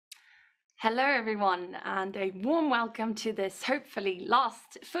Hello everyone, and a warm welcome to this hopefully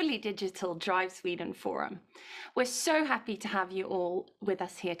last fully digital Drive Sweden forum. We're so happy to have you all with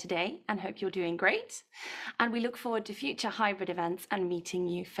us here today and hope you're doing great. And we look forward to future hybrid events and meeting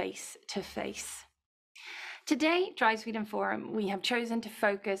you face to face. Today, Drive Sweden Forum, we have chosen to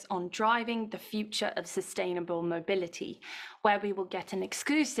focus on driving the future of sustainable mobility, where we will get an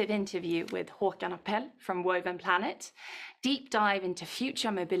exclusive interview with Håkan Apell from Woven Planet, deep dive into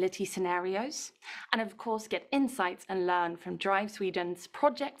future mobility scenarios, and of course get insights and learn from Drive Sweden's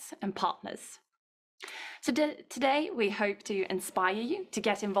projects and partners. So today we hope to inspire you to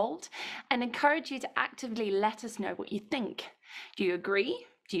get involved and encourage you to actively let us know what you think. Do you agree?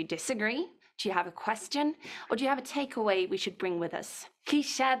 Do you disagree? Do you have a question? Or do you have a takeaway we should bring with us? Please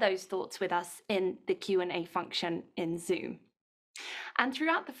share those thoughts with us in the Q&A function in Zoom. And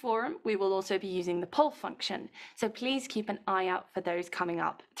throughout the forum, we will also be using the poll function, so please keep an eye out for those coming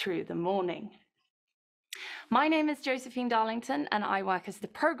up through the morning. My name is Josephine Darlington, and I work as the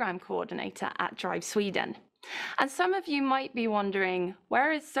program coordinator at Drive Sweden. And some of you might be wondering,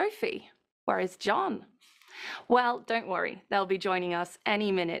 where is Sophie? Where is John? Well, don't worry, they'll be joining us any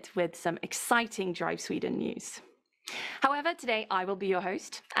minute with some exciting Drive Sweden news. However, today I will be your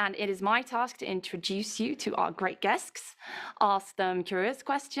host, and it is my task to introduce you to our great guests, ask them curious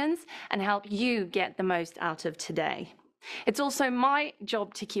questions, and help you get the most out of today. It's also my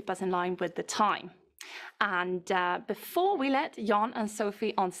job to keep us in line with the time. And before we let Jan and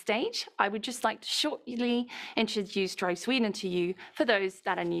Sophie on stage, I would just like to shortly introduce Drive Sweden to you for those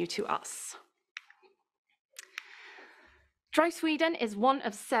that are new to us. Drive Sweden is one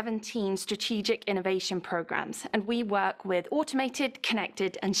of 17 strategic innovation programs, and we work with automated,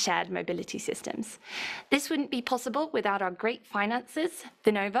 connected, and shared mobility systems. This wouldn't be possible without our great finances,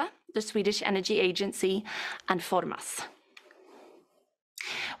 Vinnova, the Swedish Energy Agency, and Formas.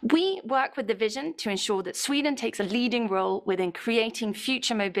 We work with the vision to ensure that Sweden takes a leading role within creating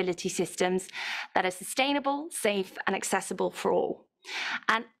future mobility systems that are sustainable, safe, and accessible for all.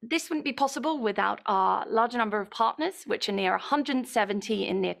 And this wouldn't be possible without our large number of partners, which are near 170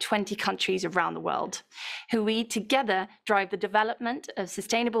 in near 20 countries around the world, who we together drive the development of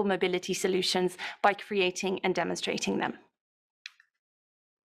sustainable mobility solutions by creating and demonstrating them.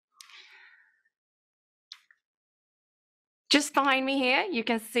 Just behind me here, you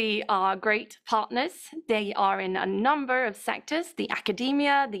can see our great partners. They are in a number of sectors, the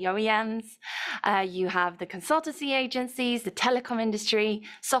academia, the OEMs, you have the consultancy agencies, the telecom industry,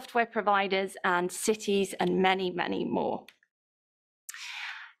 software providers, and cities, and many, many more.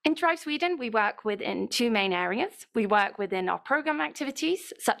 In Drive Sweden, we work within two main areas. We work within our program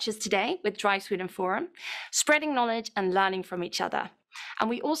activities, such as today with Drive Sweden Forum, spreading knowledge and learning from each other. And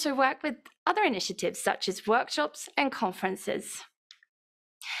we also work with other initiatives such as workshops and conferences.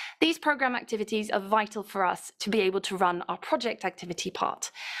 These program activities are vital for us to be able to run our project activity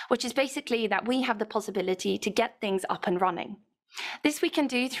part, which is basically that we have the possibility to get things up and running. This we can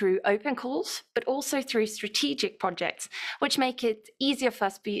do through open calls, but also through strategic projects, which make it easier for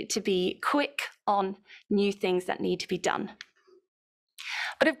us to be quick on new things that need to be done.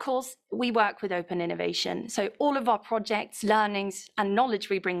 But of course, we work with open innovation. So all of our projects, learnings, and knowledge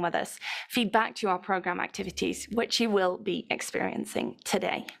we bring with us feed back to our program activities, which you will be experiencing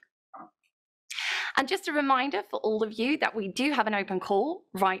today. And just a reminder for all of you that we do have an open call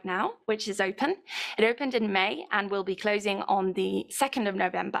right now, which is open. It opened in May and will be closing on the 2nd of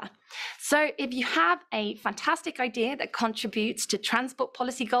November. So if you have a fantastic idea that contributes to transport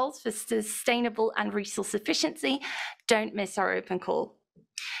policy goals for sustainable and resource efficiency, don't miss our open call.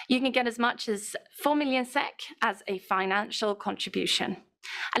 You can get as much as 4 million SEK as a financial contribution.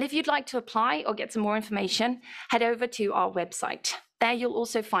 And if you'd like to apply or get some more information, head over to our website. There you'll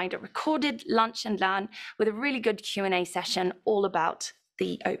also find a recorded lunch and learn with a really good Q&A session all about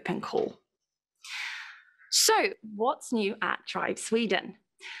the open call. So what's new at Drive Sweden?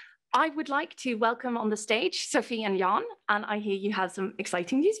 I would like to welcome on the stage Sofie and Jan, and I hear you have some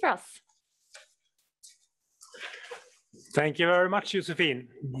exciting news for us. Thank you very much, Josephine.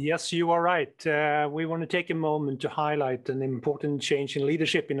 Yes, you are right. We want to take a moment to highlight an important change in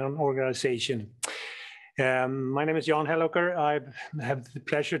leadership in an organization. My name is Jan Hellåker. I have the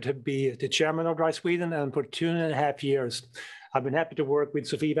pleasure to be the chairman of Drive Sweden, and for 2.5 years, I've been happy to work with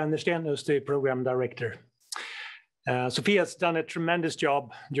Sofie Vennersten as the program director. Sofie has done a tremendous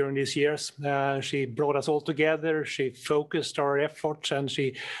job during these years. She brought us all together, she focused our efforts, and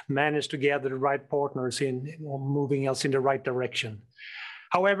she managed to gather the right partners in moving us in the right direction.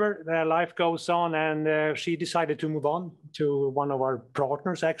 However, life goes on, and she decided to move on to one of our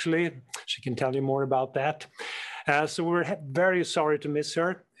partners, actually. She can tell you more about that. So we're very sorry to miss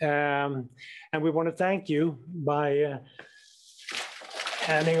her. And we want to thank you by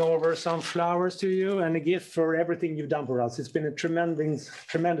handing over some flowers to you and a gift for everything you've done for us. It's been a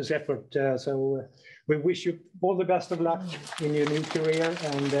tremendous effort. So we wish you all the best of luck in your new career,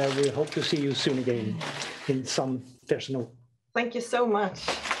 and we hope to see you soon again in some personal. Thank you so much.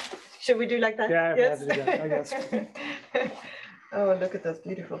 Should we do like that? Yeah, yes. I guess. Oh, look at those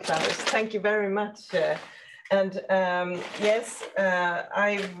beautiful flowers. Thank you very much. Yes,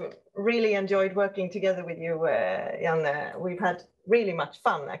 I've really enjoyed working together with you, Janne. We've had really much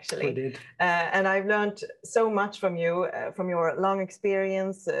fun, actually. We did. And I've learned so much from you, from your long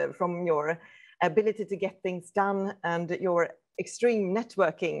experience, from your ability to get things done, and your extreme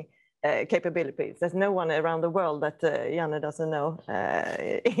networking capabilities. There's no one around the world that Janne doesn't know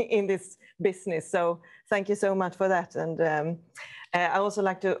in this business. So thank you so much for that. And I also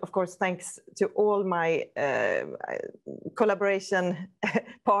like to, of course, thanks to all my collaboration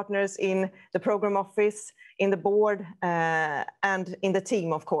partners in the program office, in the board, and in the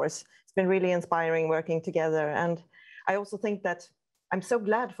team, of course. It's been really inspiring working together. And I also think that I'm so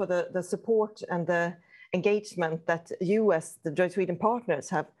glad for the support and the engagement that you as the Dry Sweden partners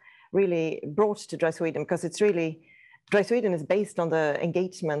have really brought to Dry Sweden, because it's really, Dry Sweden is based on the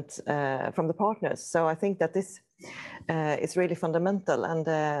engagement from the partners. So I think that this is really fundamental, and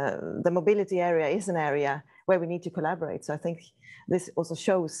the mobility area is an area where we need to collaborate. So I think this also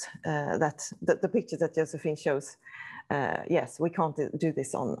shows that the picture that Josephine shows, yes, we can't do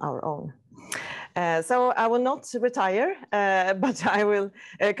this on our own. So I will not retire, but I will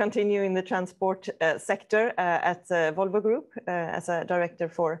continue in the transport sector at Volvo Group as a director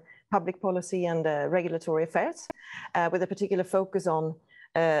for public policy and regulatory affairs, with a particular focus on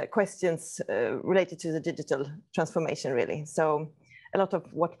questions related to the digital transformation, really. So a lot of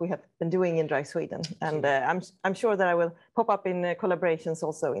what we have been doing in Dry Sweden, and I'm sure that I will pop up in collaborations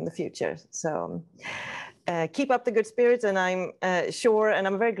also in the future. So keep up the good spirit, and I'm sure, and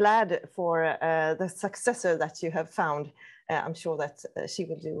I'm very glad for the successor that you have found. I'm sure that she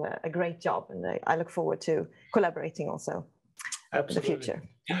will do a great job, and I look forward to collaborating also. Absolutely. In the future.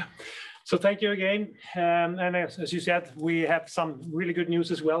 Yeah. So thank you again. And as you said, we have some really good news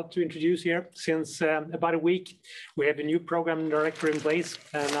as well to introduce here. Since about a week, we have a new program director in place,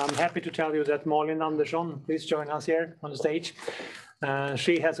 and I'm happy to tell you that Malin Andersson, please join us here on the stage.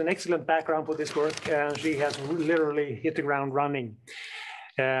 She has an excellent background for this work, and she has literally hit the ground running.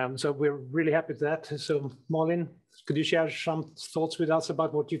 So we're really happy with that. So Malin, could you share some thoughts with us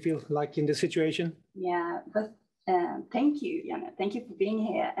about what you feel like in this situation? Yeah, but thank you, Janne. Thank you for being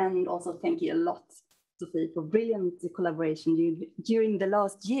here, and also thank you a lot, Sofie, for brilliant collaboration during the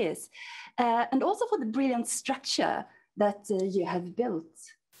last years, and also for the brilliant structure that you have built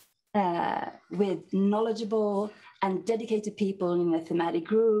with knowledgeable and dedicated people in the thematic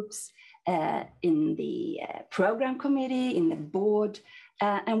groups, in the program committee, in the board,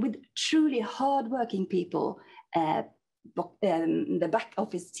 and with truly hardworking people. The back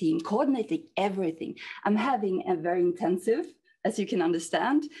office team coordinating everything. I'm having a very intensive, as you can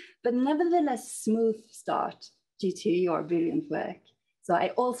understand, but nevertheless smooth start due to your brilliant work. So I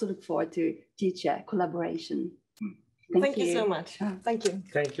also look forward to future collaboration. Thank you so much. Thank you.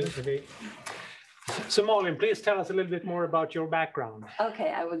 Thank you, Sofie. So Malin, please tell us a little bit more about your background. Okay,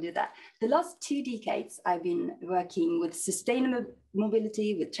 I will do that. The last 2 decades, I've been working with sustainable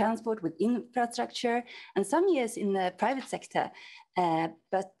mobility, with transport, with infrastructure, and some years in the private sector.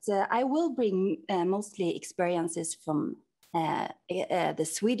 But I will bring mostly experiences from the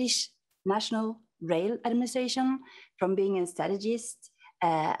Swedish National Rail Administration, from being a strategist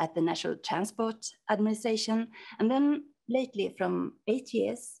at the National Transport Administration, and then lately from 8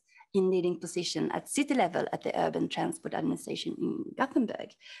 years in leading position at city level at the Urban Transport Administration in Gothenburg.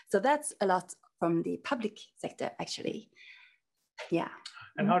 So that's a lot from the public sector, actually. Yeah.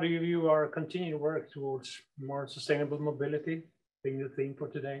 And how do you view our continued work towards more sustainable mobility, being the theme for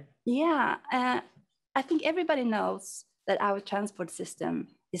today? Yeah, I think everybody knows that our transport system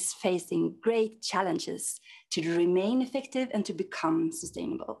is facing great challenges to remain effective and to become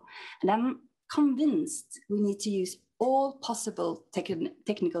sustainable. And I'm convinced we need to use all possible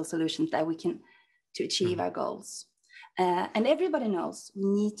technical solutions that we can to achieve our goals. And everybody knows we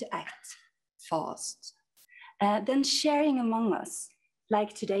need to act fast. Then sharing among us,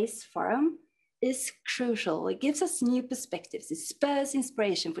 like today's forum, is crucial. It gives us new perspectives, it spurs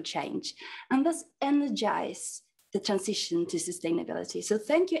inspiration for change, and thus energize the transition to sustainability. So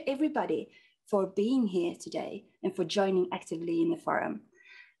thank you everybody for being here today and for joining actively in the forum.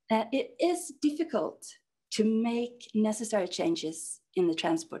 It is difficult to make necessary changes in the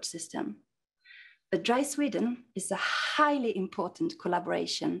transport system. But Drive Sweden is a highly important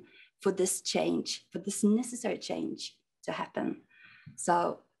collaboration for this change, for this necessary change to happen.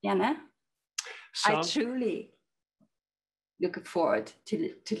 So, Janne, I truly look forward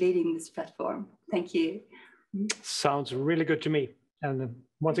to leading this platform. Thank you. Sounds really good to me. And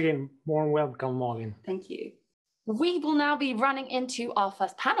once again, warm welcome, Malin. Thank you. We will now be running into our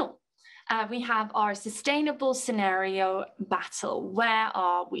first panel. We have our sustainable scenario battle. Where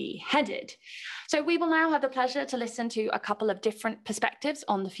are we headed? So we will now have the pleasure to listen to a couple of different perspectives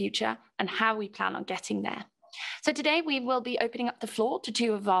on the future and how we plan on getting there. So today we will be opening up the floor to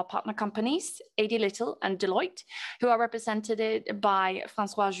two of our partner companies, AD Little and Deloitte, who are represented by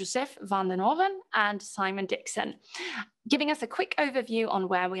Francoise-Joseph, VanAudenhove, and Simon Dixon, giving us a quick overview on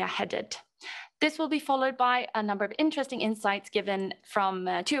where we are headed. This will be followed by a number of interesting insights given from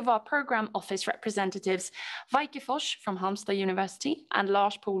two of our program office representatives, Weike Fors from Halmstad University and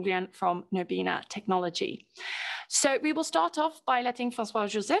Lars Polgren from Nobina Technology. So we will start off by letting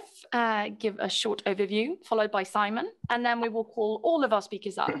Francoise-Joseph give a short overview, followed by Simon, and then we will call all of our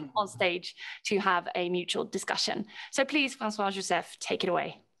speakers up on stage to have a mutual discussion. So please, Francoise-Joseph, take it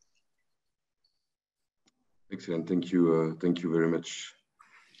away. Excellent, thank you very much.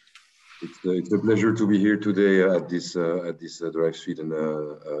 It's a pleasure to be here today at this Drive Sweden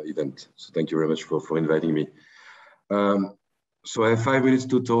event. So thank you very much for inviting me. So I have 5 minutes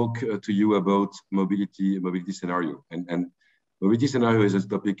to talk to you about mobility scenario. And mobility scenario is a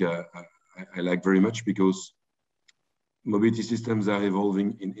topic I like very much because mobility systems are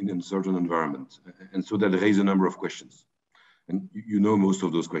evolving in a certain environment. And so that raise a number of questions. And you know most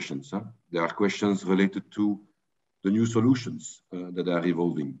of those questions. Huh? There are questions related to the new solutions that are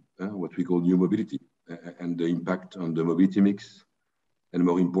evolving, what we call new mobility, and the impact on the mobility mix, and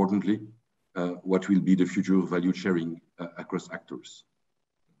more importantly, what will be the future of value sharing across actors.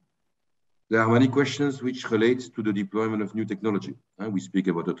 There are many questions which relate to the deployment of new technology. We speak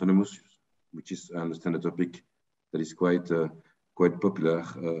about autonomous, which is, I understand, a topic that is quite popular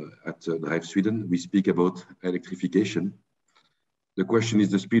at Drive Sweden. We speak about electrification. The question is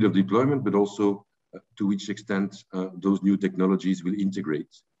the speed of deployment, but also to which extent those new technologies will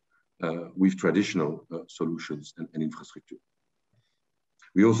integrate with traditional solutions and infrastructure.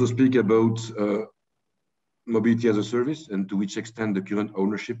 We also speak about mobility as a service and to which extent the current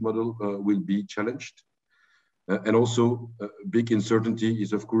ownership model will be challenged. And also big uncertainty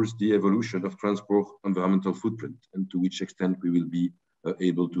is, of course, the evolution of transport environmental footprint and to which extent we will be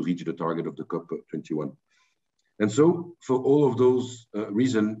able to reach the target of the COP21. And so for all of those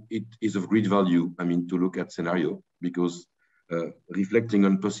reasons, it is of great value, to look at scenario, because reflecting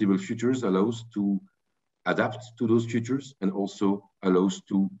on possible futures allows to adapt to those futures and also allows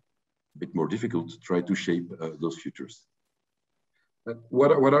to, a bit more difficult, try to shape those futures.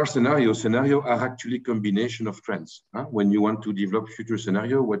 What are scenarios? Scenarios are actually a combination of trends. When you want to develop future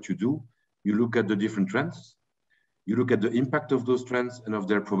scenario, what you do, you look at the different trends, you look at the impact of those trends and of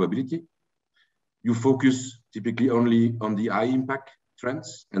their probability. You focus typically only on the high impact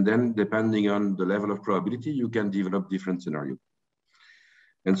trends, and then depending on the level of probability, you can develop different scenarios.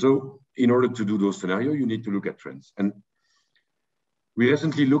 And so in order to do those scenarios, you need to look at trends. And we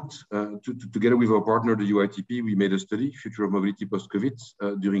recently looked, together with our partner, the UITP, we made a study, Future of Mobility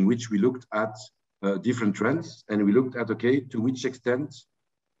Post-COVID, during which we looked at different trends, and we looked at, okay, to which extent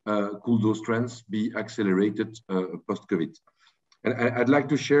could those trends be accelerated post-COVID. And I'd like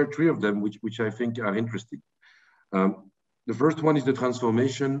to share 3 of them, which I think are interesting. The first one is the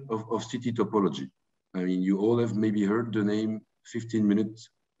transformation of city topology. You all have maybe heard the name 15-minute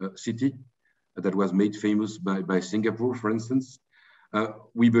city that was made famous by Singapore, for instance.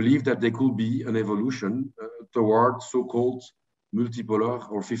 We believe that there could be an evolution toward so-called multipolar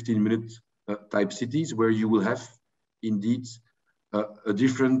or 15-minute type cities, where you will have indeed a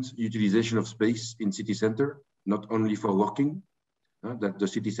different utilization of space in city center, not only for walking, that the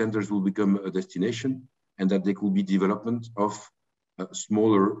city centers will become a destination, and that there could be development of a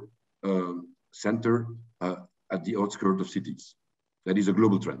smaller center at the outskirts of cities. That is a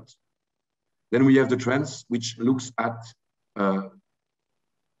global trend. Then we have the trends which looks at the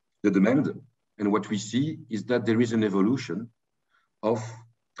demand, and what we see is that there is an evolution of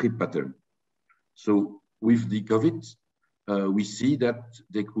trip pattern. So with the COVID, we see that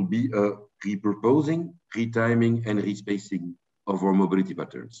there could be a repurposing, retiming, and respacing of our mobility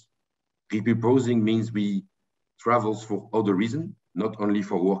patterns. Repurposing means we travel for other reasons, not only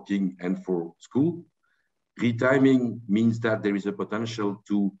for working and for school. Retiming means that there is a potential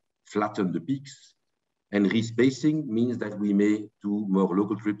to flatten the peaks. And respacing means that we may do more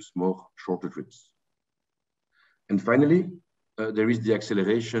local trips, more shorter trips. And finally, there is the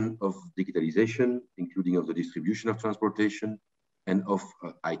acceleration of digitalization, including of the distribution of transportation and of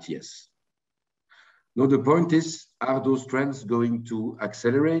ITS. Now, the point is, are those trends going to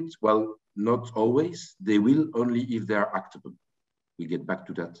accelerate? Well, not always. They will only if they are actable. We'll get back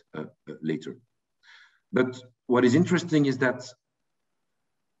to that later. But what is interesting is that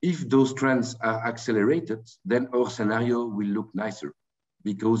if those trends are accelerated, then our scenario will look nicer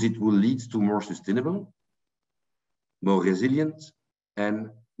because it will lead to more sustainable, more resilient, and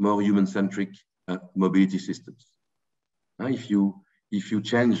more human-centric mobility systems. If you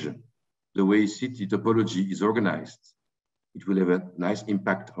change the way city topology is organized, it will have a nice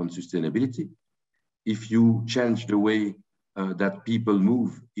impact on sustainability. If you change the way that people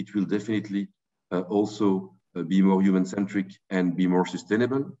move, it will definitely also be more human-centric and be more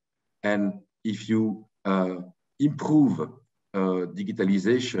sustainable. And if you improve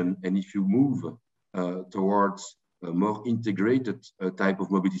digitalization and if you move towards a more integrated type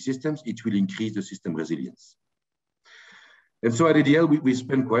of mobility systems, it will increase the system resilience. And so at ADL, we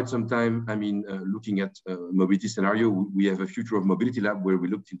spent quite some time, looking at mobility scenario. We have a Future of Mobility lab where we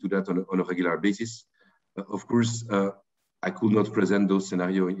looked into that on a regular basis. Of course, I could not present those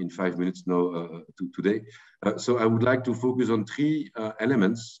scenarios in 5 minutes now today. So I would like to focus on 3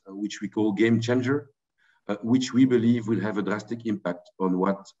 elements, which we call game changer, which we believe will have a drastic impact on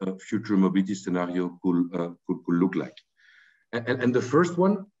what a future mobility scenario could look like. And the first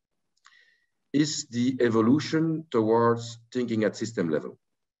one is the evolution towards thinking at system level.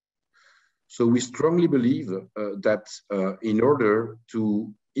 So we strongly believe that in order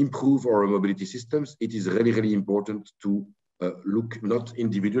to improve our mobility systems, it is really, really important to look not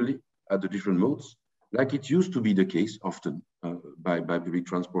individually at the different modes, like it used to be the case often by public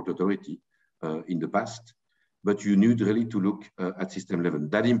transport authority in the past, but you need really to look at system level.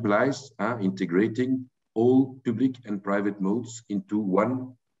 That implies integrating all public and private modes into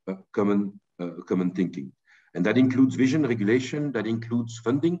one common thinking. And that includes vision, regulation, that includes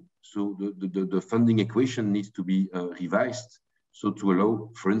funding. So the funding equation needs to be revised. So to allow,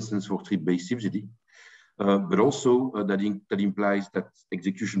 for instance, for trip-based subsidy, but also that implies that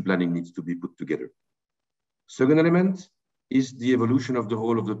execution planning needs to be put together. Second element is the evolution of the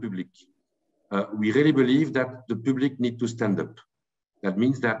role of the public. We really believe that the public need to stand up. That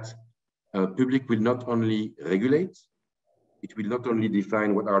means that public will not only regulate, it will not only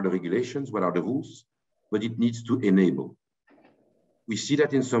define what are the regulations, what are the rules, but it needs to enable. We see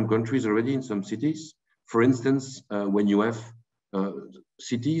that in some countries already, in some cities. For instance, when you have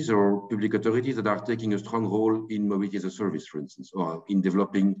cities or public authorities that are taking a strong role in mobility as a service, for instance, or in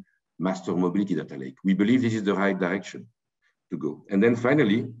developing master mobility data lake. We believe this is the right direction to go. And then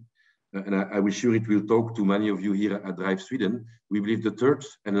finally, and I will sure it will talk to many of you here at Drive Sweden, we believe the third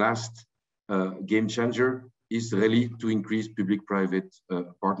and last game changer is really to increase public-private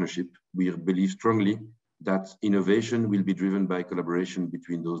partnership. We believe strongly that innovation will be driven by collaboration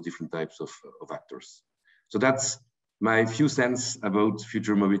between those different types of actors. So that's my few cents about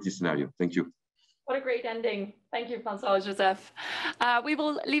future mobility scenario. Thank you. What a great ending. Thank you, Francoise-Joseph. We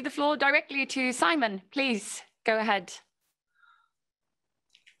will leave the floor directly to Simon. Please go ahead.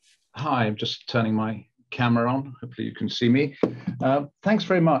 Hi, I'm just turning my camera on. Hopefully you can see me. Thanks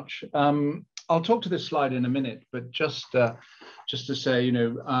very much. I'll talk to this slide in a minute, but just to say,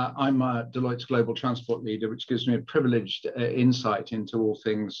 I'm Deloitte's global transport leader, which gives me a privileged insight into all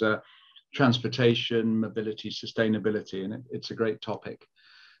things transportation, mobility, sustainability, and it's a great topic.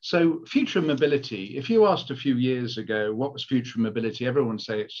 So future mobility, if you asked a few years ago, what was future mobility, everyone would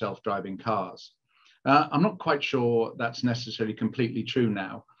say it's self-driving cars. I'm not quite sure that's necessarily completely true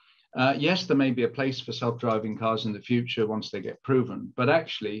now. Yes, there may be a place for self-driving cars in the future once they get proven, but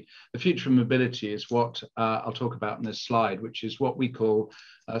actually the future of mobility is what I'll talk about in this slide, which is what we call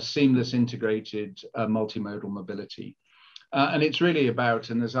seamless integrated multimodal mobility. And it's really about,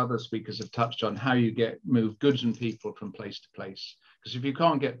 and as other speakers have touched on, how you move goods and people from place to place. Because if you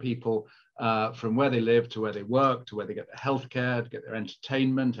can't get people from where they live to where they work, to where they get their healthcare, to get their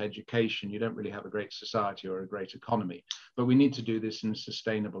entertainment, education, you don't really have a great society or a great economy. But we need to do this in a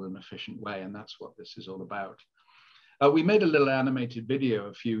sustainable and efficient way, and that's what this is all about. We made a little animated video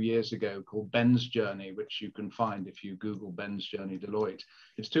a few years ago called Ben's Journey, which you can find if you Google Ben's Journey Deloitte.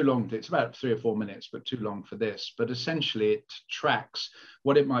 It's too long, it's about 3 or 4 minutes, but too long for this. But essentially it tracks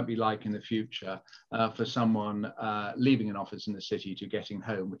what it might be like in the future for someone leaving an office in the city to getting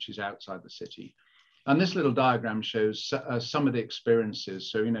home, which is outside the city. And this little diagram shows some of the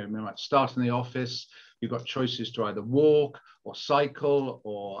experiences. So, we might start in the office, You've got choices to either walk or cycle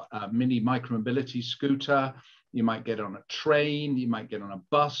or a mini micromobility scooter. You might get on a train, you might get on a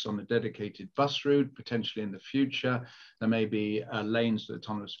bus, on a dedicated bus route, potentially in the future. There may be lanes for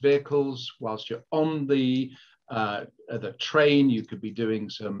autonomous vehicles. Whilst you're on the train, you could be doing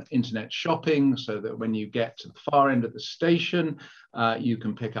some internet shopping so that when you get to the far end of the station, you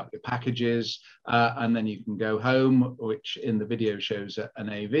can pick up your packages and then you can go home, which in the video shows an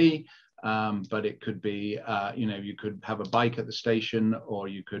AV. But it could be, you know, you could have a bike at the station, or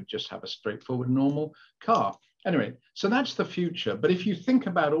you could just have a straightforward normal car. Anyway, so that's the future. But if you think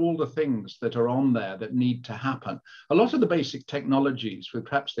about all the things that are on there that need to happen, a lot of the basic technologies, with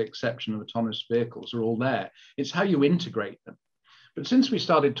perhaps the exception of autonomous vehicles, are all there. It's how you integrate them. But since we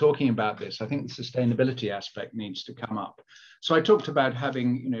started talking about this, I think the sustainability aspect needs to come up. So I talked about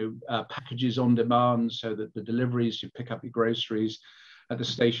having, you know, packages on demand, so that the deliveries, you pick up your groceries at the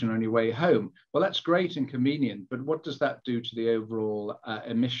station on your way home. Well, that's great and convenient, but what does that do to the overall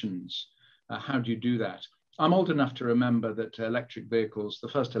emissions? How do you do that? I'm old enough to remember that electric vehicles, the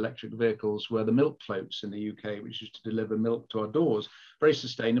first electric vehicles were the milk floats in the UK, which used to deliver milk to our doors. Very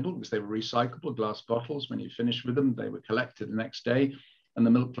sustainable because they were recyclable glass bottles. When you finished with them, they were collected the next day, and the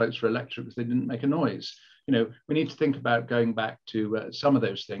milk floats were electric because they didn't make a noise. You know, we need to think about going back to some of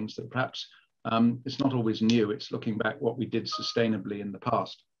those things that perhaps it's not always new. It's looking back what we did sustainably in the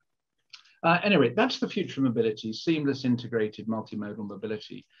past. Anyway, that's the future of mobility, seamless, integrated, multimodal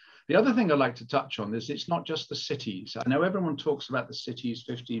mobility. The other thing I'd like to touch on is it's not just the cities. I know everyone talks about the cities,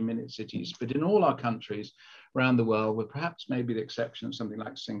 15-minute cities, but in all our countries around the world, with perhaps maybe the exception of something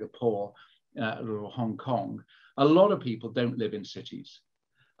like Singapore or Hong Kong, a lot of people don't live in cities.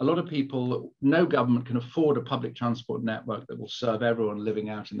 A lot of people, no government can afford a public transport network that will serve everyone living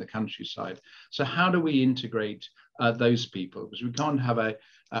out in the countryside. So how do we integrate those people? Because we can't have a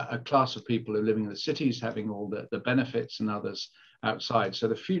class of people who are living in the cities having all the benefits and others outside. So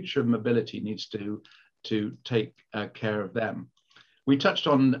the future of mobility needs to take care of them. We touched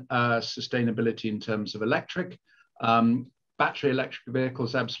on sustainability in terms of electric. Battery electric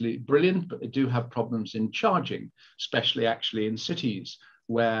vehicles, absolutely brilliant, but they do have problems in charging, especially actually in cities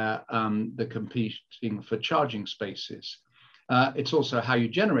where they're competing for charging spaces. It's also how you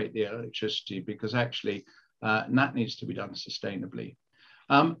generate the electricity, because actually that needs to be done sustainably.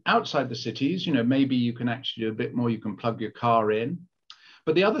 Outside the cities, you know, maybe you can actually do a bit more, you can plug your car in.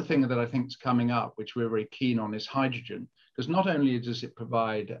 But the other thing that I think is coming up, which we're very keen on, is hydrogen, because not only does it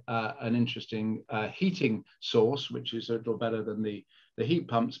provide an interesting heating source, which is a little better than the heat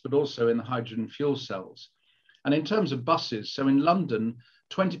pumps, but also in the hydrogen fuel cells. And in terms of buses, so in London,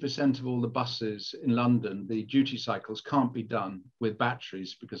 20% of all the buses in London, the duty cycles can't be done with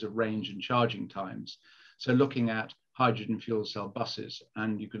batteries because of range and charging times. So looking at hydrogen fuel cell buses,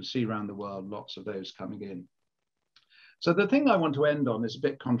 and you can see around the world lots of those coming in. So the thing I want to end on is a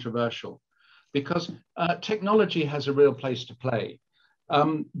bit controversial, because technology has a real place to play.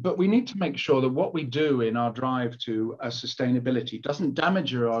 But we need to make sure that what we do in our drive to sustainability doesn't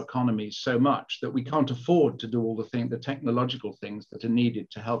damage our economies so much that we can't afford to do all the technological things that are needed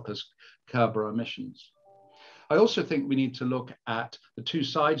to help us curb our emissions. I also think we need to look at the two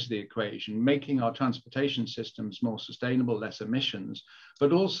sides of the equation, making our transportation systems more sustainable, less emissions,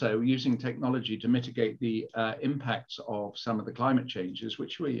 but also using technology to mitigate the impacts of some of the climate changes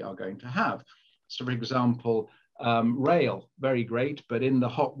which we are going to have. So for example, rail, very great, but in the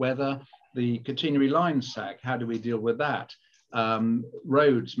hot weather, the catenary lines sag, how do we deal with that?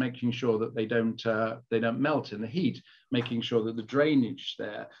 Roads, making sure that they don't melt in the heat, making sure that the drainage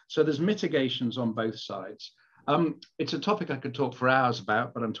there. So there's mitigations on both sides. It's a topic I could talk for hours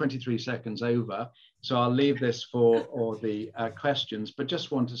about, but I'm 23 seconds over, so I'll leave this for the questions, but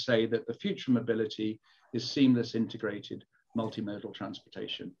just want to say that the future of mobility is seamless, integrated, multimodal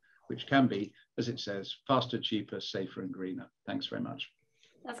transportation, which can be, as it says, faster, cheaper, safer, and greener. Thanks very much.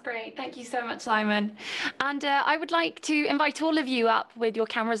 That's great. Thank you so much, Simon. And I would like to invite all of you up with your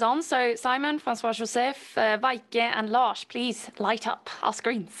cameras on. So Simon, Francoise-Joseph, Weike, and Lars, please light up our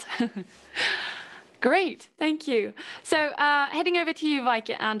screens. Great, thank you. So heading over to you,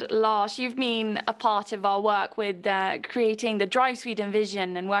 Weike and Lars, you've been a part of our work with creating the Drive Sweden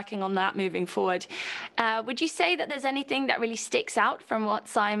vision and working on that moving forward. Would you say that there's anything that really sticks out from what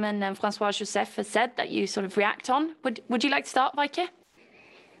Simon and Francoise-Joseph has said that you sort of react on? Would you like to start, Weike?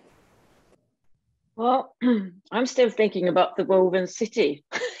 Well, I'm still thinking about the woven city.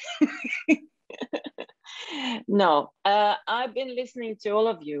 No, I've been listening to all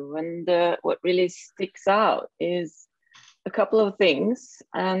of you, and what really sticks out is a couple of things.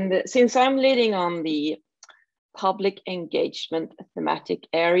 And since I'm leading on the public engagement thematic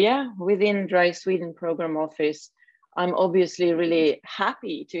area within Drive Sweden Program Office. I'm obviously really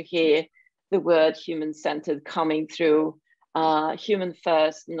happy to hear the word human-centered coming through, human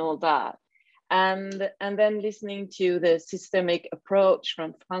first and all that. And then listening to the systemic approach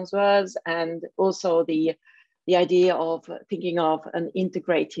from Francoise, and also the idea of thinking of an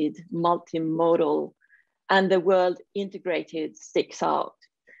integrated, multimodal, and the word integrated sticks out,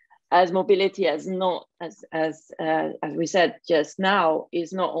 as mobility as not, as we said just now,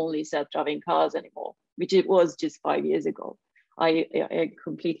 is not only self-driving cars anymore, which it was just 5 years ago. I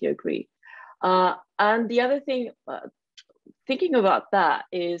completely agree. And the other thing, thinking about that,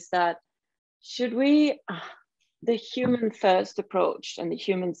 is that should we, the human first approach and the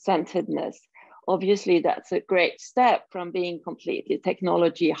human centeredness, obviously that's a great step from being completely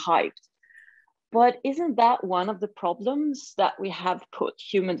technology hyped. But isn't that one of the problems, that we have put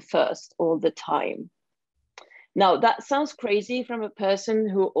human first all the time? Now, that sounds crazy from a person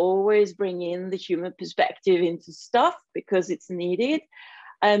who always bring in the human perspective into stuff because it's needed.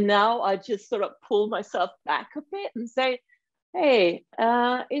 And now I just sort of pull myself back a bit and say, hey,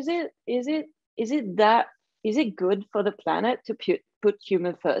 is it good for the planet to put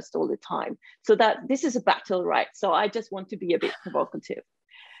human first all the time? So that this is a battle, right? So I just want to be a bit provocative.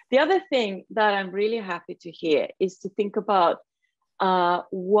 The other thing that I'm really happy to hear is to think about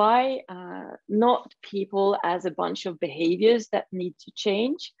why not people as a bunch of behaviors that need to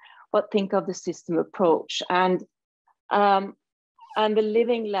change, but think of the system approach and the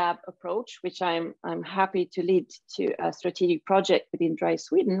living lab approach, which I'm happy to lead to a strategic project within Drive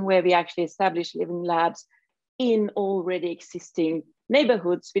Sweden, where we actually establish living labs in already existing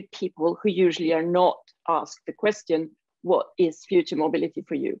neighborhoods with people who usually are not asked the question, what is future mobility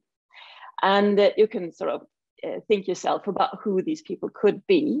for you? And you can sort of think yourself about who these people could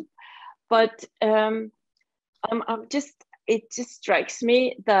be. But it just strikes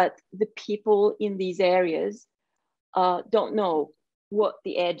me that the people in these areas don't know what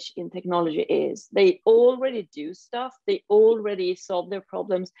the edge in technology is. They already do stuff. They already solve their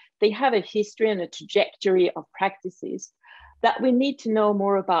problems. They have a history and a trajectory of practices that we need to know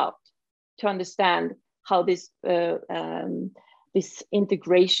more about to understand how this this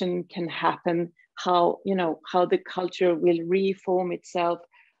integration can happen, how the culture will reform itself.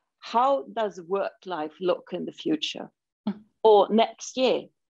 How does work life look in the future or next year?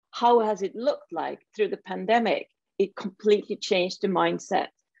 How has it looked like through the pandemic? It completely changed the mindset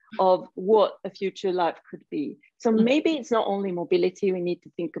of what a future life could be. So maybe it's not only mobility we need to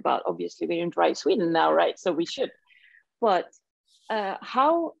think about. Obviously, we're in Drive Sweden now, right? So we should. But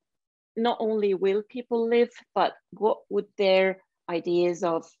how not only will people live, but what would their ideas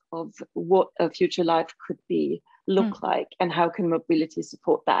of what a future life could be look like, and how can mobility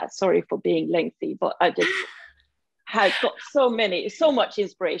support that? Sorry for being lengthy, but I just had got so much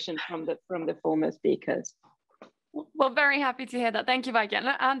inspiration from the former speakers. Well, very happy to hear that. Thank you,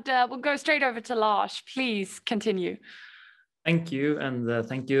 Viken. And we'll go straight over to Lars. Please continue. Thank you, and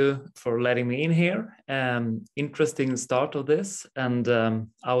thank you for letting me in here. Interesting start of this, and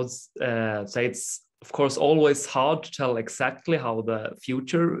I would say it's of course always hard to tell exactly how the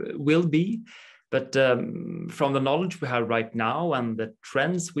future will be, but from the knowledge we have right now and the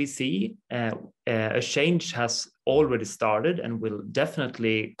trends we see, a change has already started and will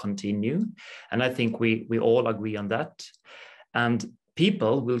definitely continue, and I think we all agree on that. And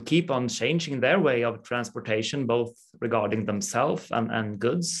people will keep on changing their way of transportation, both regarding themselves and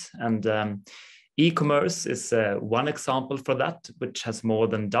goods. And e-commerce is one example for that, which has more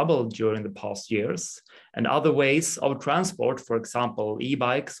than doubled during the past years. And other ways of transport, for example,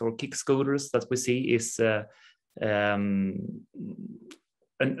 e-bikes or kick scooters that we see is a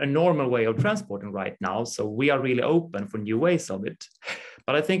normal way of transporting right now. So we are really open for new ways of it.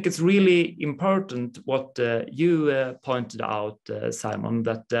 But I think it's really important what you pointed out, Simon,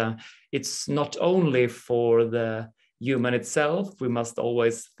 that it's not only for the human itself. We must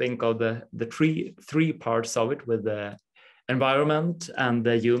always think of the three parts of it, with the environment and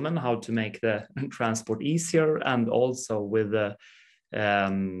the human, how to make the transport easier, and also with the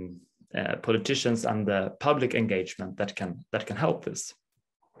politicians and the public engagement that can help this.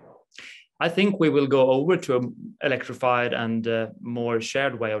 I think we will go over to an electrified and more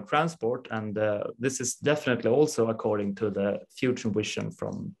shared way of transport, and this is definitely also according to the future vision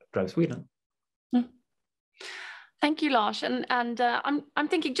from Drive Sweden. Thank you, Lars. And I'm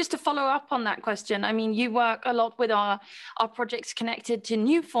thinking, just to follow up on that question, I mean, you work a lot with our projects connected to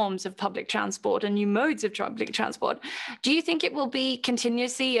new forms of public transport and new modes of public transport. Do you think it will be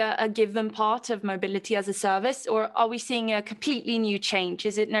continuously a given part of mobility as a service, or are we seeing a completely new change?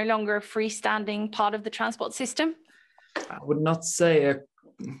 Is it no longer a freestanding part of the transport system? I would not say a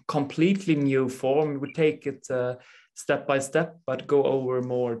completely new form. We would take it step by step, but go over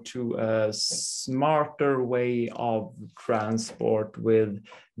more to a smarter way of transport with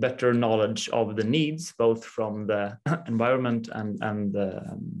better knowledge of the needs, both from the environment and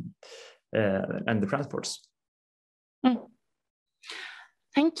the transports.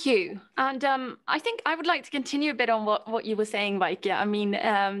 Thank you. And I think I would like to continue a bit on what you were saying, Vaike. I mean,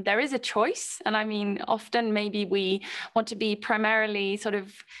 there is a choice. And I mean, often maybe we want to be primarily sort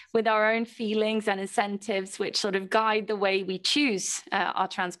of with our own feelings and incentives, which sort of guide the way we choose our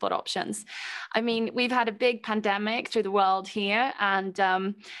transport options. I mean, we've had a big pandemic through the world here, and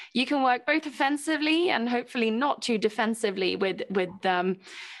you can work both offensively and hopefully not too defensively with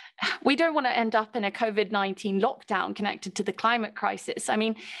we don't want to end up in a COVID-19 lockdown connected to the climate crisis. I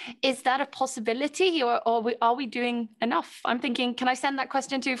mean, is that a possibility, or are we doing enough? I'm thinking, can I send that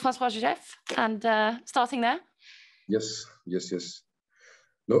question to Francoise-Joseph, and starting there? Yes.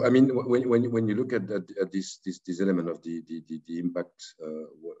 No, I mean, when you look at this element of the impact,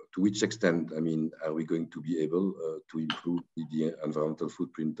 to which extent, I mean, are we going to be able to improve the environmental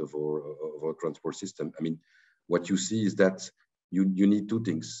footprint of our transport system? I mean, what you see is that you need two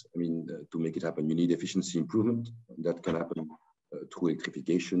things. I mean, to make it happen, you need efficiency improvement. That can happen through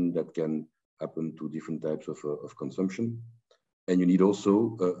electrification. That can happen to different types of consumption. And you need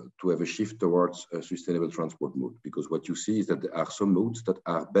also to have a shift towards a sustainable transport mode, because what you see is that there are some modes that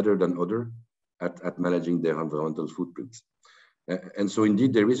are better than others at managing their environmental footprint. And so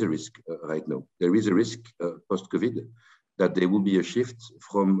indeed, there is a risk right now. There is a risk post-COVID that there will be a shift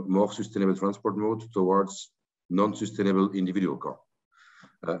from more sustainable transport mode towards non-sustainable individual car.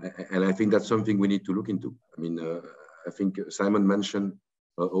 And I think that's something we need to look into. I mean, I think Simon mentioned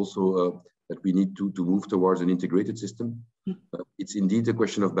also that we need to move towards an integrated system. It's indeed a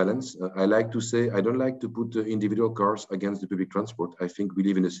question of balance. I like to say, I don't like to put individual cars against the public transport. I think we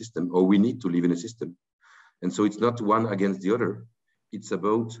live in a system, or we need to live in a system. And so it's not one against the other. It's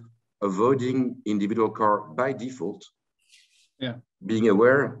about avoiding individual car by default. Yeah. Being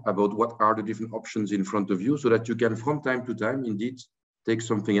aware about what are the different options in front of you, so that you can, from time to time, indeed, take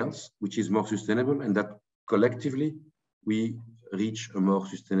something else which is more sustainable, and that collectively we reach a more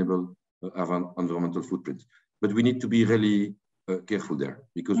sustainable environmental footprint. But we need to be really careful there,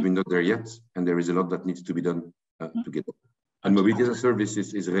 because we're not there yet, and there is a lot that needs to be done to get there. And mobility as a service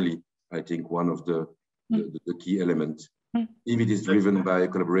is really, I think, one of the key elements, if it is driven by a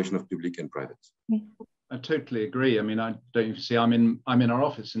collaboration of public and private. I totally agree. I mean, I don't even see, I'm in our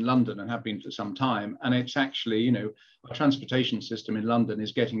office in London and have been for some time. And it's actually, you know, our transportation system in London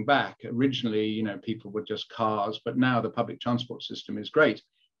is getting back. Originally, you know, people were just cars, but now the public transport system is great,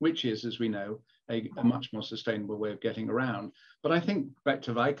 which is, as we know, a much more sustainable way of getting around. But I think back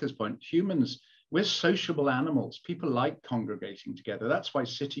to Vaike's point, humans, we're sociable animals. People like congregating together. That's why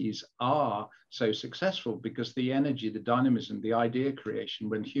cities are so successful, because the energy, the dynamism, the idea creation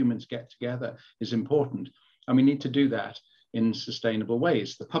when humans get together is important. And we need to do that in sustainable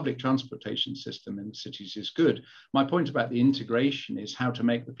ways. The public transportation system in cities is good. My point about the integration is how to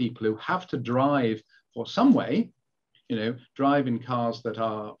make the people who have to drive for some way, you know, drive in cars that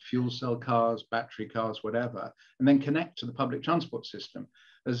are fuel cell cars, battery cars, whatever, and then connect to the public transport system.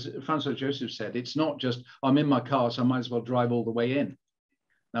 As Francoise-Joseph said, it's not just, I'm in my car, so I might as well drive all the way in.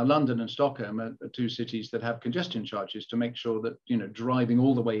 Now, London and Stockholm are two cities that have congestion charges to make sure that, you know, driving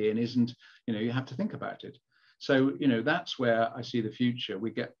all the way in isn't, you know, you have to think about it. So, you know, that's where I see the future. We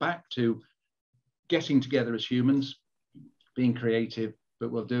get back to getting together as humans, being creative,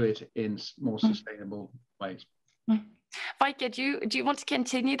 but we'll do it in more sustainable ways. Vaike, do you want to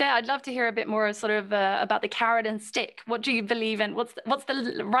continue there? I'd love to hear a bit more sort of about the carrot and stick. What do you believe in? What's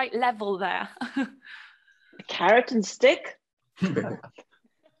the right level there? Carrot and stick? Do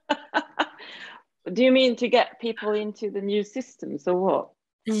you mean to get people into the new systems or what?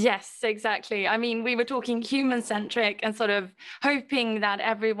 Yes, exactly. I mean, we were talking human-centric and sort of hoping that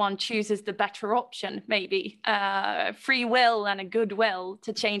everyone chooses the better option, maybe. Free will and a goodwill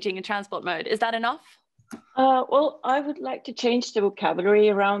to changing a transport mode. Is that enough? Well, I would like to change the vocabulary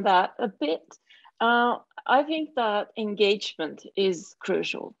around that a bit. I think that engagement is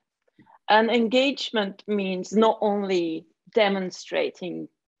crucial. And engagement means not only demonstrating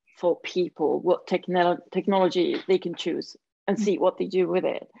for people what technology they can choose and see what they do with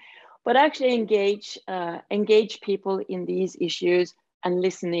it, but actually engage people in these issues and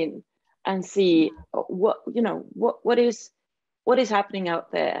listen in and see what is happening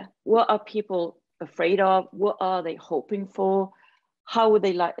out there. What are people afraid of? What are they hoping for? How would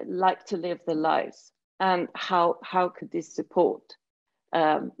they like to live their lives? And how could this support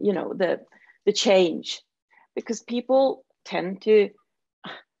the change? Because people tend to,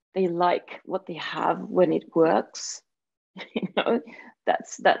 they like what they have when it works.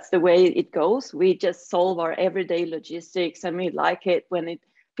 That's the way it goes. We just solve our everyday logistics and we like it when it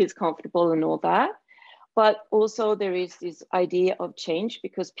feels comfortable and all that. But also there is this idea of change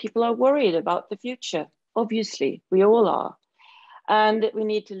because people are worried about the future. Obviously, we all are. And we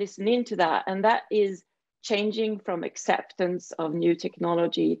need to listen into that. And that is changing from acceptance of new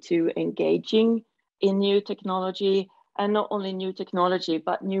technology to engaging in new technology, and not only new technology,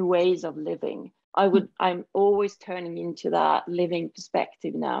 but new ways of living. I'm always turning into that living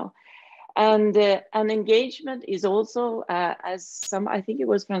perspective now. And engagement is also, I think it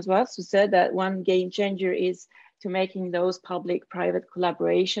was Francoise who said that one game changer is to making those public-private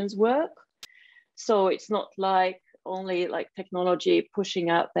collaborations work. So it's not like only like technology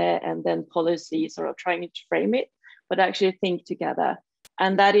pushing out there and then policy sort of trying to frame it, but actually think together.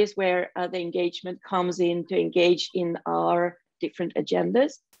 And that is where the engagement comes in, to engage in our different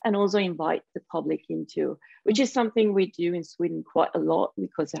agendas and also invite the public into, which is something we do in Sweden quite a lot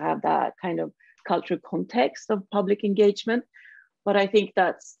because we have that kind of cultural context of public engagement. But I think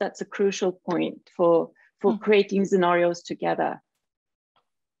that's a crucial point for creating scenarios together.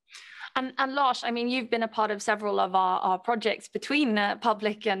 And Lars, I mean, you've been a part of several of our projects between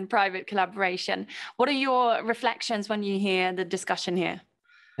public and private collaboration. What are your reflections when you hear the discussion here?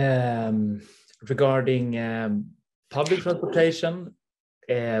 Regarding public transportation,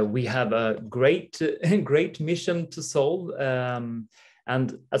 we have a great mission to solve.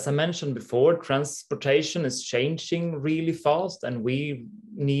 And as I mentioned before, transportation is changing really fast, and we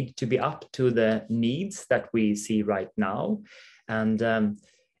need to be up to the needs that we see right now. And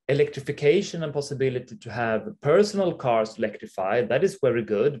electrification and possibility to have personal cars electrified, that is very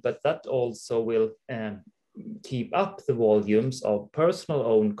good, but that also will keep up the volumes of personal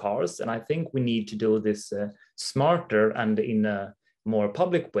owned cars. And I think we need to do this smarter and in a more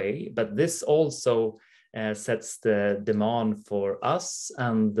public way, but this also sets the demand for us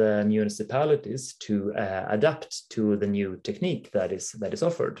and the municipalities to adapt to the new technique that is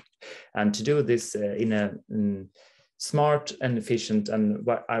offered, and to do this in a smart and efficient and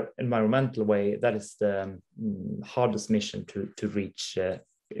environmental way. That is the hardest mission to reach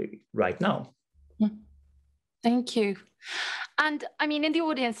right now. Thank you. And I mean, in the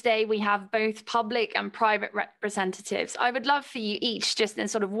audience today, we have both public and private representatives. I would love for you each, just in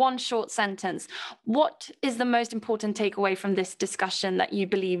sort of one short sentence, what is the most important takeaway from this discussion that you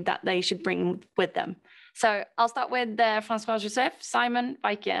believe that they should bring with them? So I'll start with Francoise-Joseph, Simon,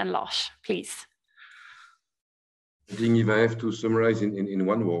 Weike, and Lars, please. I think if I have to summarize in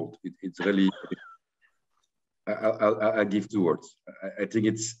one word, it's really, I'll give two words. I think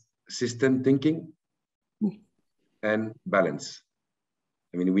it's system thinking and balance.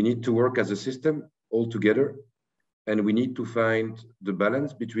 I mean, we need to work as a system all together, and we need to find the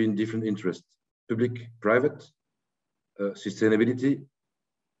balance between different interests: public, private, sustainability,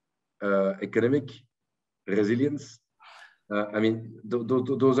 economic, resilience. I mean,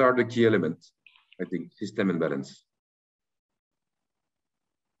 those are the key elements, I think, system and balance.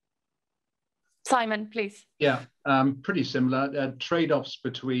 Simon, please. Yeah, pretty similar. Trade-offs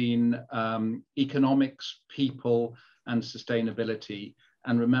between economics, people, and sustainability.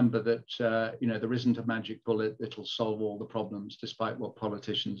 And remember that there isn't a magic bullet that'll solve all the problems, despite what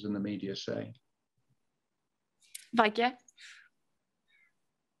politicians and the media say. Weike?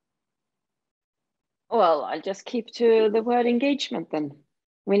 Well, I'll just keep to the word engagement then.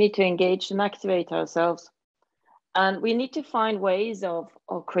 We need to engage and activate ourselves. And we need to find ways of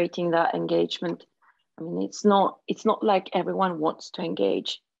creating that engagement. I mean, it's not like everyone wants to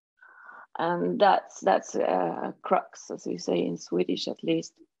engage. And that's a crux, as you say in Swedish at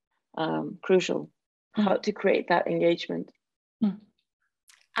least, crucial, how to create that engagement.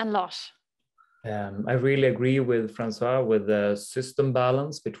 And Lars? I really agree with Francois with the system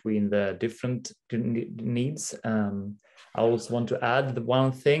balance between the different needs. I also want to add the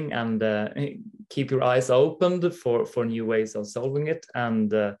one thing, and keep your eyes open for new ways of solving it,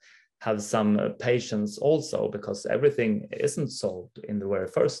 and have some patience also, because everything isn't solved in the very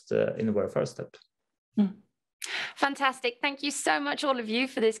first step. Fantastic. Thank you so much, all of you,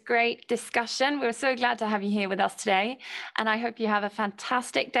 for this great discussion. We're so glad to have you here with us today. And I hope you have a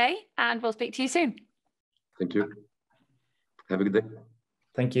fantastic day, and we'll speak to you soon. Thank you. Have a good day.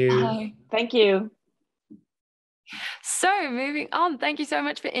 Thank you. Bye. Thank you. So moving on, thank you so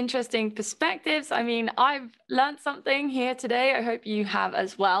much for interesting perspectives. I mean, I've learned something here today. I hope you have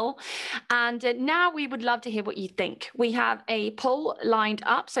as well. And now we would love to hear what you think. We have a poll lined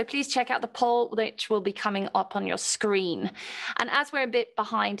up, so please check out the poll, which will be coming up on your screen. And as we're a bit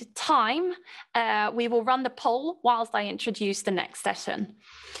behind time, we will run the poll whilst I introduce the next session.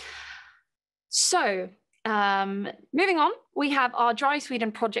 So moving on, we have our Drive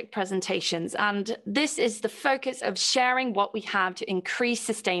Sweden project presentations, and this is the focus of sharing what we have to increase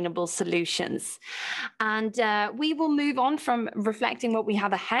sustainable solutions. And we will move on from reflecting what we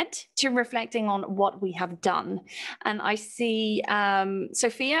have ahead to reflecting on what we have done. And I see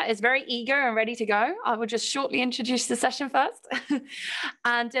Sophia is very eager and ready to go. I will just shortly introduce the session first.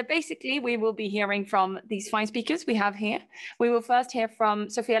 And basically, we will be hearing from these fine speakers we have here. We will first hear from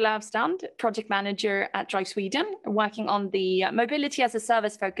Sofia Löfstrand, project manager at Drive Sweden, working on the Mobility as a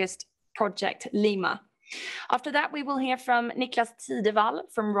Service focused project Lima. After that, we will hear from Niklas Tidevall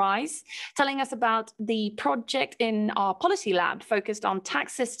from RISE, telling us about the project in our policy lab focused on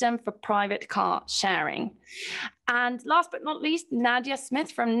tax system for private car sharing. And last but not least, Nadia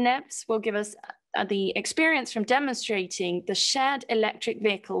Smith from NEBS will give us the experience from demonstrating the shared electric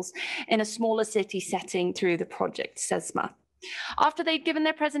vehicles in a smaller city setting through the project SESMA. After they've given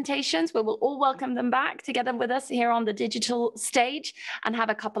their presentations, we will all welcome them back together with us here on the digital stage and have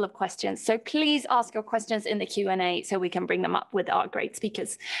a couple of questions. So please ask your questions in the Q&A so we can bring them up with our great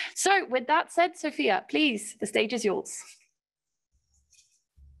speakers. So with that said, Sophia, please, the stage is yours.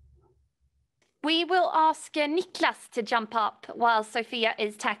 We will ask Niklas to jump up while Sophia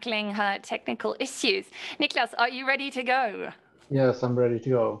is tackling her technical issues. Niklas, are you ready to go? Yes, I'm ready to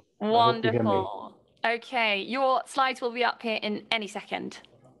go. Wonderful. Okay, your slides will be up here in any second.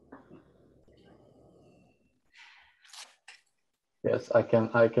 Yes, I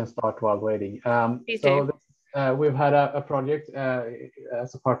can start while waiting. We've had a project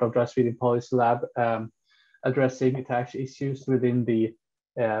as a part of Drive Sweden Policy Lab addressing tax issues within the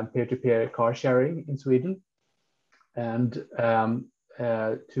peer-to-peer car sharing in Sweden. And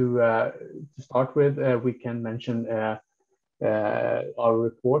to start with, we can mention our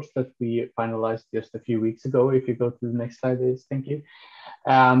report that we finalized just a few weeks ago. If you go to the next slide, please. Thank you.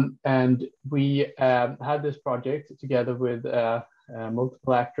 And we had this project together with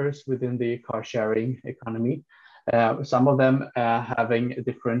multiple actors within the car sharing economy. Some of them having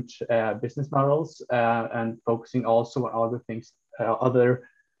different business models and focusing also on other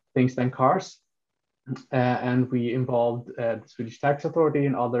things than cars. And we involved the Swedish Tax Authority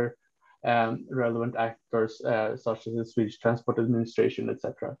and other relevant actors such as the Swedish Transport Administration,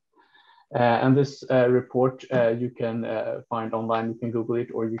 etc. And this report you can find online. You can Google it,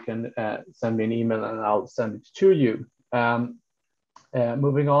 or you can send me an email and I'll send it to you.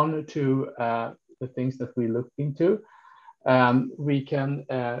 Moving on to the things that we looked into, we can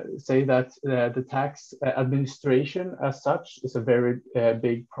say that the tax administration as such is a very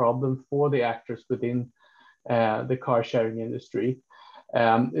big problem for the actors within the car sharing industry.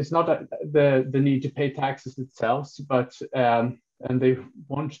 It's not the need to pay taxes itself, but and they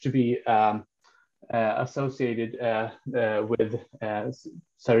want to be associated with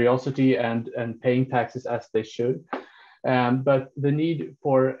seriosity and paying taxes as they should. But the need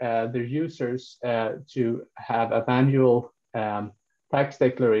for their users to have a manual tax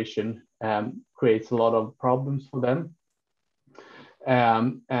declaration creates a lot of problems for them.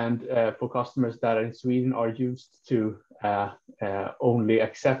 And for customers that are in Sweden are used to only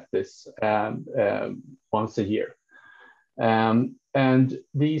accept this once a year. And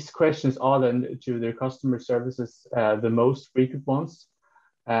these questions are then to their customer services the most frequent ones.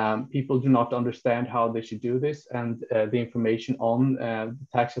 People do not understand how they should do this, and the information on the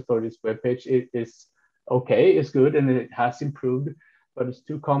tax authority's webpage is okay, it's good, and it has improved, but it's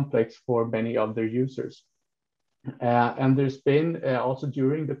too complex for many of their users. And there's been also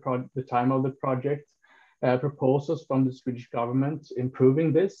during the time of the project proposals from the Swedish government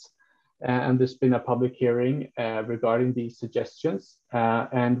improving this, and there's been a public hearing regarding these suggestions,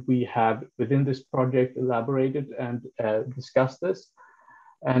 and we have within this project elaborated and discussed this.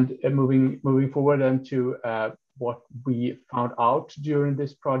 And moving forward and to what we found out during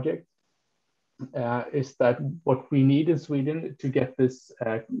this project is that what we need in Sweden to get this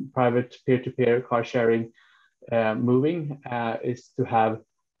private peer-to-peer car sharing moving is to have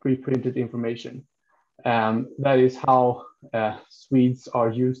pre-printed information. That is how Swedes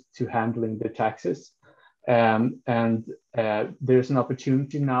are used to handling the taxes. And there's an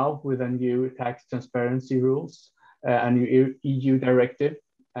opportunity now with a new tax transparency rules, a new EU directive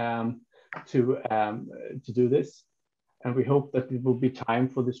to do this. and we hope that it will be time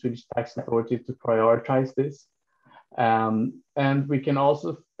for the Swedish tax authority to prioritize this. And we can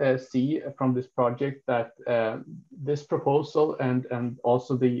also see from this project that this proposal and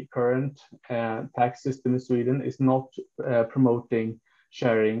also the current tax system in Sweden is not promoting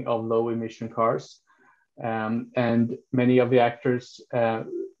sharing of low emission cars. And many of the actors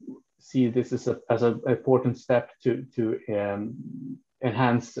see this as an important step to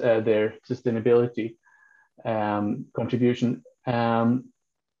enhance their sustainability contribution.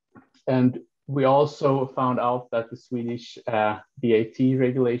 And we also found out that the Swedish VAT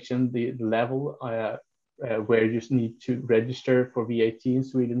regulation, the level where you need to register for VAT in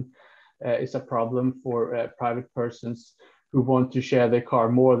Sweden is a problem for private persons who want to share their car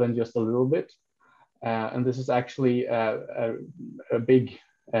more than just a little bit. And this is actually a big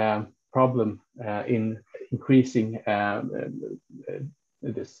problem in increasing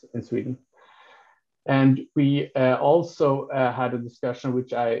this in Sweden. And we also had a discussion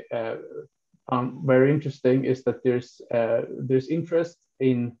which I found very interesting, is that there's interest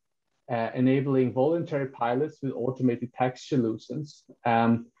in enabling voluntary pilots with automated tax solutions.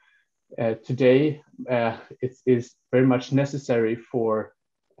 Today, it is very much necessary for,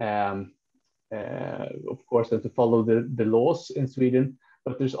 of course, to follow the laws in Sweden,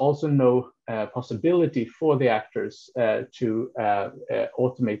 but there's also no possibility for the actors to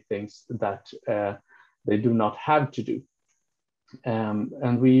automate things that they do not have to do.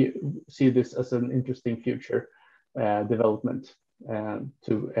 And we see this as an interesting future development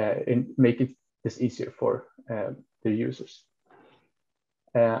to make this easier for the users.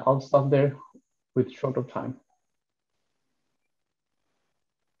 I'll stop there with short of time.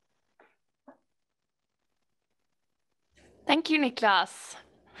 Thank you, Niklas.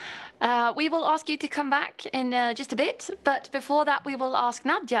 We will ask you to come back in just a bit, but before that, we will ask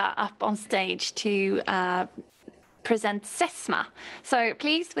Nadia up on stage to present SESMA. So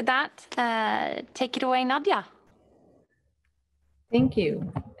please, with that, take it away, Nadia. Thank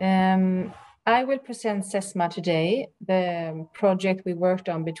you. I will present SESMA today, the project we worked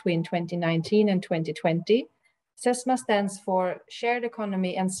on between 2019 and 2020. SESMA stands for Shared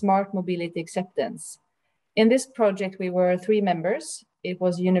Economy and Smart Mobility Acceptance. In this project, we were 3 members. It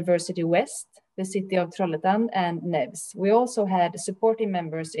was University West, the City of Trollhättan, and NEVS. We also had supporting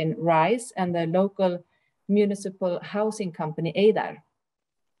members in RISE and the local municipal housing company EIDAR.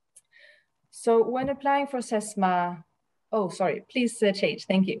 So when applying for SESMA, please change,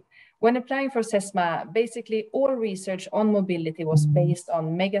 thank you. When applying for SESMA, basically all research on mobility was based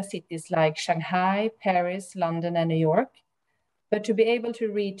on mega cities like Shanghai, Paris, London, and New York. But to be able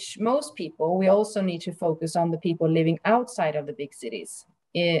to reach most people, we also need to focus on the people living outside of the big cities.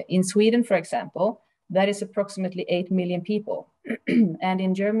 In Sweden, for example, that is approximately 8 million people. And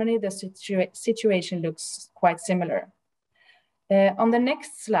in Germany, the situation looks quite similar. On the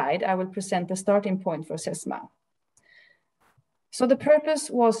next slide, I will present the starting point for SESMA. So the purpose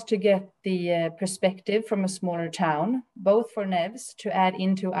was to get the perspective from a smaller town, both for NEVS to add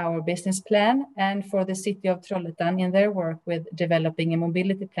into our business plan and for the City of Trollhättan in their work with developing a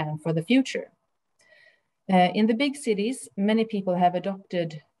mobility plan for the future. In the big cities, many people have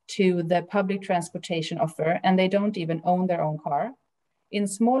adopted to the public transportation offer and they don't even own their own car. In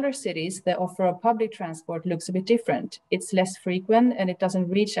smaller cities, the offer of public transport looks a bit different. It's less frequent and it doesn't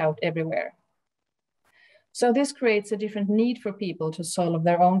reach out everywhere. So this creates a different need for people to solve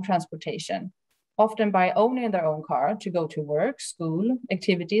their own transportation, often by owning their own car to go to work, school,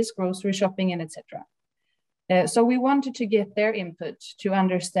 activities, grocery shopping, and etc. So we wanted to get their input to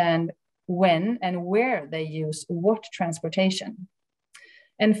understand when and where they use what transportation.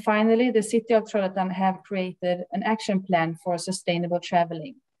 And finally, the City of Trollhättan have created an action plan for sustainable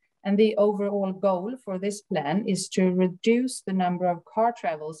traveling. And the overall goal for this plan is to reduce the number of car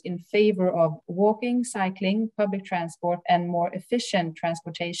travels in favor of walking, cycling, public transport, and more efficient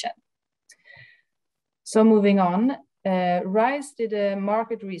transportation. So moving on, RISE did a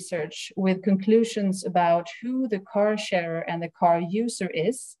market research with conclusions about who the car sharer and the car user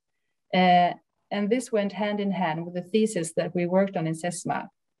is. And this went hand in hand with the thesis that we worked on in SESMA.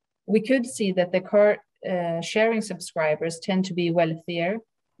 We could see that the car sharing subscribers tend to be wealthier.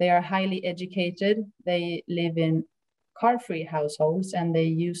 They are highly educated, they live in car-free households, and they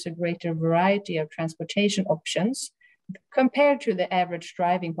use a greater variety of transportation options compared to the average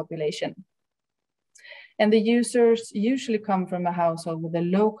driving population. And the users usually come from a household with a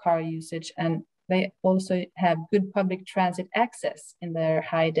low car usage, and they also have good public transit access in their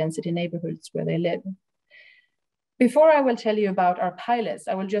high-density neighborhoods where they live. Before I will tell you about our pilots,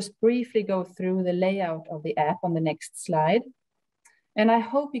 I will just briefly go through the layout of the app on the next slide. And I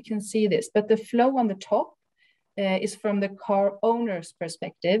hope you can see this, but the flow on the top is from the car owner's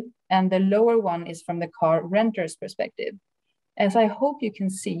perspective, and the lower one is from the car renter's perspective. As I hope you can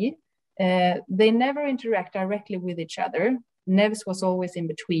see, they never interact directly with each other. NEVS was always in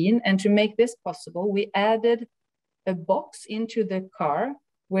between, and to make this possible, we added a box into the car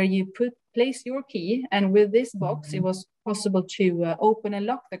where you place your key, and with this box, it was possible to open and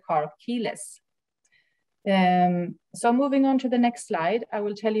lock the car keyless. So moving on to the next slide, I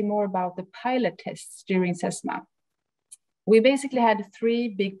will tell you more about the pilot tests during SESMA. We basically had 3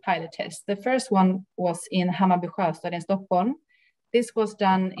 big pilot tests. The first one was in Hammarby Sjöstad in Stockholm. This was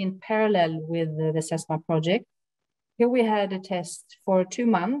done in parallel with the SESMA project. Here we had a test for 2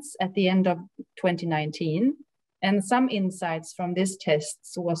 months at the end of 2019. And some insights from this test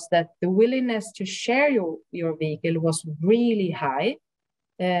was that the willingness to share your vehicle was really high,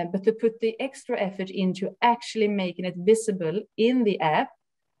 but to put the extra effort into actually making it visible in the app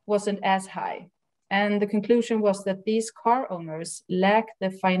wasn't as high. And the conclusion was that these car owners lacked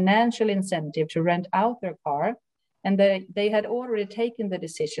the financial incentive to rent out their car, and that they had already taken the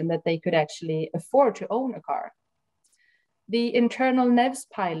decision that they could actually afford to own a car. The internal NEVS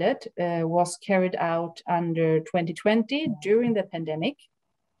pilot was carried out under 2020 during the pandemic,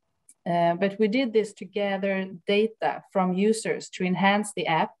 but we did this to gather data from users to enhance the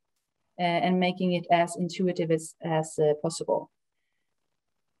app and making it as intuitive as possible.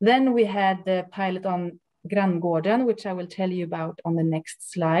 Then we had the pilot on Granngården, which I will tell you about on the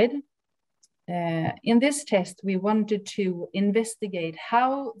next slide. In this test, we wanted to investigate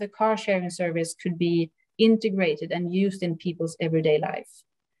how the car sharing service could be integrated and used in people's everyday life.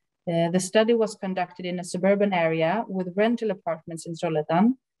 The study was conducted in a suburban area with rental apartments in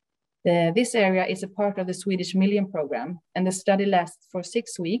Trollhättan. This area is a part of the Swedish Million Program, and the study lasts for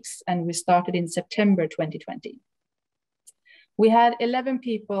 6 weeks, and we started in September 2020. We had 11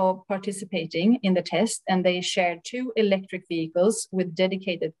 people participating in the test, and they shared 2 electric vehicles with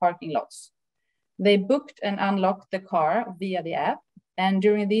dedicated parking lots. They booked and unlocked the car via the app, and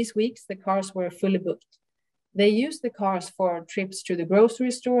during these weeks, the cars were fully booked. They used the cars for trips to the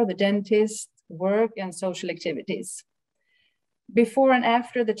grocery store, the dentist, work, and social activities. Before and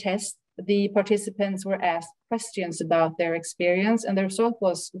after the test, the participants were asked questions about their experience, and the result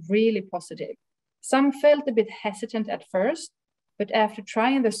was really positive. Some felt a bit hesitant at first, but after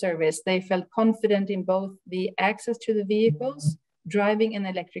trying the service, they felt confident in both the access to the vehicles, driving an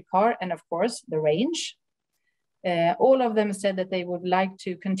electric car, and of course, the range. All of them said that they would like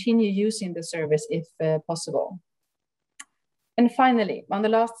to continue using the service if possible. And finally, on the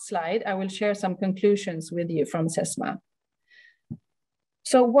last slide, I will share some conclusions with you from SESMA.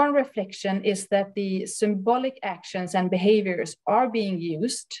 So one reflection is that the symbolic actions and behaviors are being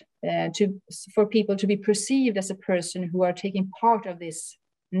used for people to be perceived as a person who are taking part of this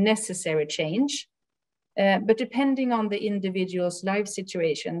necessary change. But depending on the individual's life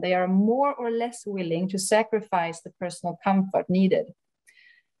situation, they are more or less willing to sacrifice the personal comfort needed.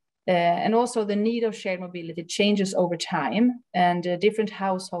 And also the need of shared mobility changes over time, and different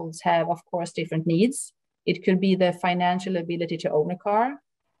households have, of course, different needs. It could be the financial ability to own a car,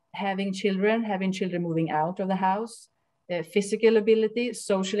 having children moving out of the house, physical ability,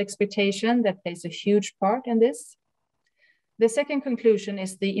 social expectation that plays a huge part in this. The second conclusion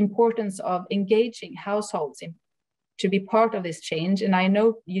is the importance of engaging households to be part of this change. And I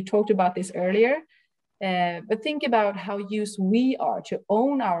know you talked about this earlier, but think about how used we are to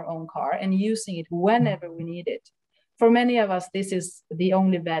own our own car and using it whenever we need it. For many of us, this is the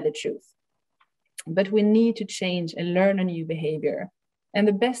only valid truth. But we need to change and learn a new behavior. And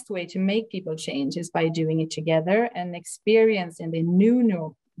the best way to make people change is by doing it together and experiencing the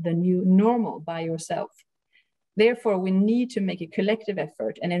new normal by yourself. Therefore, we need to make a collective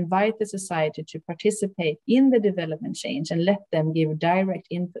effort and invite the society to participate in the development change and let them give direct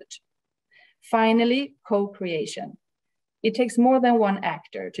input. Finally, co-creation. It takes more than one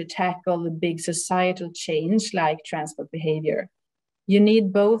actor to tackle the big societal change like transport behavior. You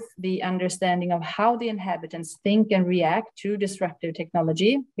need both the understanding of how the inhabitants think and react to disruptive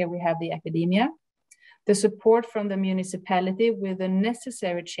technology. Here we have the academia. The support from the municipality with the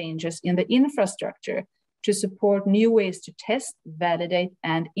necessary changes in the infrastructure to support new ways to test, validate,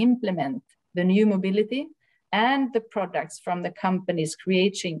 and implement the new mobility, and the products from the companies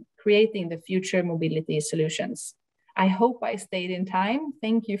creating the future mobility solutions. I hope I stayed in time.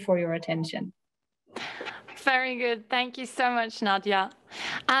 Thank you for your attention. Very good. Thank you so much, Nadia.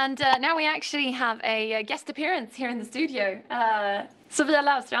 And now we actually have a guest appearance here in the studio, Sofie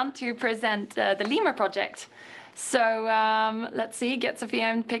Löfstrand, to present the Lemur project. So let's see, get Sofie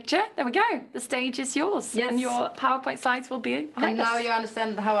in picture. There we go. The stage is yours. Yes. And your PowerPoint slides will be And now you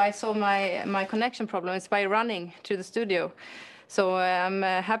understand how I solved my connection problem. It's by running to the studio. So I'm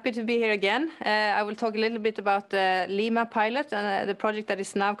happy to be here again. I will talk a little bit about the Lima pilot and the project that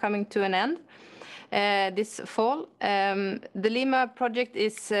is now coming to an end this fall. The Lima project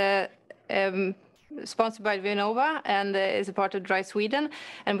is sponsored by VanAudenhove and is a part of Drive Sweden.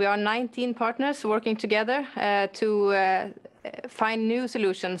 And we are 19 partners working together to find new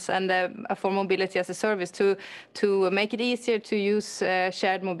solutions and for mobility as a service to make it easier to use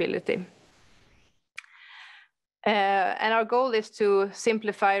shared mobility. And our goal is to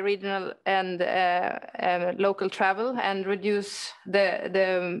simplify regional and local travel and reduce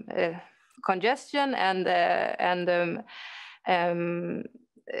the congestion and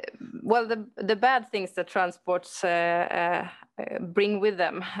well, the bad things that transports bring with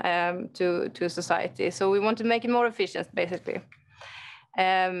them to society. So we want to make it more efficient, basically.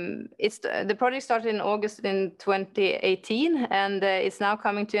 The project started in August in 2018, and it's now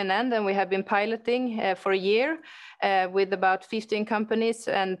coming to an end. And we have been piloting for a year with about 15 companies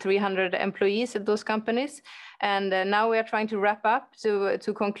and 300 employees at those companies. And now we are trying to wrap up to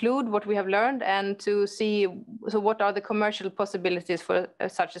conclude what we have learned and to see what are the commercial possibilities for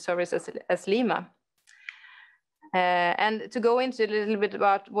such a service as Lima. And to go into a little bit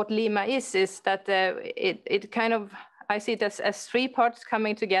about what Lima is that it kind of, I see it as three parts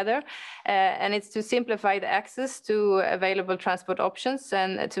coming together, and it's to simplify the access to available transport options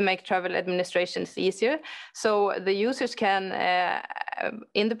and to make travel administrations easier. So the users can,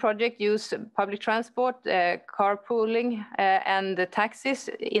 in the project, use public transport, carpooling, and the taxis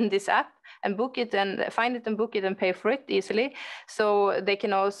in this app, and book it and find it and book it and pay for it easily. So they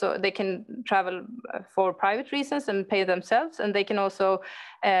can travel for private reasons and pay themselves, and they can also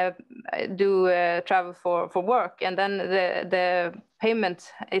do travel for work, and then the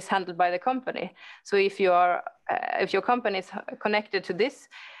payment is handled by the company. So if your company is connected to this,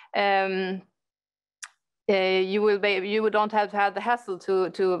 you don't have to have the hassle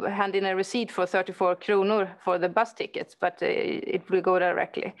to hand in a receipt for 34 kronor for the bus tickets, but it will go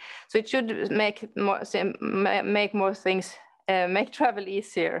directly. So it should make more things, make travel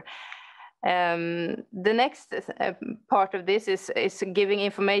easier. The next part of this is giving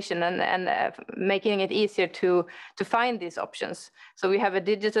information and making it easier to find these options. So we have a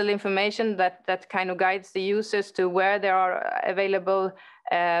digital information that kind of guides the users to where there are available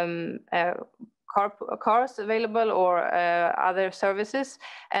cars available or other services,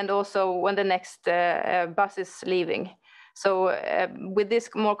 and also when the next bus is leaving. So with this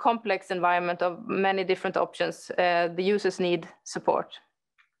more complex environment of many different options, the users need support.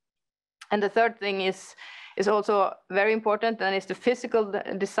 And the third thing is also very important, and it's the physical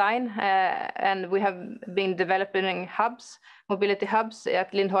design. And we have been developing hubs, mobility hubs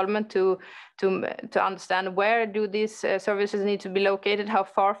at Lindholmen to understand where do these services need to be located, how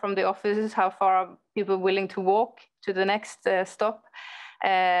far from the offices, how far are people willing to walk to the next stop,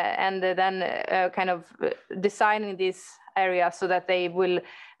 and then kind of designing these areas so that they will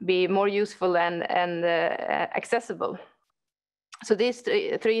be more useful and accessible. So these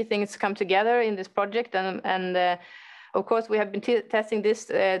three things come together in this project, and of course we have been testing this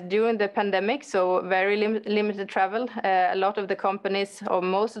during the pandemic, so very limited travel. A lot of the companies, or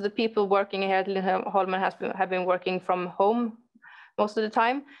most of the people working here at Lindholmen have been working from home most of the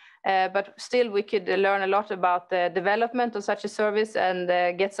time, but still we could learn a lot about the development of such a service and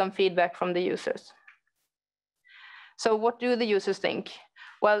get some feedback from the users. So what do the users think?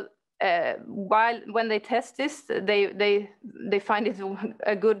 Well, when they test this, they find it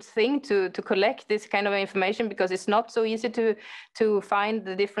a good thing to collect this kind of information, because it's not so easy to find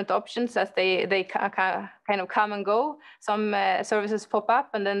the different options, as they kind of come and go. Some services pop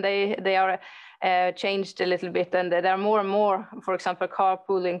up and then they are changed a little bit, and there are more and more, for example,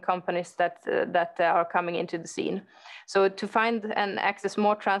 carpooling companies that are coming into the scene. So to find and access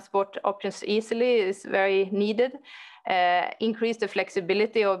more transport options easily is very needed. Increase the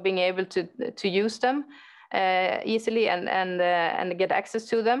flexibility of being able to use them easily and get access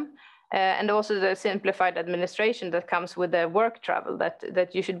to them, and also the simplified administration that comes with the work travel,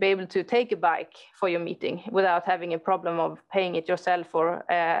 that you should be able to take a bike for your meeting without having a problem of paying it yourself or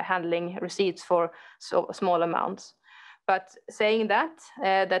handling receipts for small amounts. But saying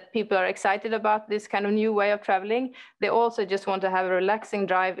that people are excited about this kind of new way of traveling, they also just want to have a relaxing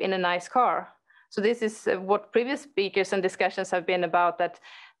drive in a nice car. So this is what previous speakers and discussions have been about, that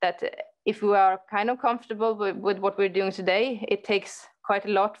if we are kind of comfortable with what we're doing today, it takes quite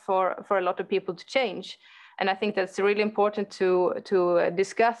a lot for a lot of people to change. And I think that's really important to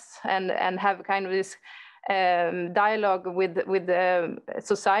discuss and have kind of this dialogue with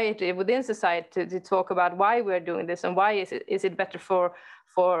society, within society, to talk about why we're doing this and why is it better for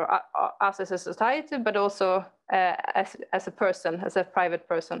us as a society, but also as a person, as a private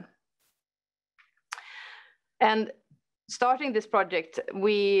person. And starting this project,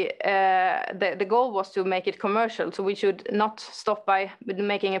 the goal was to make it commercial. So we should not stop by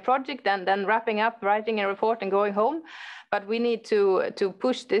making a project and then wrapping up, writing a report and going home. But we need to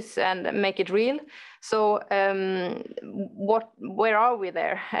push this and make it real. So where are we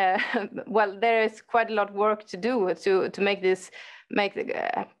there? Well, there is quite a lot of work to do to make this,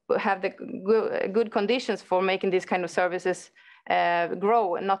 have the good conditions for making these kind of services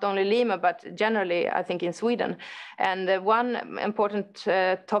grow, not only Lima, but generally, I think, in Sweden. And one important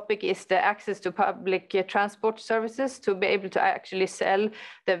topic is the access to public transport services, to be able to actually sell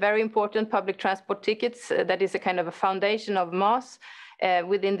the very important public transport tickets. That is a kind of a foundation of mass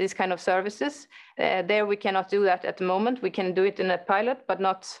within these kind of services. There we cannot do that at the moment. We can do it in a pilot, but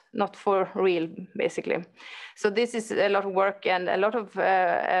not for real, basically. So this is a lot of work and a lot of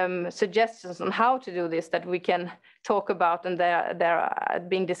suggestions on how to do this that we can talk about, and they're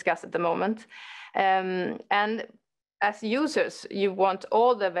being discussed at the moment. And as users, you want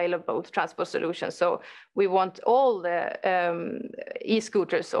all the available transport solutions. So we want all the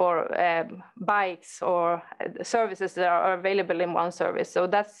e-scooters or bikes or services that are available in one service. So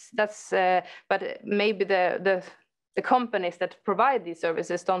that's but maybe the companies that provide these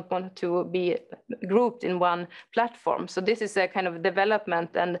services don't want to be grouped in one platform. So this is a kind of development,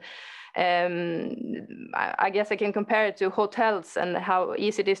 and I guess I can compare it to hotels and how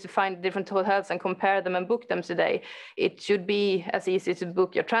easy it is to find different hotels and compare them and book them today. It should be as easy to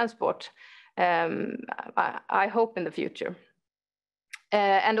book your transport, I hope, in the future.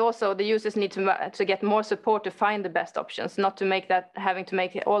 And also the users need to get more support to find the best options, not to make that having to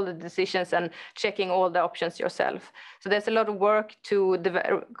make all the decisions and checking all the options yourself. So there's a lot of work to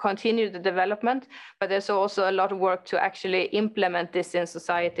continue the development, but there's also a lot of work to actually implement this in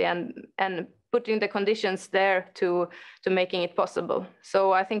society and putting the conditions there to making it possible.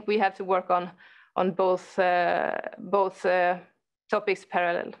 So I think we have to work on both topics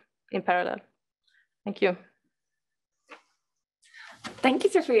in parallel. Thank you. Thank you,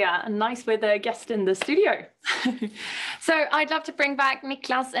 Sofia. Nice with a guest in the studio. So I'd love to bring back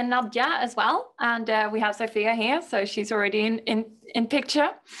Niklas and Nadia as well. And we have Sofia here, so she's already in picture.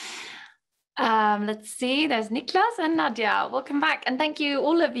 Let's see, there's Niklas and Nadia. Welcome back. And thank you,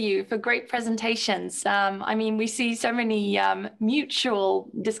 all of you, for great presentations. I mean, we see so many mutual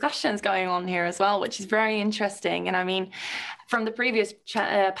discussions going on here as well, which is very interesting. And I mean, from the previous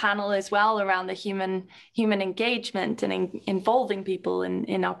panel as well around the human engagement and involving people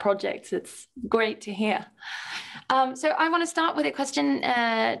in our projects, it's great to hear. So I want to start with a question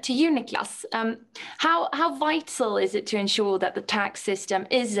to you, Niklas. How vital is it to ensure that the tax system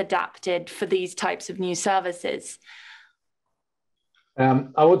is adapted for these types of new services?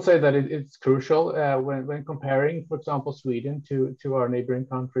 I would say that it's crucial when comparing, for example, Sweden to our neighboring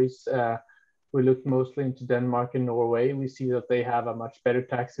countries. We look mostly into Denmark and Norway. We see that they have a much better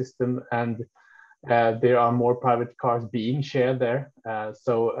tax system, and there are more private cars being shared there.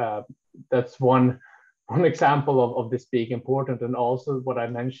 So that's one example of this being important. And also what I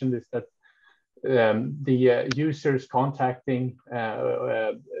mentioned is that the users contacting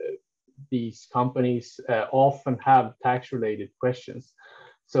these companies often have tax-related questions.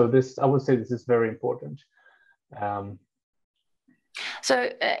 So this, I would say, this is very important. So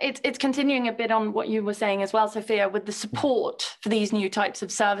it's continuing a bit on what you were saying as well, Sofia, with the support for these new types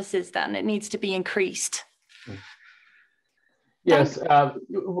of services, then it needs to be increased. Yes,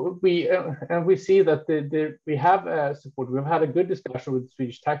 we see that we have support. We've had a good discussion with the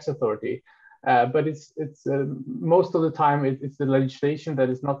Swedish Tax Authority, but it's most of the time it's the legislation that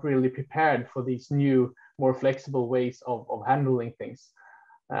is not really prepared for these new, more flexible ways of handling things.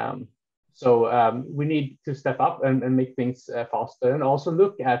 So we need to step up and make things faster, and also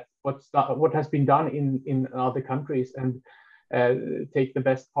look at what has been done in other countries and take the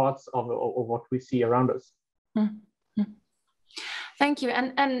best parts of what we see around us. Mm-hmm. Thank you.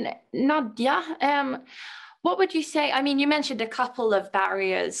 And Nadia, what would you say? I mean, you mentioned a couple of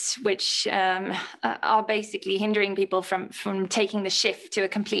barriers which are basically hindering people from taking the shift to a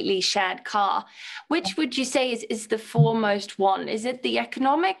completely shared car. Which would you say is the foremost one? Is it the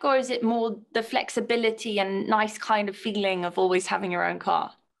economic, or is it more the flexibility and nice kind of feeling of always having your own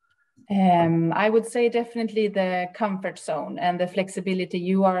car? I would say definitely the comfort zone and the flexibility.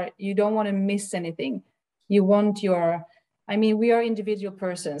 You don't want to miss anything. You want your... I mean, we are individual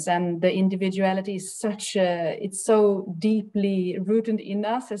persons, and the individuality is it's so deeply rooted in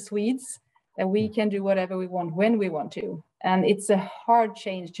us as Swedes. that we can do whatever we want when we want to. And it's a hard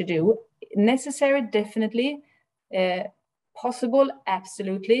change to do. Necessary, definitely. Possible,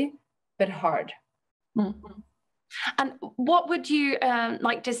 absolutely, but hard. Mm-hmm. And what would you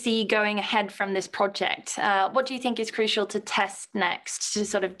like to see going ahead from this project? What do you think is crucial to test next to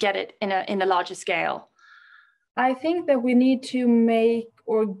sort of get it in a larger scale? I think that we need to make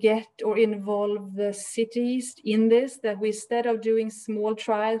or get or involve the cities in this, that we, instead of doing small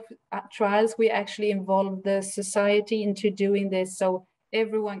trials, we actually involve the society into doing this so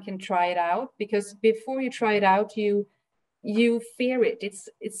everyone can try it out. Because before you try it out, you fear it.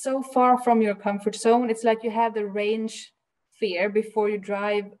 It's so far from your comfort zone. It's like you have the range fear before you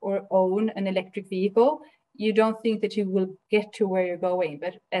drive or own an electric vehicle. You don't think that you will get to where you're going,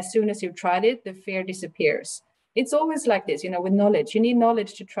 but as soon as you've tried it, the fear disappears. It's always like this, with knowledge. You need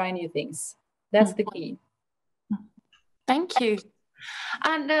knowledge to try new things. That's the key. Thank you.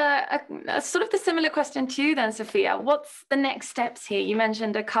 And a sort of the similar question to you then, Sofia. What's the next steps here? You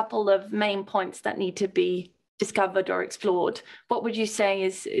mentioned a couple of main points that need to be discovered or explored. What would you say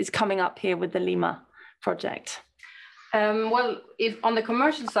is coming up here with the Lima project? Well, if on the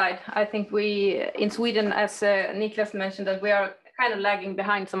commercial side, I think we in Sweden, as Niklas mentioned, that we are kind of lagging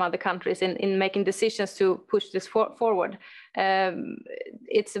behind some other countries in making decisions to push this forward.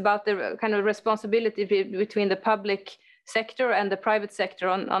 It's about the kind of responsibility between the public sector and the private sector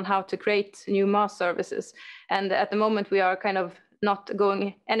on how to create new mass services. And at the moment, we are kind of not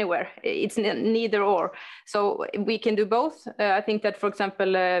going anywhere. It's neither or. So we can do both. I think that, for example,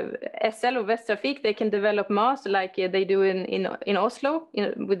 SL or Västtrafik, they can develop mass like they do in Oslo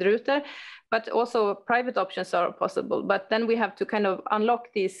with Ruter, but also private options are possible. But then we have to kind of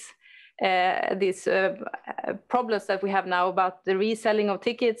unlock these problems that we have now about the reselling of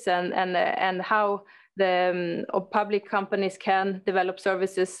tickets and how the public companies can develop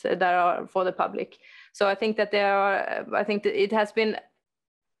services that are for the public. So I think that it has been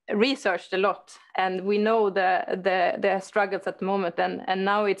researched a lot, and we know the struggles at the moment, and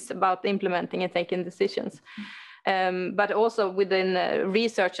now it's about implementing and taking decisions. But also within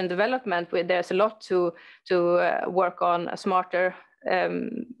research and development, there's a lot to work on smarter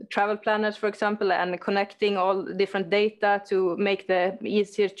travel planners, for example, and connecting all different data to make the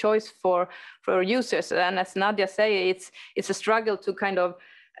easier choice for users. And as Nadia say, it's a struggle to kind of,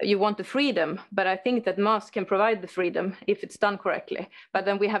 you want the freedom, but I think that mass can provide the freedom if it's done correctly. But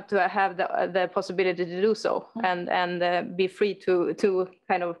then we have to have the possibility to do so and be free to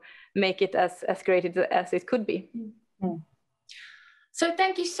kind of make it as great as it could be. So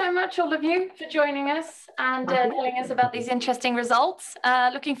thank you so much, all of you, for joining us and telling us about these interesting results.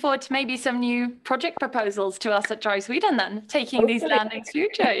 Looking forward to maybe some new project proposals to us at Drive Sweden then, taking these landings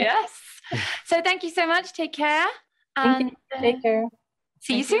future, yes. So thank you so much, take care. And take care.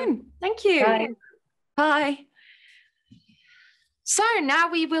 See you soon. Thank you. Bye. Bye. So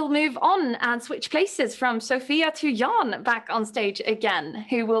now we will move on and switch places from Sofia to Jan back on stage again,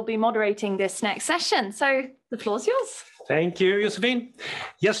 who will be moderating this next session. So the floor's yours. Thank you, Josephine.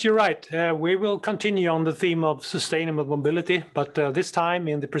 Yes, you're right. We will continue on the theme of sustainable mobility, but this time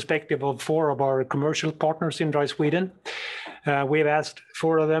in the perspective of 4 of our commercial partners in Drive Sweden. We've asked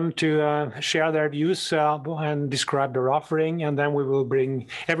 4 of them to share their views and describe their offering, and then we will bring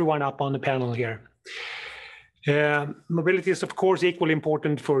everyone up on the panel here. Mobility is, of course, equally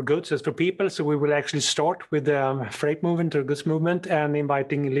important for goods as for people, so we will actually start with the freight movement or goods movement and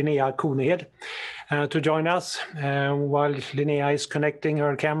inviting Linnea Konehed to join us while Linnea is connecting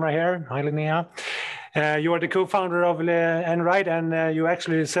her camera here. Hi, Linnea. You are the co-founder of Enride, and you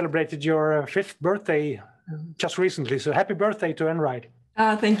actually celebrated your 5th birthday just recently, so happy birthday to Enride.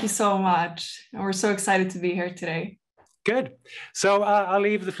 Thank you so much. We're so excited to be here today. Good. So I'll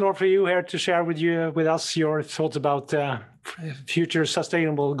leave the floor for you here to share with us your thoughts about future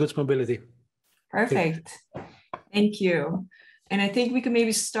sustainable goods mobility. Perfect. Thank you. And I think we can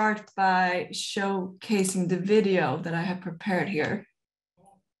maybe start by showcasing the video that I have prepared here.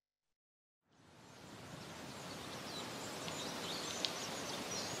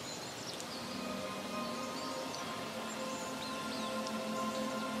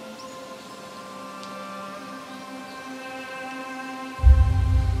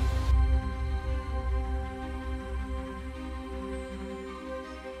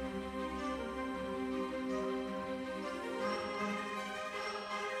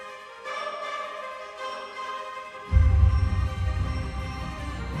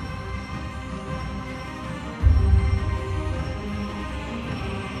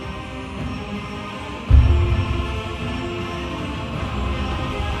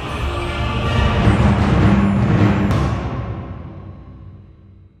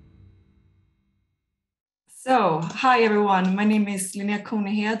 So, hi everyone, my name is Linnea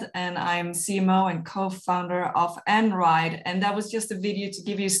Konehed and I'm CMO and co-founder of Enride. And that was just a video to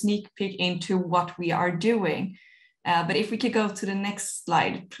give you a sneak peek into what we are doing. But if we could go to the next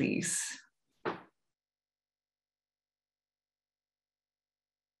slide, please.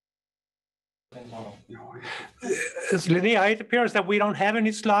 Linnea, it appears that we don't have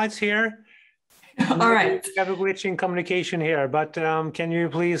any slides here. All right. We have a glitch in communication here, but can you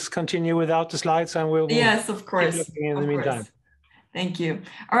please continue without the slides and we'll yes, of course. keep looking in the meantime. Thank you.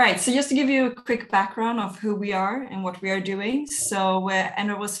 All right, so just to give you a quick background of who we are and what we are doing. So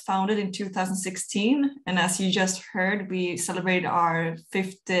Enride was founded in 2016, and as you just heard, we celebrated our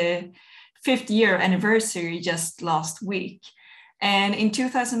fifth year anniversary just last week. And in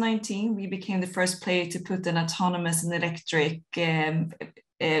 2019, we became the first player to put an autonomous and electric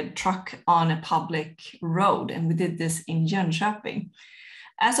truck on a public road, and we did this in Jönköping.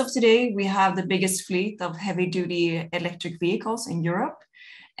 As of today, we have the biggest fleet of heavy-duty electric vehicles in Europe,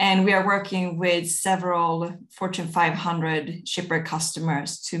 and we are working with several Fortune 500 shipper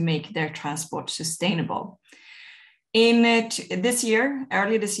customers to make their transport sustainable. Earlier this year,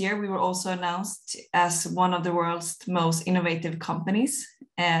 we were also announced as one of the world's most innovative companies,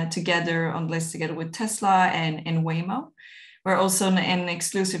 together on the list together with Tesla and Waymo. We're also an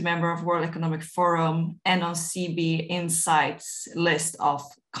exclusive member of World Economic Forum and on CB Insight's list of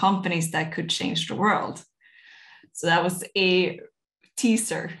companies that could change the world. So that was a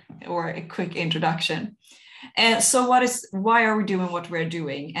teaser or a quick introduction. And so why are we doing what we're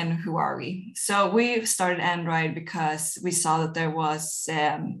doing and who are we? So we started Enride because we saw that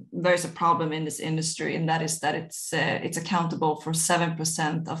there's a problem in this industry, and that is that it's accountable for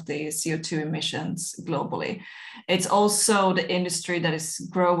 7% of the CO2 emissions globally. It's also the industry that is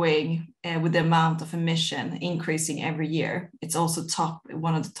growing with the amount of emission increasing every year. It's also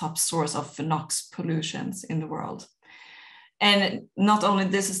one of the top source of NOx pollutions in the world. And not only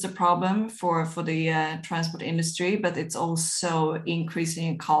this is the problem for the transport industry, but it's also increasing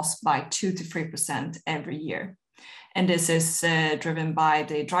in cost by 2 to 3% every year. And this is driven by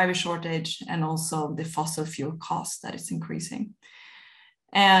the driver shortage and also the fossil fuel cost that is increasing.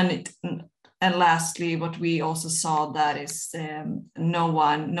 And lastly, what we also saw that is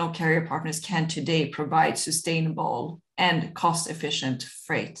no carrier partners can today provide sustainable and cost-efficient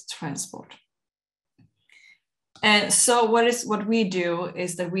freight transport. And so what we do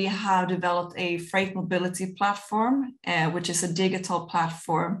is that we have developed a freight mobility platform, which is a digital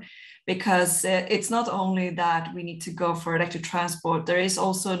platform, because it's not only that we need to go for electric transport, there is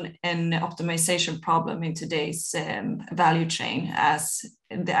also an optimization problem in today's value chain, as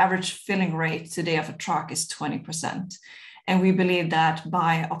the average filling rate today of a truck is 20%. And we believe that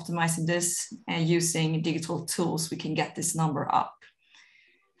by optimizing this and using digital tools, we can get this number up.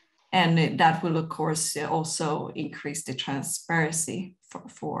 And that will, of course, also increase the transparency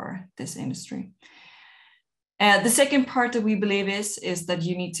for this industry. The second part that we believe is that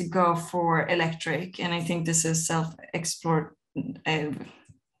you need to go for electric. And I think this is self-explored.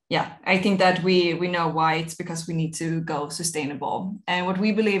 I think that we know why. It's because we need to go sustainable. And what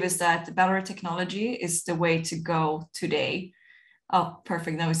we believe is that battery technology is the way to go today. Oh,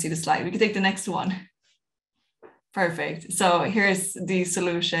 perfect. Now we see the slide. We can take the next one. Perfect. So here's the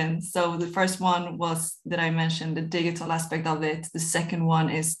solution. So the first one was that I mentioned the digital aspect of it. The second one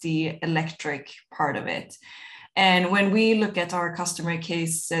is the electric part of it. And when we look at our customer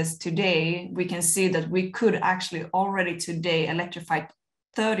cases today, we can see that we could actually already today electrify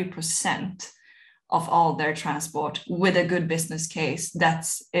 30% of all their transport with a good business case that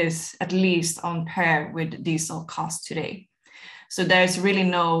is at least on par with diesel cost today. So there's really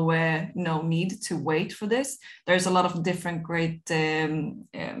no need to wait for this. There's a lot of different great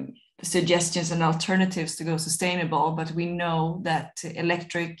suggestions and alternatives to go sustainable, but we know that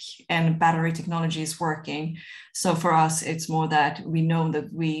electric and battery technology is working. So for us, it's more that we know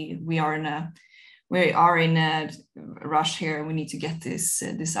that we are in a rush here. We need to get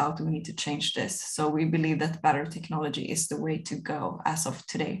this out. We need to change this. So we believe that battery technology is the way to go as of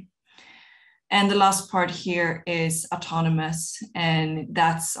today. And the last part here is autonomous, and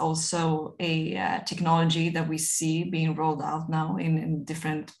that's also a technology that we see being rolled out now in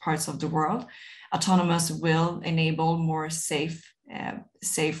different parts of the world. Autonomous will enable more safe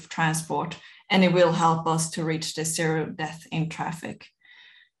transport, and it will help us to reach the zero death in traffic.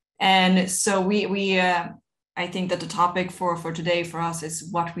 And so I think that the topic for today for us is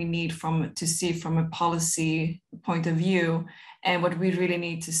what we need to see from a policy point of view. And what we really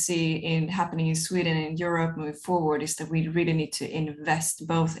need to see happening in Sweden and in Europe moving forward is that we really need to invest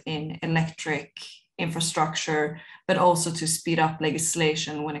both in electric infrastructure, but also to speed up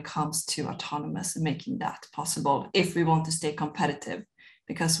legislation when it comes to autonomous and making that possible if we want to stay competitive,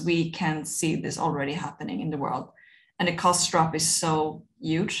 because we can see this already happening in the world. And the cost drop is so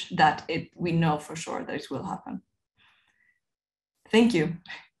huge that we know for sure that it will happen. Thank you.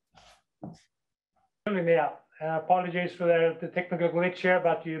 Yeah, apologies for the technical glitch here,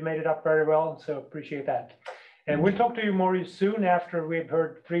 but you made it up very well, so appreciate that. And we'll talk to you more soon after we've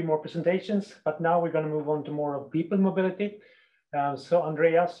heard 3 more presentations, but now we're going to move on to more of people mobility. So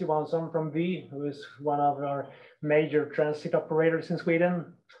Andreas Johansson from V, who is one of our major transit operators in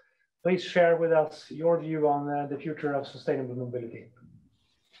Sweden, please share with us your view on the future of sustainable mobility.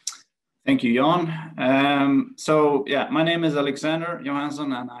 Thank you, Jan. So yeah, my name is Alexander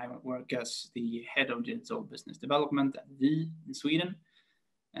Johansson, and I work as the head of digital business development at V in Sweden.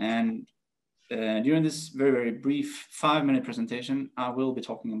 And during this very, very brief 5-minute presentation, I will be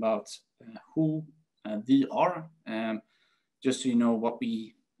talking about who V are, just so you know what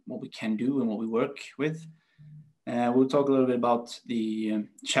we can do and what we work with. We'll talk a little bit about the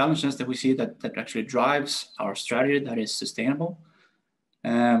challenges that we see that actually drives our strategy that is sustainable.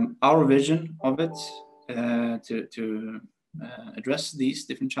 Our vision of it to address these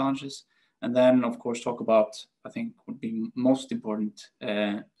different challenges, and then of course talk about, I think would be most important,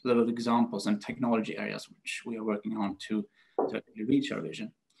 little examples and technology areas which we are working on to reach our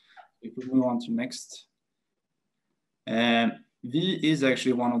vision. If we move on to next. V is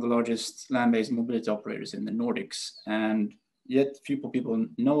actually one of the largest land-based mobility operators in the Nordics, and yet few people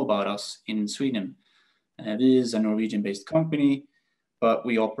know about us in Sweden. V is a Norwegian-based company, but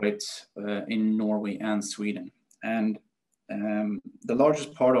we operate in Norway and Sweden. And the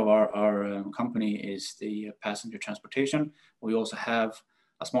largest part of our company is the passenger transportation. We also have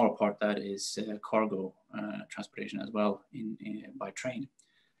a smaller part that is cargo transportation as well by train.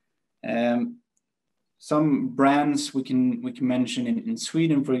 Some brands we can mention in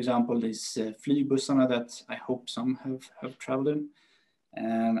Sweden, for example, is Flygbussarna that I hope some have traveled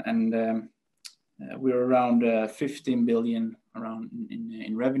in. We're around 15 billion around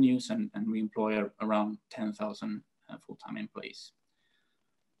in revenues, and we employ around 10,000 full-time employees.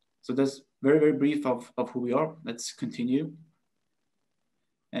 So that's very, very brief of who we are. Let's continue.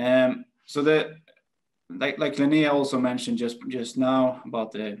 So like Linnea also mentioned just now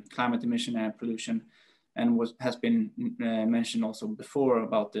about the climate emission and pollution, and has been mentioned also before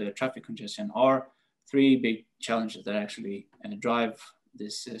about the traffic congestion, are 3 big challenges that actually drive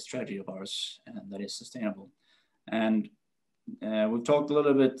this strategy of ours that is sustainable. And we've talked a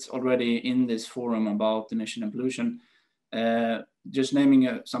little bit already in this forum about emission and pollution. Just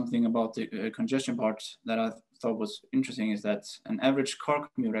naming something about the congestion part that I thought was interesting is that an average car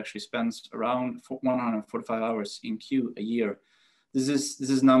commute actually spends around 145 hours in queue a year. This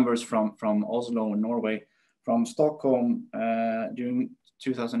is numbers from Oslo in Norway. From Stockholm during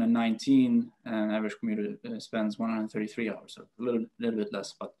 2019, an average commuter spends 133 hours, so a little bit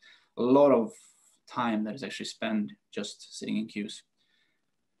less, but a lot of time that is actually spent just sitting in queues.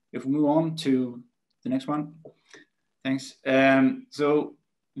 If we move on to the next one, thanks. So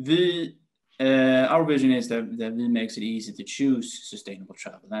our vision is that V makes it easy to choose sustainable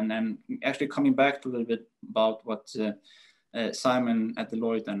travel, and actually coming back to a little bit about what Simon at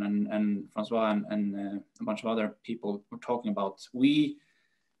Deloitte and Francois and a bunch of other people were talking about. V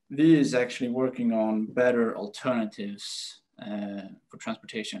is actually working on better alternatives for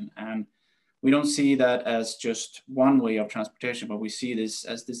transportation, and we don't see that as just one way of transportation, but we see this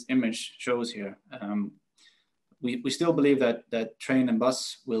as this image shows here. We still believe that train and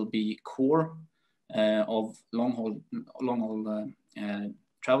bus will be core of long haul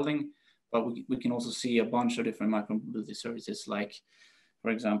traveling. But we can also see a bunch of different micromobility services, like,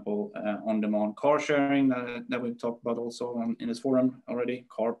 for example, on-demand car sharing that we've talked about also in this forum already,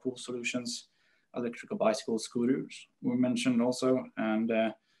 carpool solutions, electrical bicycle scooters we mentioned also, and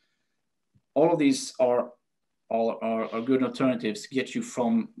all of these are good alternatives to get you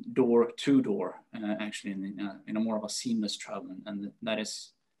from door to door, actually in a more of a seamless travel, and that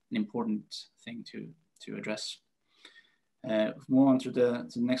is an important thing to address. Move on to the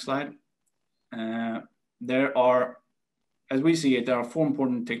next slide. There are, as we see it, there are 4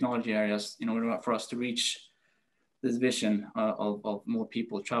 important technology areas in order for us to reach this vision of more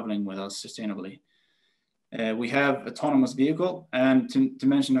people traveling with us sustainably. We have autonomous vehicle, and to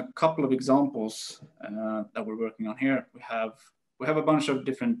mention a couple of examples that we're working on here, we have a bunch of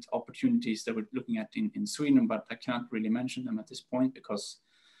different opportunities that we're looking at in Sweden, but I can't really mention them at this point because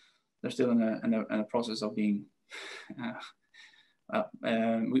they're still in a process of being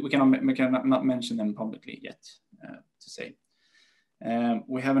we cannot mention them publicly yet, to say.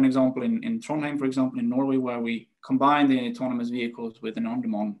 We have an example in Trondheim, for example, in Norway, where we combine the autonomous vehicles with an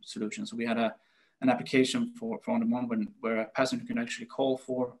on-demand solution. So we had an application for on-demand where a passenger can actually call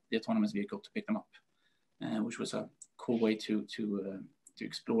for the autonomous vehicle to pick them up, which was a cool way to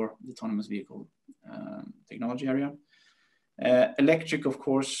explore the autonomous vehicle technology area. Electric, of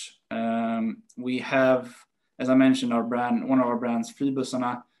course, we have, as I mentioned, one of our brands,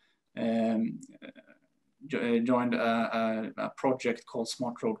 Flybussarna, joined a project called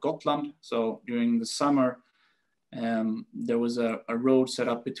Smart Road Gotland. So during the summer, there was a road set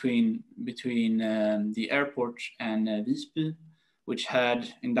up between the airport and Visby, which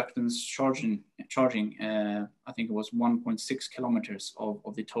had inductance charging. I think it was 1.6 kilometers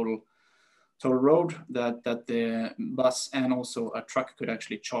of the total road that the bus and also a truck could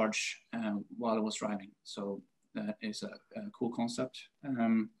actually charge while it was driving. So that is a cool concept.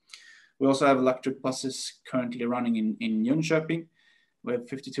 We also have electric buses currently running in Jönköping. We have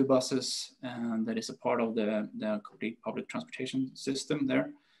 52 buses, and that is a part of the complete public transportation system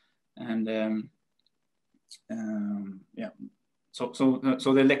there. And yeah, so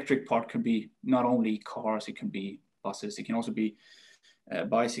the electric part can be not only cars, it can be buses, it can also be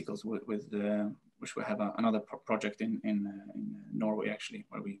bicycles with which we have another project in Norway actually,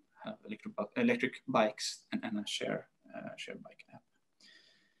 where we have electric bikes and a share bike app.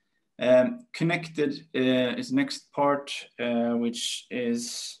 Connected is the next part, which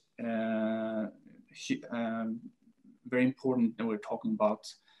is very important when we're talking about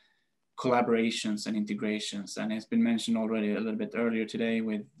collaborations and integrations. And it's been mentioned already a little bit earlier today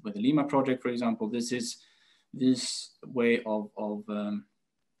with the Lima project, for example. This is this way of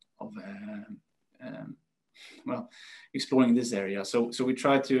well, exploring this area. So we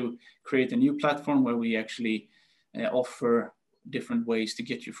try to create a new platform where we actually offer different ways to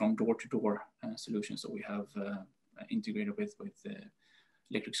get you from door to door solutions. So we have integrated with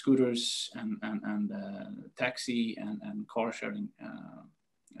electric scooters and taxi and car sharing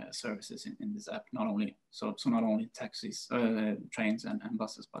services in this app. Not only not only taxis, trains and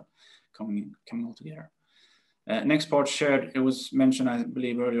buses, but coming all together. Next part, shared. It was mentioned, I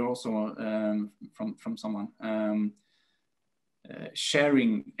believe, earlier also from someone.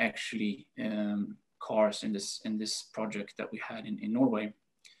 Sharing actually cars in this project that we had in Norway,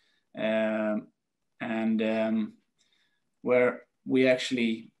 and where we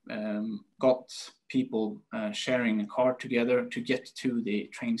actually got people sharing a car together to get to the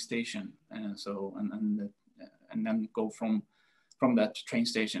train station, and then go from that train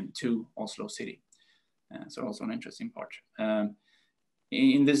station to Oslo city. So also an interesting part.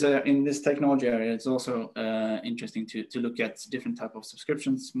 In this technology area, it's also interesting to look at different type of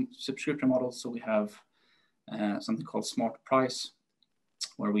subscription models. So we have something called Smart Price,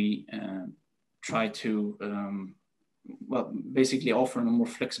 where we try to well, basically offer a more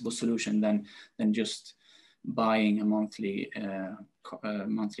flexible solution than just buying a monthly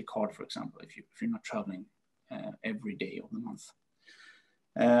card, for example, if you're not traveling every day of the month.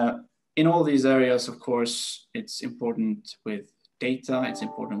 In all these areas, of course, it's important with data, it's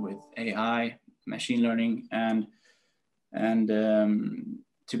important with AI, machine learning, and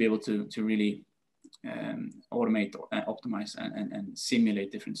to be able to really automate, optimize, and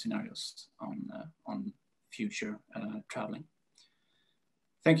simulate different scenarios on future traveling.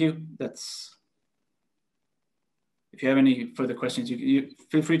 Thank you. If you have any further questions, you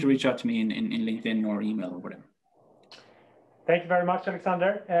feel free to reach out to me in LinkedIn or email or whatever. Thank you very much,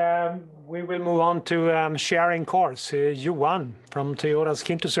 Alexander. We will move on to sharing cars. Johan from Toyota's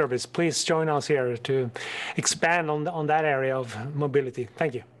Kinto service, please join us here to expand on that area of mobility.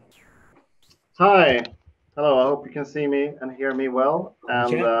 Thank you. Hi. Hello. I hope you can see me and hear me well.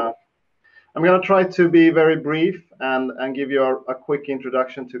 And I'm going to try to be very brief and give you a quick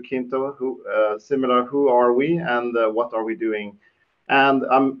introduction to Kinto. Who are we and what are we doing? And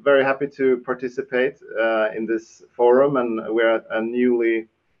I'm very happy to participate in this forum, and we're a newly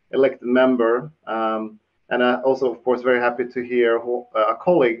elected member. And also, of course, very happy to hear a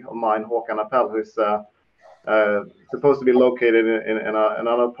colleague of mine, Håkan Apell, who's supposed to be located in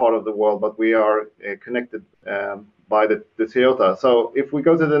another part of the world, but we are connected by the Toyota. So if we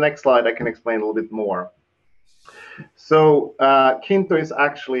go to the next slide, I can explain a little bit more. So Kinto is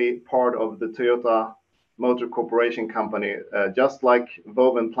actually part of the Toyota Motor Corporation company. Just like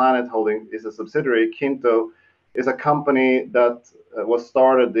Woven Planet Holding is a subsidiary, Kinto is a company that was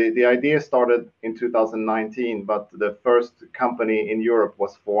started, the idea started in 2019, but the first company in Europe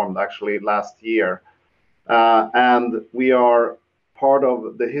was formed actually last year. And we are part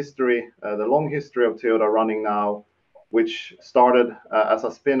of the history, the long history of Toyota running now which started as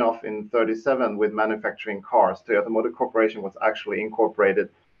a spin-off in 1937 with manufacturing cars. Toyota Motor Corporation was actually incorporated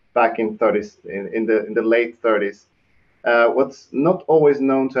back in the late 30s. What's not always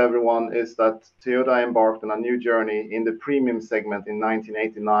known to everyone is that Toyota embarked on a new journey in the premium segment in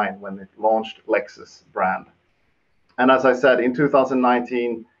 1989 when it launched Lexus brand. And as I said, in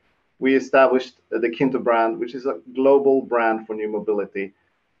 2019, we established the Kinto brand, which is a global brand for new mobility,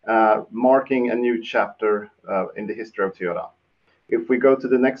 marking a new chapter in the history of Toyota. If we go to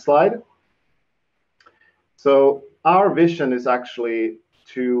the next slide. So our vision is actually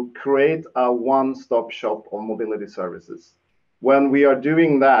to create a one-stop shop of mobility services. When we are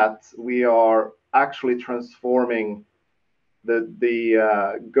doing that, we are actually transforming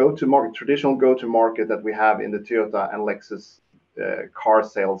the go-to-market, traditional go-to-market that we have in the Toyota and Lexus car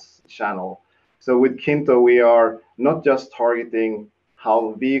sales channel. So with Kinto, we are not just targeting how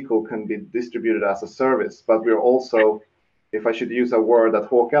a vehicle can be distributed as a service, but we're also, if I should use a word that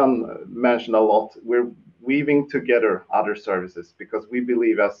Håkan mentioned a lot, we're weaving together other services, because we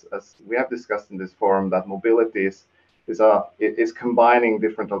believe, as we have discussed in this forum, that mobility is combining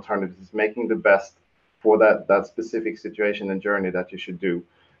different alternatives, making the best for that specific situation and journey that you should do.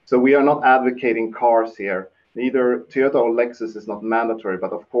 So we are not advocating cars here. Neither Toyota or Lexus is not mandatory,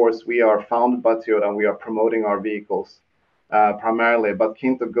 but of course we are founded by Toyota and we are promoting our vehicles primarily, but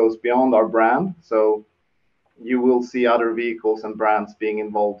Kinto goes beyond our brand. So you will see other vehicles and brands being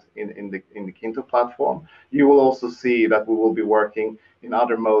involved in the Kinto platform. You will also see that we will be working in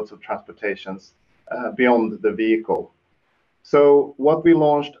other modes of transportations beyond the vehicle. So what we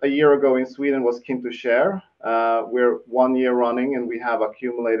launched a year ago in Sweden was Kinto Share. We're 1 year running and we have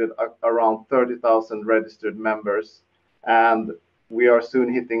accumulated around 30,000 registered members. And we are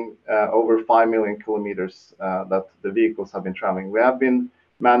soon hitting over 5 million kilometers that the vehicles have been traveling. We have been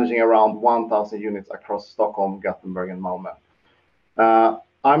managing around 1,000 units across Stockholm, Gothenburg, and Malmö.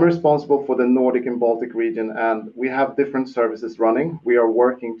 I'm responsible for the Nordic and Baltic region, and we have different services running. We are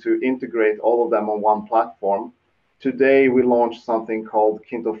working to integrate all of them on one platform. Today, we launched something called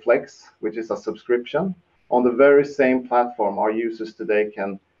Kinto Flex, which is a subscription. On the very same platform, our users today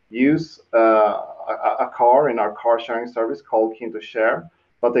can use a car in our car sharing service called Kinto Share,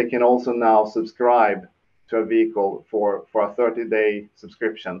 but they can also now subscribe to a vehicle for a 30-day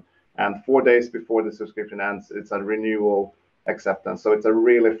subscription. And 4 days before the subscription ends, it's a renewal acceptance. So it's a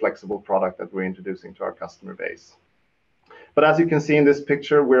really flexible product that we're introducing to our customer base. But as you can see in this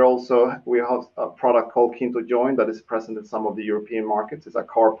picture, we have a product called Kinto Join that is present in some of the European markets. It's a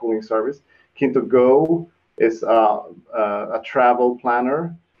carpooling service. Kinto Go is a travel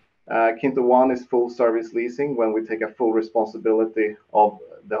planner. Kinto One is full service leasing, when we take a full responsibility of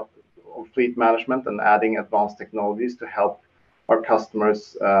fleet management and adding advanced technologies to help our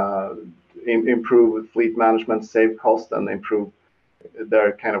customers improve fleet management, save cost, and improve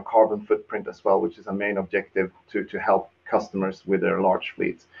their kind of carbon footprint as well, which is a main objective to help customers with their large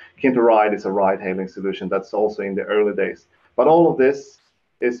fleets. Kinto Ride is a ride-hailing solution that's also in the early days. But all of this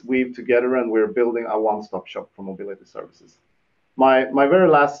is weaved together, and we're building a one-stop shop for mobility services. My very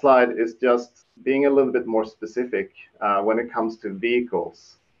last slide is just being a little bit more specific when it comes to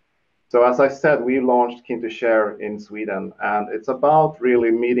vehicles. So as I said, we launched Kinto Share in Sweden, and it's about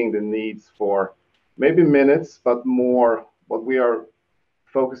really meeting the needs for maybe minutes, but more what we are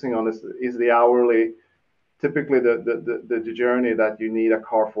focusing on is the hourly, typically the journey that you need a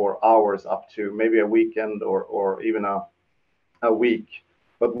car for hours up to maybe a weekend or even a week.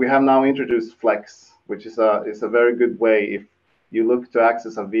 But we have now introduced Flex, which is a very good way if you look to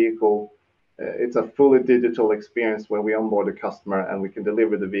access a vehicle. It's a fully digital experience where we onboard the customer and we can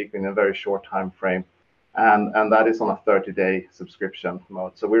deliver the vehicle in a very short time frame. And that is on a 30-day subscription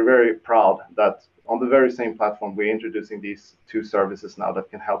mode. So we're very proud that on the very same platform, we're introducing these two services now that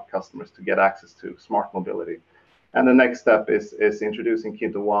can help customers to get access to smart mobility. And the next step is introducing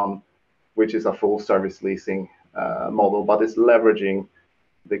Kinto One, which is a full service leasing model, but it's leveraging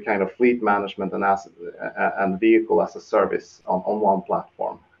the kind of fleet management and vehicle as a service on one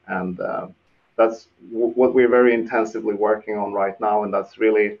platform. And that's what we're very intensively working on right now. And that's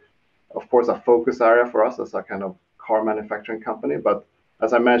really, of course, a focus area for us as a kind of car manufacturing company. But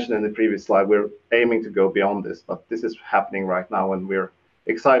as I mentioned in the previous slide, we're aiming to go beyond this, but this is happening right now, and we're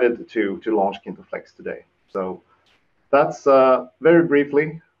excited to launch Kinto Flex today. So that's very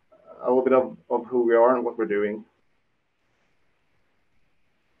briefly a little bit of who we are and what we're doing.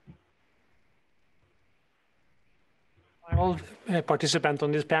 Final participant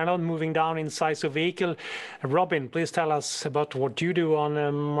on this panel, moving down in size of vehicle. Robin, please tell us about what you do on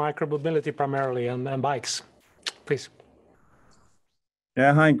micromobility primarily and bikes, please.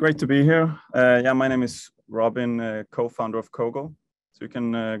 Yeah, hi, great to be here. Yeah, my name is Robin, co-founder of Kogo. So you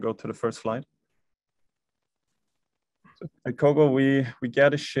can go to the first slide. So at Kogo, we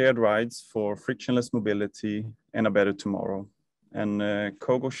gather shared rides for frictionless mobility and a better tomorrow. And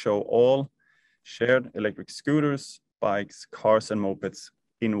Kogo show all shared electric scooters, bikes, cars, and mopeds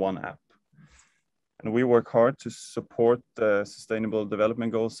in one app. And we work hard to support the Sustainable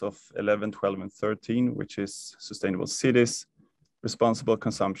Development Goals of 11, 12, and 13, which is sustainable cities, responsible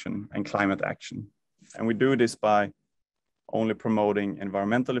consumption, and climate action. And we do this by only promoting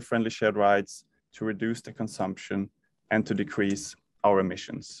environmentally friendly shared rides to reduce the consumption and to decrease our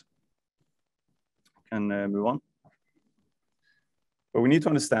emissions. Can move on. But we need to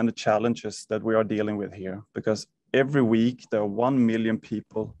understand the challenges that we are dealing with here, because every week there are 1 million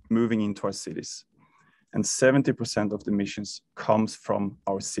people moving into our cities, and 70% of the emissions comes from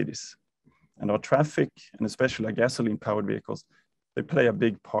our cities. And our traffic, and especially our gasoline-powered vehicles, they play a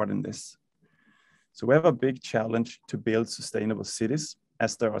big part in this. So we have a big challenge to build sustainable cities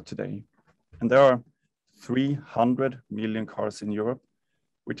as there are today. And there are 300 million cars in Europe,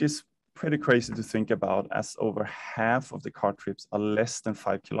 which is pretty crazy to think about, as over half of the car trips are less than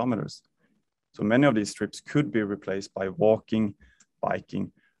 5 kilometers. So many of these trips could be replaced by walking,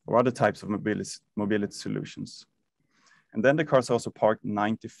 biking, or other types of mobility solutions. And then the cars also parked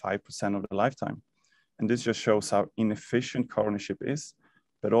 95% of the lifetime. And this just shows how inefficient car ownership is,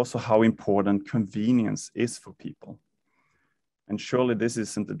 but also how important convenience is for people. And surely this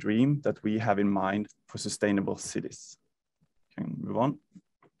isn't the dream that we have in mind for sustainable cities. Can we move on?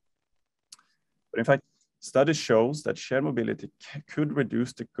 But in fact, studies shows that shared mobility could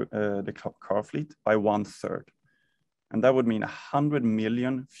reduce the car fleet by 1/3. And that would mean 100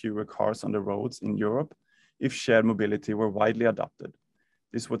 million fewer cars on the roads in Europe if shared mobility were widely adopted.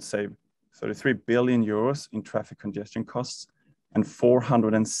 This would save 33 billion euros in traffic congestion costs and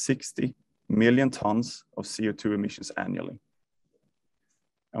 460 million tons of CO2 emissions annually.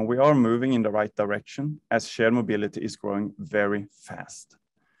 And we are moving in the right direction as shared mobility is growing very fast.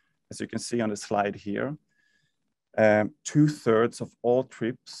 As you can see on the slide here, 2/3 of all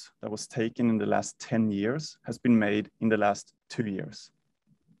trips that was taken in the last 10 years has been made in the last 2 years.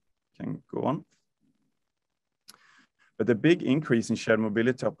 Can go on. But the big increase in shared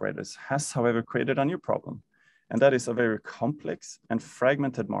mobility operators has, however, created a new problem. And that is a very complex and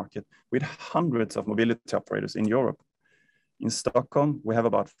fragmented market with hundreds of mobility operators in Europe. In Stockholm, we have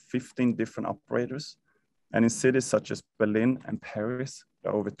about 15 different operators. And in cities such as Berlin and Paris,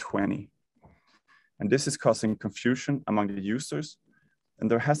 there are over 20. And this is causing confusion among the users.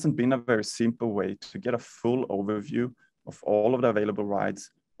 And there hasn't been a very simple way to get a full overview of all of the available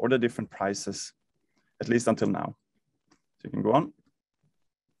rides or the different prices, at least until now. So you can go on.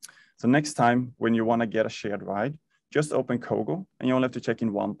 So next time when you want to get a shared ride, just open Kogo and you only have to check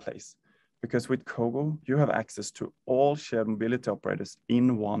in one place. Because with Kogo, you have access to all shared mobility operators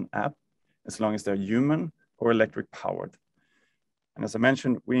in one app, as long as they're human or electric powered. And as I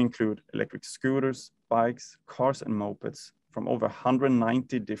mentioned, we include electric scooters, bikes, cars, and mopeds from over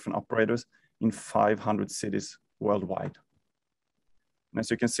 190 different operators in 500 cities worldwide. And as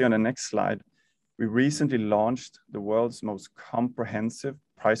you can see on the next slide, we recently launched the world's most comprehensive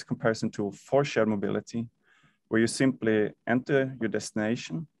price comparison tool for shared mobility, where you simply enter your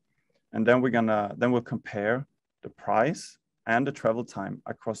destination, and then we'll compare the price and the travel time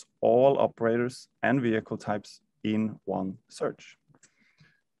across all operators and vehicle types in one search.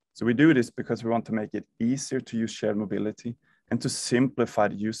 So we do this because we want to make it easier to use shared mobility and to simplify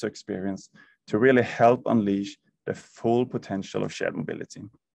the user experience to really help unleash the full potential of shared mobility.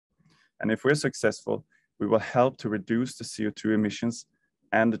 And if we're successful, we will help to reduce the CO2 emissions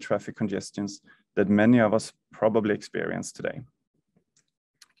and the traffic congestions that many of us probably experience today.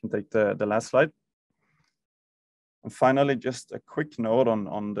 You can take the last slide. And finally, just a quick note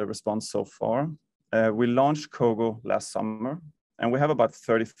on the response so far. We launched Kogo last summer, and we have about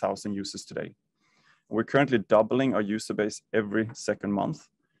 30,000 users today. We're currently doubling our user base every second month.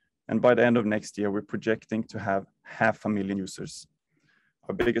 And by the end of next year, we're projecting to have 500,000 users.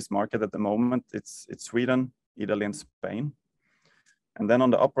 Our biggest market at the moment, it's Sweden, Italy, and Spain. And then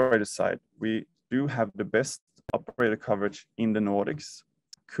on the operator side, we do have the best operator coverage in the Nordics,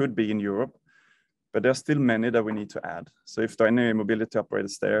 could be in Europe, but there are still many that we need to add. So if there are any mobility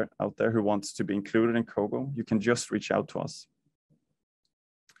operators out there who wants to be included in Kogo, you can just reach out to us.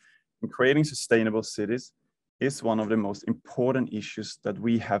 And creating sustainable cities is one of the most important issues that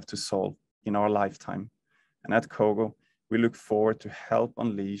we have to solve in our lifetime. And at Kogo, we look forward to help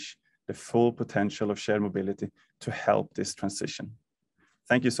unleash the full potential of shared mobility to help this transition.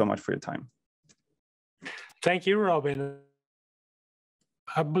 Thank you so much for your time. Thank you, Robin.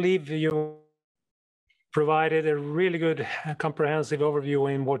 I believe you provided a really good comprehensive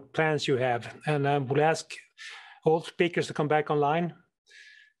overview in what plans you have. And we'll ask all speakers to come back online.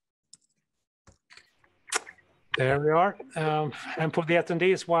 There we are. And for the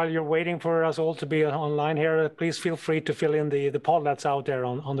attendees, while you're waiting for us all to be online here, please feel free to fill in the poll that's out there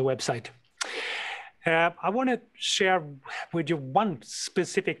on the website. I want to share with you one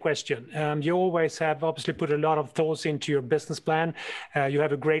specific question. You always have obviously put a lot of thoughts into your business plan. You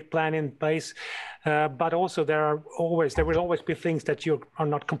have a great plan in place, but also there will always be things that you are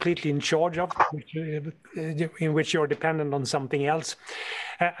not completely in charge of, in which you're dependent on something else.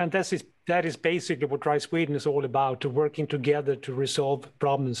 And that is basically what Drive Sweden is all about, to working together to resolve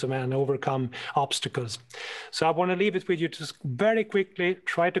problems and overcome obstacles. So I want to leave it with you to very quickly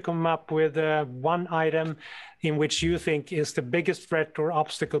try to come up with one item in which you think is the biggest threat or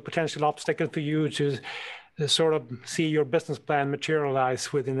potential obstacle for you to sort of see your business plan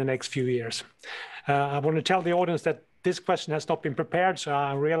materialize within the next few years. I want to tell the audience that this question has not been prepared, so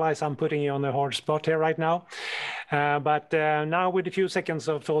I realize I'm putting you on the hard spot here right now. But now with a few seconds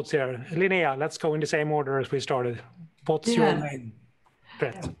of thoughts here. Linnea, let's go in the same order as we started. What's your main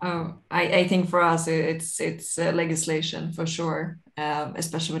threat? I think for us, it's legislation for sure,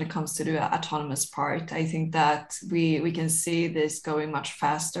 especially when it comes to the autonomous part. I think that we can see this going much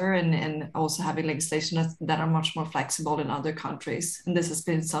faster and also having legislation that are much more flexible in other countries. And this has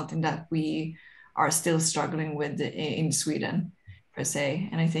been something that we are still struggling with in Sweden per se.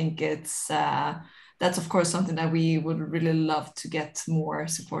 And I think that's of course something that we would really love to get more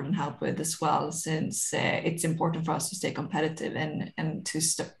support and help with as well, since it's important for us to stay competitive and to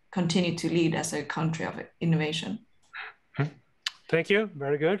continue to lead as a country of innovation. Thank you,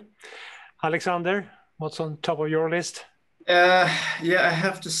 very good. Alexander, what's on top of your list? Yeah, I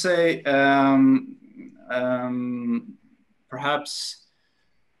have to say, perhaps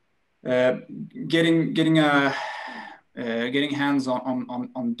getting hands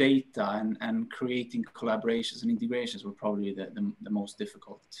on data and creating collaborations and integrations were probably the most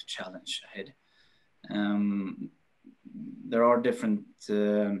difficult challenge ahead. There are different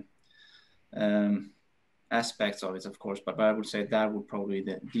aspects of it, of course, but I would say that would probably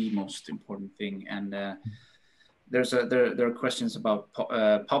be the most important thing. And there are questions about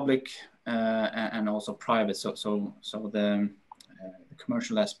public and also private. So the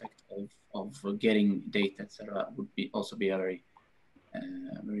commercial aspect of getting data, etc., would also be a very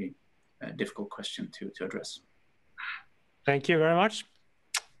difficult question to address. Thank you very much.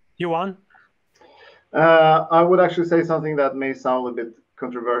 Johan? I would actually say something that may sound a bit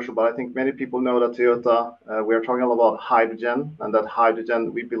controversial, but I think many people know that Toyota, we are talking a lot about hydrogen, and that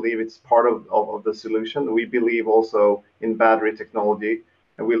hydrogen, we believe it's part of the solution. We believe also in battery technology.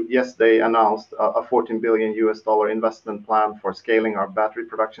 And yesterday announced a $14 billion investment plan for scaling our battery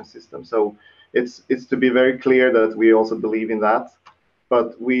production system. So it's to be very clear that we also believe in that.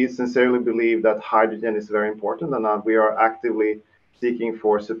 But we sincerely believe that hydrogen is very important, and we are actively seeking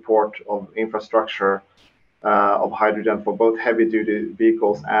for support of infrastructure of hydrogen for both heavy-duty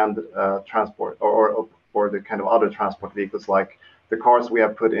vehicles and transport, or for the kind of other transport vehicles like the cars we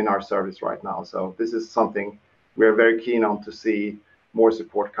have put in our service right now. So this is something we are very keen on to see more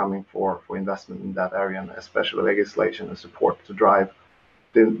support coming for investment in that area, and especially legislation and support to drive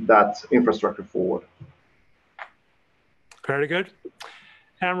that infrastructure forward. Very good.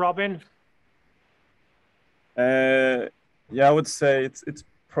 And Robin? Yeah, I would say it's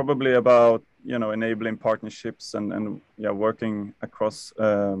probably about enabling partnerships and working across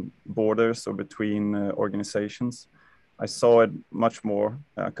borders or between organizations. I saw it much more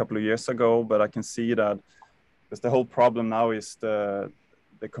a couple of years ago, but I can see that because the whole problem now is the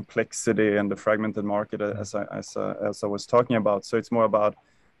complexity and the fragmented market, as I was talking about. So it's more about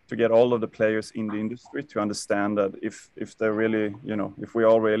to get all of the players in the industry to understand that if they're really, if we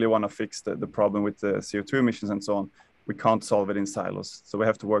all really want to fix the problem with the CO2 emissions and so on, we can't solve it in silos. So we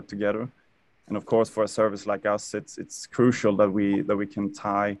have to work together. And of course, for a service like us, it's crucial that we can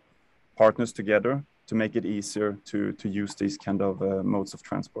tie partners together to make it easier to use these kind of modes of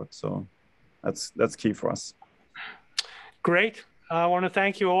transport. So that's key for us. Great. I want to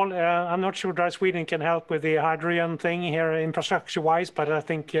thank you all. I'm not sure Drive Sweden can help with the hydrogen thing here infrastructure-wise, but I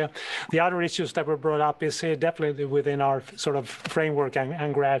think the other issues that were brought up is definitely within our sort of framework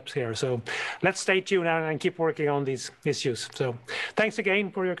and grasp here. So let's stay tuned and keep working on these issues. So thanks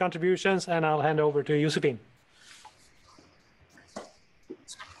again for your contributions, and I'll hand over to Josephine.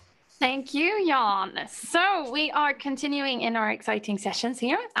 Thank you, Jan. So we are continuing in our exciting sessions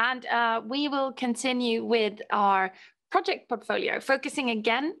here, and we will continue with our project portfolio, focusing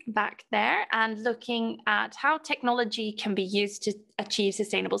again back there and looking at how technology can be used to achieve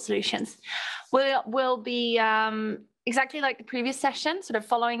sustainable solutions. We'll be exactly like the previous session, sort of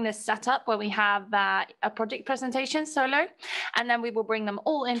following this setup where we have a project presentation solo, and then we will bring them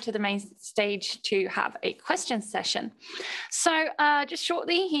all into the main stage to have a question session. So just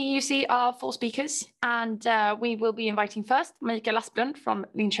shortly, here you see our 4 speakers, and we will be inviting first Mikael Asplund from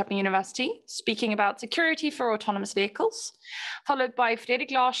Linköping University, speaking about security for autonomous vehicles, followed by Fredrik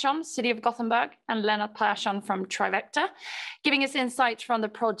Larsson, City of Gothenburg, and Lennart Persson from Trivecta, giving us insights from the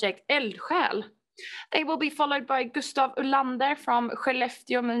project Eldsjäl. They will be followed by Gustav Ullander from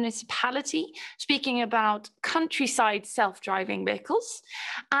Skellefteå Municipality, speaking about countryside self-driving vehicles.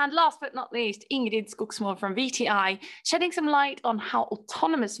 And last but not least, Ingrid Skogsmo from VTI, shedding some light on how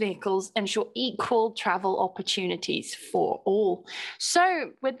autonomous vehicles ensure equal travel opportunities for all.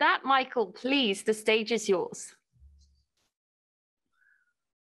 So with that, Michael, please, the stage is yours.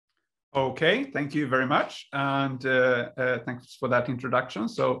 Okay, thank you very much. And thanks for that introduction.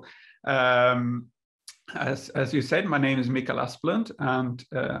 So, as you said, my name is Mikael Asplund, and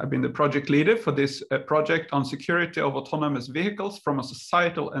I've been the project leader for this project on security of autonomous vehicles from a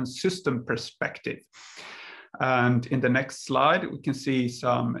societal and system perspective. And in the next slide, we can see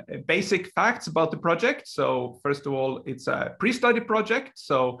some basic facts about the project. So first of all, it's a pre-study project.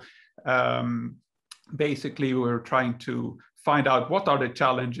 So basically, we're trying to find out what are the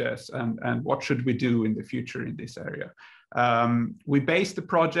challenges and what should we do in the future in this area. We based the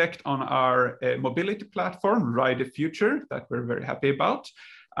project on our mobility platform, Ride the Future, that we're very happy about.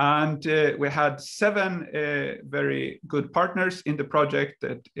 And we had 7 very good partners in the project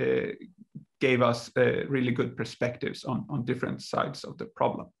that gave us really good perspectives on different sides of the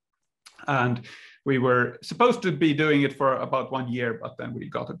problem. And we were supposed to be doing it for about 1 year, but then we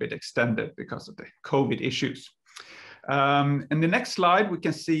got a bit extended because of the COVID issues. In the next slide, we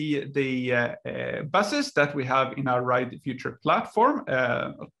can see the buses that we have in our Ride the Future platform,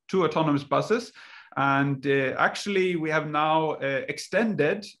 2 autonomous buses. And actually, we have now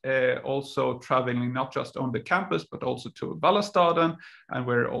extended also traveling not just on the campus, but also to Vallastaden. And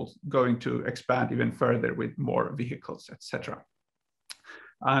we're also going to expand even further with more vehicles, etc.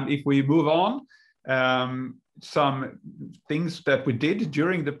 And if we move on, some things that we did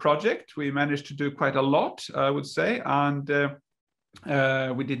during the project, we managed to do quite a lot, I would say. And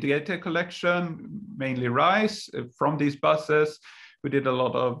we did data collection, mainly rice from these buses. We did a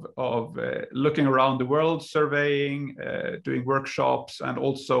lot of looking around the world, surveying, doing workshops, and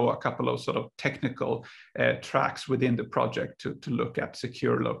also a couple of sort of technical tracks within the project to look at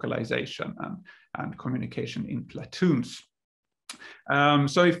secure localization and communication in platoons.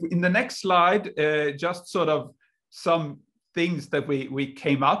 So if in the next slide, just sort of some things that we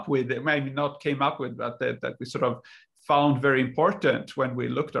came up with, maybe not came up with, but that we sort of found very important when we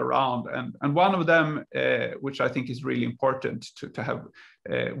looked around. And one of them, which I think is really important to have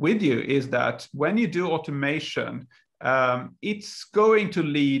with you, is that when you do automation, it's going to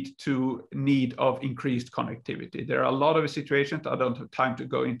lead to need of increased connectivity. There are a lot of situations, I don't have time to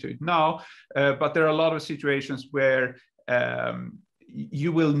go into it now, but there are a lot of situations where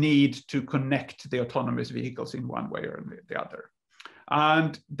you will need to connect the autonomous vehicles in one way or the other.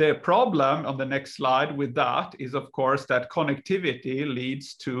 And the problem on the next slide with that is, of course, that connectivity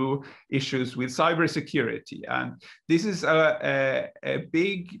leads to issues with cybersecurity. And this is a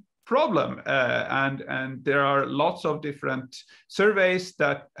big problem. And there are lots of different surveys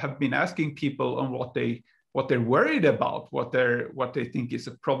that have been asking people on what they're worried about, what they think is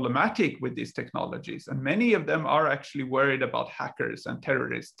problematic with these technologies. And many of them are actually worried about hackers and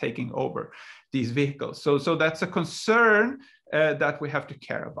terrorists taking over these vehicles. So that's a concern that we have to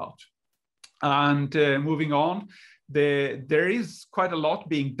care about. And moving on, there is quite a lot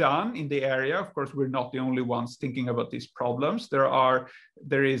being done in the area. Of course, we're not the only ones thinking about these problems.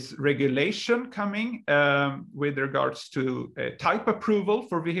 There is regulation coming with regards to type approval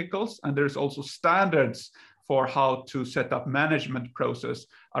for vehicles, and there's also standards for how to set up management process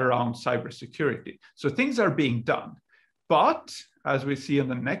around cybersecurity. So things are being done. But as we see on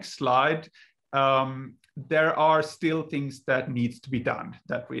the next slide, there are still things that needs to be done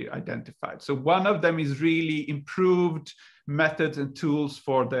that we identified. So one of them is really improved methods and tools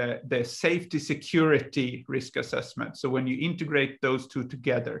for the safety security risk assessment. So when you integrate those two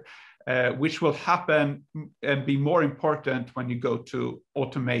together, which will happen and be more important when you go to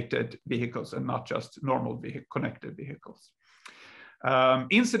automated vehicles and not just normal connected vehicles.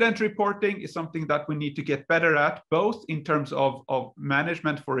 Incident reporting is something that we need to get better at, both in terms of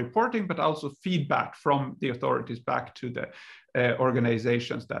management for reporting, but also feedback from the authorities back to the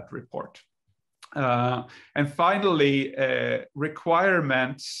organizations that report. And finally,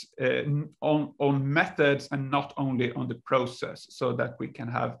 requirements on methods and not only on the process, so that we can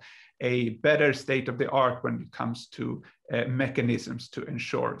have a better state of the art when it comes to mechanisms to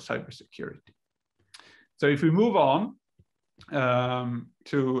ensure cybersecurity. So if we move on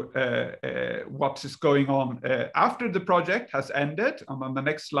to what is going on after the project has ended. And on the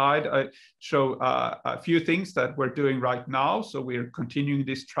next slide, I show a few things that we're doing right now. So we're continuing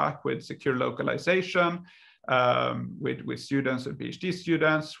this track with secure localization with students and PhD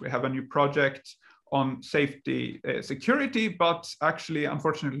students. We have a new project on safety security, but actually,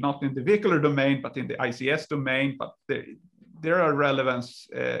 unfortunately, not in the vehicular domain, but in the ICS domain. But there are relevance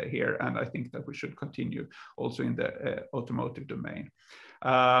here, and I think that we should continue also in the automotive domain.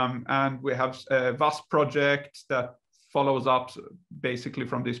 And we have a VAS project that follows up basically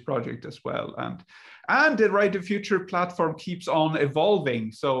from this project as well. And the Right to Future platform keeps on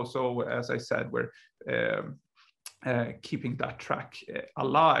evolving. So as I said, we're keeping that track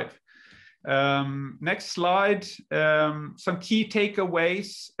alive. Next slide. Some key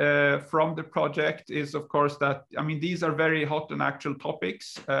takeaways from the project is, of course, that, I mean, these are very hot and actual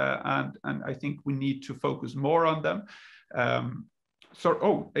topics, and I think we need to focus more on them. So,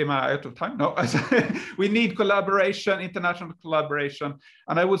 oh, am I out of time? No, we need collaboration, international collaboration.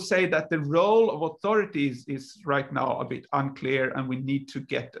 And I would say that the role of authorities is right now a bit unclear, and we need to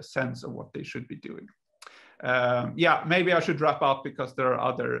get a sense of what they should be doing. Yeah, maybe I should wrap up because there are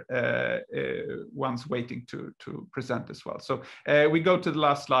other ones waiting to present as well. So we go to the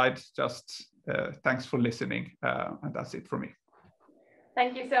last slide. Just thanks for listening, and that's it for me.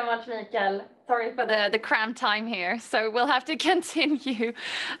 Thank you so much, Mikael. Sorry for the cram time here. So we'll have to continue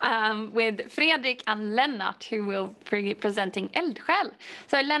with Fredrik and Lennart, who will be presenting Eldsjäl.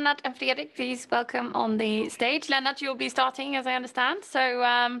 So Lennart and Fredrik, please welcome on the stage. Lennart, you'll be starting, as I understand.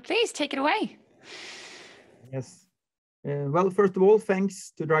 So please take it away. Yes. Well, first of all,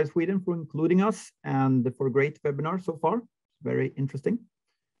 thanks to Drive Sweden for including us and for a great webinar so far. Very interesting.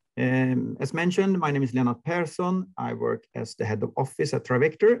 As mentioned, my name is Lennart Persson. I work as the head of office at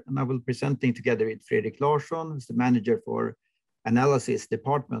Trivector, and I will be presenting together with Fredrik Larsson, who's the manager for analysis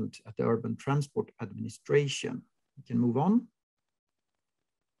department at the Urban Transport Administration. We can move on.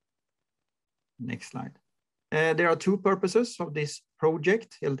 Next slide. There are two purposes of this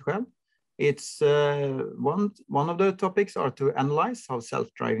project, Eldsjäl. It's one of the topics are to analyze how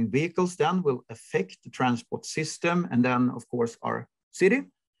self-driving vehicles then will affect the transport system and then, of course, our city.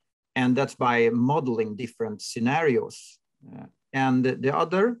 And that's by modeling different scenarios. And the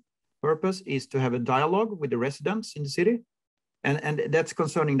other purpose is to have a dialogue with the residents in the city. And that's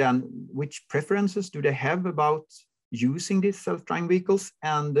concerning then which preferences do they have about using these self-driving vehicles,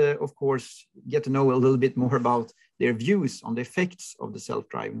 and of course, get to know a little bit more about their views on the effects of the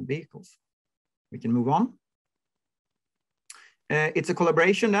self-driving vehicles. We can move on. It's a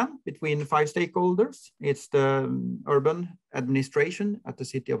collaboration then between 5 stakeholders. It's the urban administration at the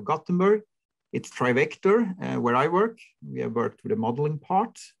city of Gothenburg. It's Trivector, where I work. We have worked with the modeling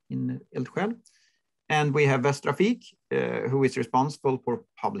part in Eldsjäl. And we have Västtrafik, who is responsible for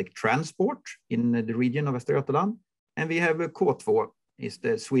public transport in the region of Västra Götaland. And we have K2, is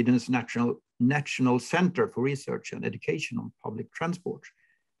the Sweden's National Center for Research and Education on Public Transport.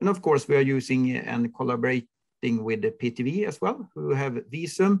 And of course, we are using and collaborating with the PTV as well, who have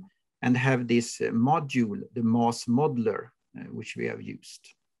Visum and have this module, the MAS modeler, which we have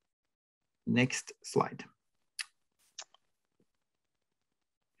used. Next slide.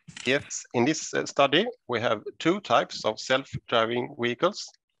 Yes, in this study, we have 2 types of self-driving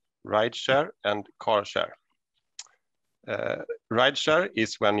vehicles, rideshare and car share. Rideshare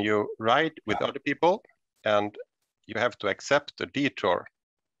is when you ride with other people and you have to accept a detour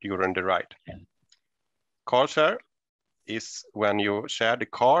during the ride. Car share is when you share the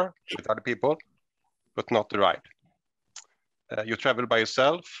car with other people, but not the ride. You travel by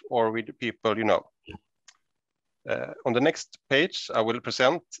yourself or with the people you know. On the next page, I will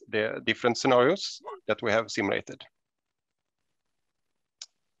present the different scenarios that we have simulated.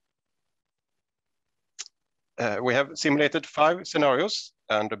 We have simulated 5 scenarios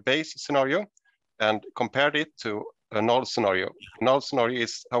and a base scenario and compared it to a null scenario. Null scenario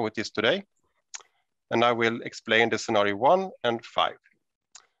is how it is today. And I will explain the scenario 1 and 5.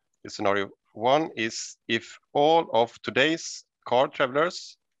 The scenario 1 is if all of today's car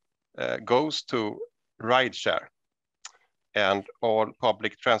travelers goes to rideshare and all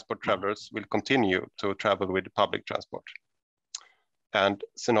public transport travelers will continue to travel with public transport. And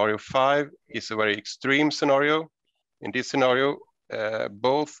scenario 5 is a very extreme scenario. In this scenario,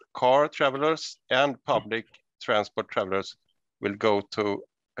 both car travelers and public transport travelers will go to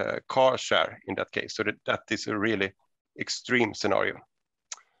car share in that case. So that is a really extreme scenario.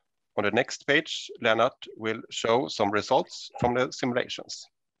 On the next page, Lennart will show some results from the simulations.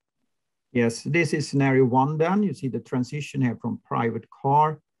 Yes, this is scenario 1 then. You see the transition here from private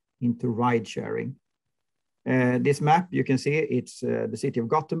car into ride sharing. This map, you can see it's the city of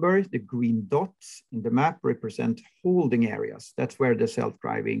Gothenburg. The green dots in the map represent holding areas. That's where the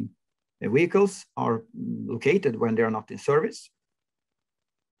self-driving vehicles are located when they are not in service.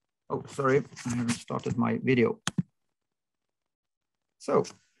 Oh, sorry, I haven't started my video. So,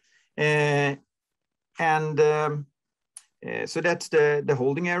 so that's the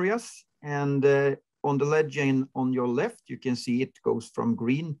holding areas. And on the legend on your left, you can see it goes from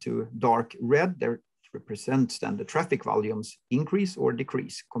green to dark red. There represents then the traffic volumes increase or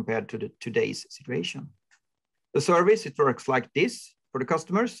decrease compared to today's situation. The service, it works like this for the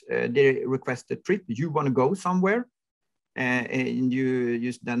customers. They request a trip. You want to go somewhere, and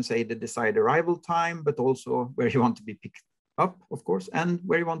you then say the desired arrival time, but also where you want to be picked up, of course, and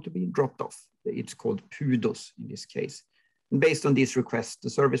where you want to be dropped off. It's called PUDOs in this case. And based on these requests, the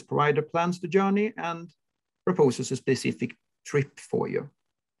service provider plans the journey and proposes a specific trip for you.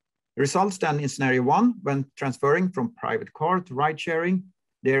 The results then in scenario 1, when transferring from private car to ride sharing,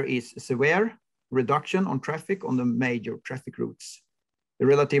 there is a severe reduction on traffic on the major traffic routes. The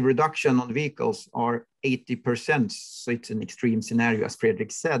relative reduction on vehicles are 80%, so it's an extreme scenario, as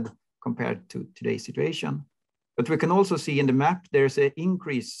Fredrik said, compared to today's situation. But we can also see in the map, there's an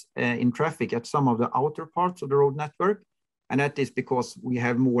increase in traffic at some of the outer parts of the road network. And that is because we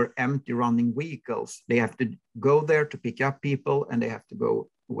have more empty running vehicles. They have to go there to pick up people, and they have to go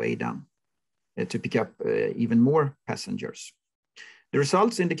away down to pick up even more passengers. The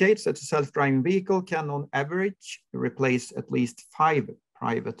results indicates that a self-driving vehicle can on average replace at least 5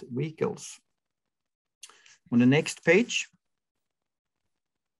 private vehicles. On the next page,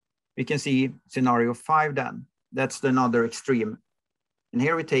 we can see scenario 5 then. That's another extreme. And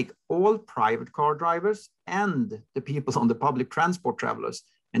here we take all private car drivers and the people on the public transport travelers,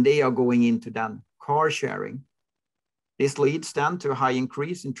 and they are going into then car sharing. This leads then to a high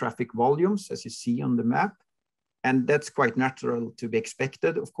increase in traffic volumes, as you see on the map. And that's quite natural to be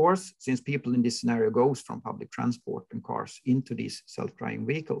expected, of course, since people in this scenario goes from public transport and cars into these self-driving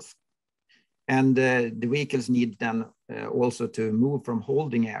vehicles. And the vehicles need then also to move from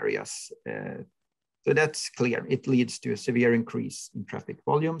holding areas. So that's clear. It leads to a severe increase in traffic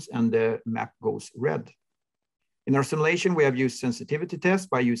volumes, and the map goes red. In our simulation, we have used sensitivity tests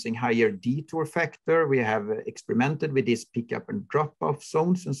by using higher detour factor. We have experimented with these pickup and drop-off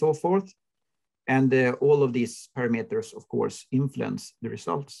zones and so forth. And all of these parameters, of course, influence the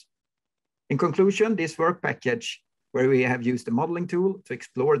results. In conclusion, this work package, where we have used the modeling tool to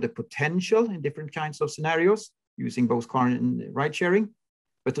explore the potential in different kinds of scenarios using both car and ride sharing.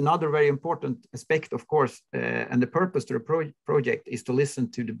 But another very important aspect, of course, and the purpose to the project is to listen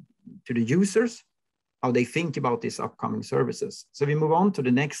to the users, how they think about these upcoming services. So we move on to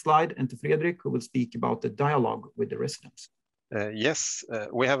the next slide and to Fredrik, who will speak about the dialogue with the residents. Yes,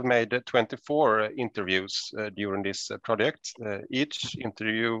 we have made 24 interviews during this project. Each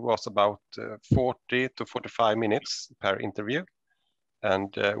interview was about 40 to 45 minutes per interview.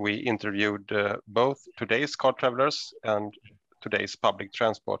 And we interviewed both today's car travelers and today's public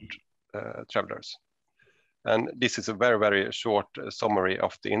transport travelers. And this is a very, very short summary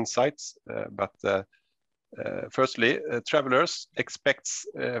of the insights. Firstly, travelers expect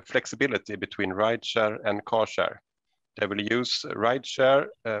flexibility between rideshare and car share. They will use rideshare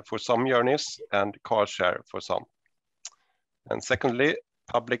for some journeys and car share for some. And secondly,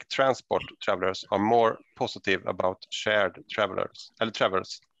 public transport travelers are more positive about shared travels.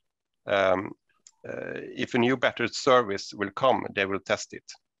 If a new better service will come, they will test it.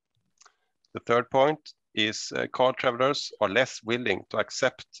 The third point is car travelers are less willing to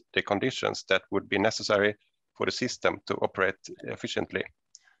accept the conditions that would be necessary for the system to operate efficiently.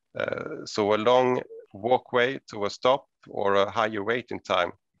 So a long walkway to a stop or a higher waiting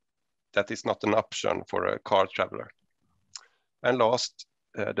time, that is not an option for a car traveler. And last,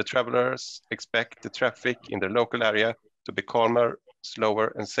 the travelers expect the traffic in the local area to be calmer,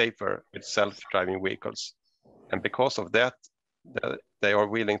 slower and safer with self-driving vehicles. And because of that, they are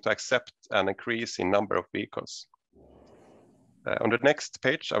willing to accept an increase in number of vehicles. On the next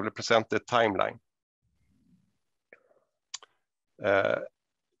page, I will present the timeline.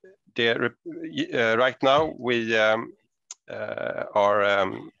 Right now, we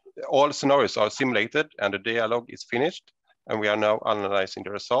all scenarios are simulated and the dialogue is finished, and we are now analyzing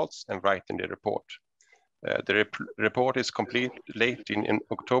the results and writing the report. The report is complete late in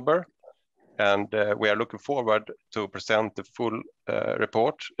October, And we are looking forward to present the full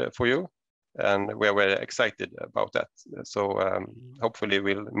report for you. And we are very excited about that. So hopefully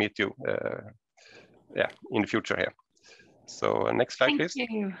we'll meet you in the future here. So next slide, please.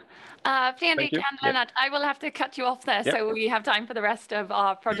 Thank you. Fredrik and Lennart, I will have to cut you off there so we have time for the rest of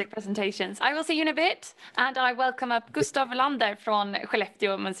our project presentations. I will see you in a bit, and I welcome up Gustav Lander from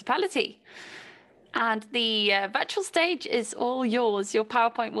Skellefteå Municipality. And the virtual stage is all yours. Your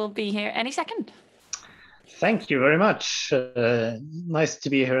PowerPoint will be here any second. Thank you very much. Nice to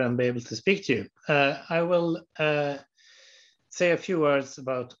be here and be able to speak to you. I will say a few words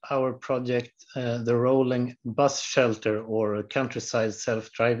about our project, the Rolling Bus Shelter, or Countryside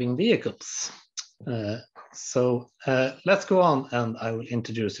Self-Driving Vehicles. So let's go on and I will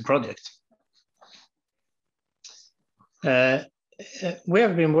introduce the project. We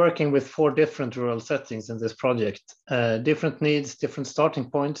have been working with 4 different rural settings in this project, different needs, different starting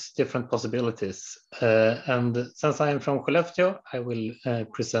points, different possibilities. And since I am from Skellefteå, I will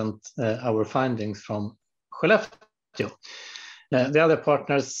present our findings from Skellefteå. The other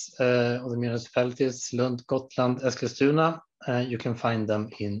partners of the municipalities, Lund, Gotland, Eskilstuna, you can find them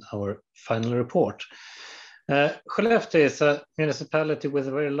in our final report. Skellefteå is a municipality with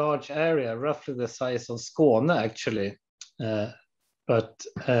a very large area, roughly the size of Skåne, actually. But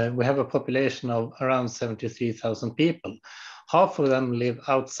we have a population of around 73,000 people. Half of them live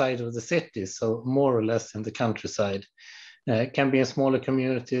outside of the city, so more or less in the countryside. Can be in smaller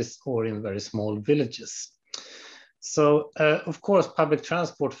communities or in very small villages. So, of course, public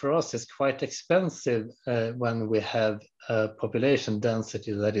transport for us is quite expensive when we have a population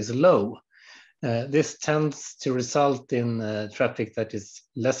density that is low. This tends to result in traffic that is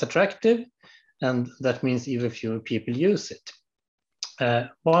less attractive, and that means even fewer people use it.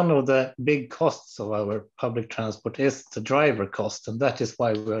 One of the big costs of our public transport is the driver cost, and that is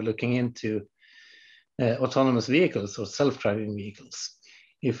why we are looking into autonomous vehicles or self-driving vehicles.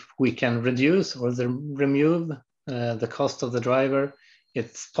 If we can reduce or remove the cost of the driver,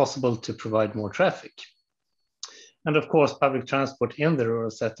 it's possible to provide more traffic. And of course, public transport in the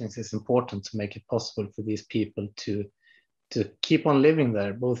rural settings is important to make it possible for these people to keep on living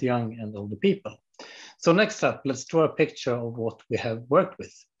there, both young and older people. So next up, let's draw a picture of what we have worked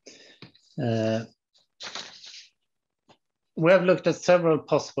with. We have looked at several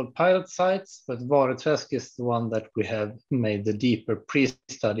possible pilot sites, but Vareträsk is the one that we have made the deeper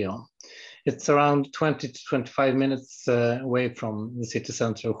pre-study on. It's around 20 to 25 minutes away from the city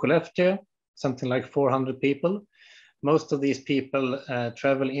center of Skellefteå, something like 400 people. Most of these people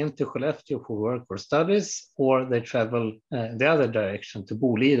travel into Skellefteå for work or studies, or they travel the other direction to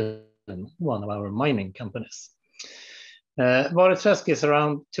Boliden, one of our mining companies. Vareträsk is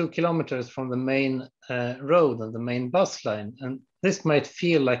around 2 kilometers from the main road and the main bus line. And this might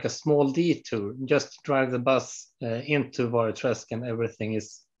feel like a small detour, just drive the bus into Vareträsk and everything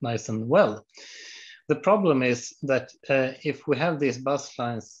is nice and well. The problem is that if we have these bus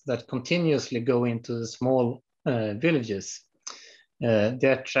lines that continuously go into the small villages,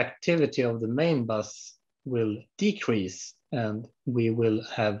 the attractivity of the main bus will decrease and we will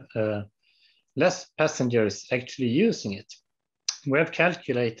have less passengers actually using it. We have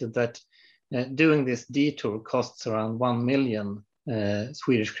calculated that doing this detour costs around 1 million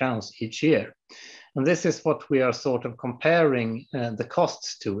Swedish crowns each year. And this is what we are sort of comparing the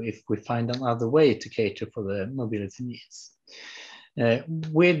costs to if we find another way to cater for the mobility needs.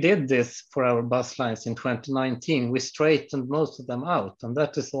 We did this for our bus lines in 2019. We straightened most of them out, and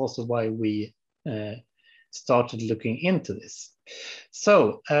that is also why we started looking into this.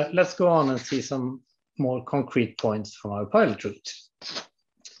 So let's go on and see some more concrete points from our pilot route.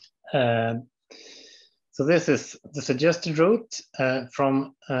 So this is the suggested route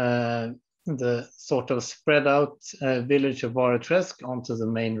from the sort of spread out village of Vareträsk onto the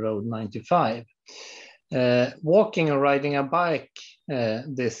main road 95. Walking or riding a bike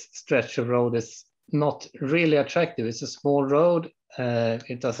this stretch of road is not really attractive. It's a small road.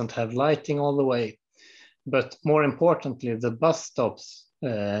 It doesn't have lighting all the way. But more importantly, the bus stops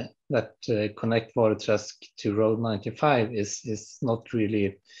that connect Vareträsk to road 95 is not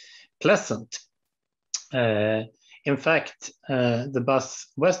really pleasant. In fact, the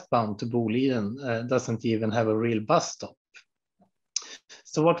bus westbound to Boliden doesn't even have a real bus stop.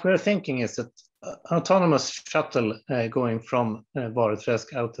 So what we're thinking is that an autonomous shuttle going from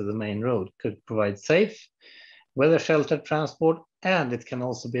Vareträsk out to the main road could provide safe, weather-sheltered transport, and it can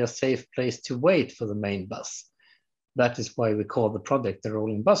also be a safe place to wait for the main bus. That is why we call the project the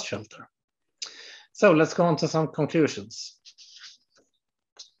Rolling Bus Shelter. So let's go on to some conclusions.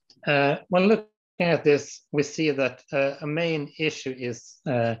 When looking at this, we see that a main issue is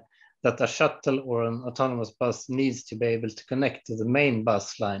that a shuttle or an autonomous bus needs to be able to connect to the main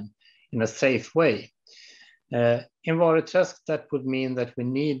bus line in a safe way. In Vareträsk, that would mean that we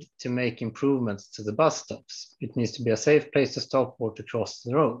need to make improvements to the bus stops. It needs to be a safe place to stop or to cross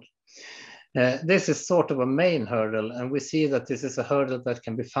the road. This is sort of a main hurdle, and we see that this is a hurdle that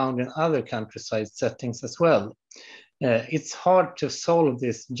can be found in other countryside settings as well. It's hard to solve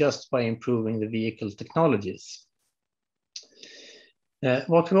this just by improving the vehicle technologies.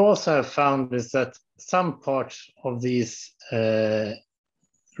 What we also have found is that some parts of these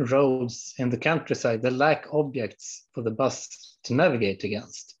roads in the countryside, they lack objects for the bus to navigate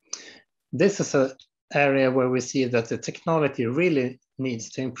against. This is an area where we see that the technology really needs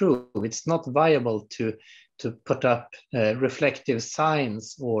to improve. It's not viable to put up reflective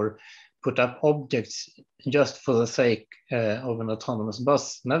signs or put up objects just for the sake of an autonomous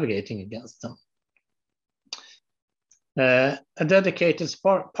bus navigating against them. A dedicated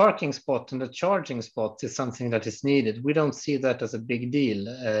parking spot and a charging spot is something that is needed. We don't see that as a big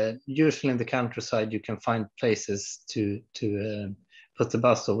deal. Usually in the countryside, you can find places to put the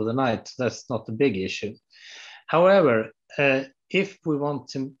bus over the night. That's not a big issue. However, if we want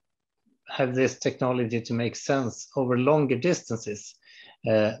to have this technology to make sense over longer distances,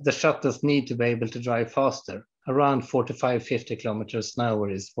 the shuttles need to be able to drive faster. Around 45-50 kilometers an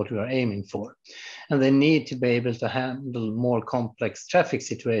hour is what we are aiming for. And they need to be able to handle more complex traffic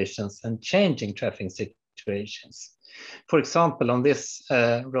situations and changing traffic situations. For example, on this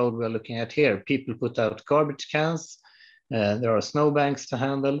road we're looking at here, people put out garbage cans, there are snowbanks to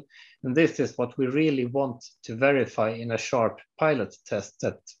handle, and this is what we really want to verify in a sharp pilot test.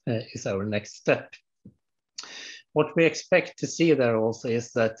 That is our next step. What we expect to see there also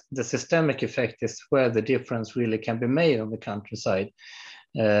is that the systemic effect is where the difference really can be made on the countryside.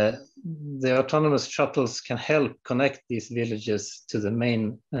 The autonomous shuttles can help connect these villages to the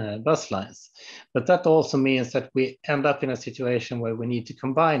main bus lines. But that also means that we end up in a situation where we need to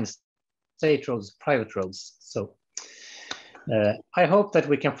combine state roads, private roads. So I hope that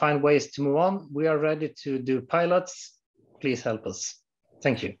we can find ways to move on. We are ready to do pilots. Please help us.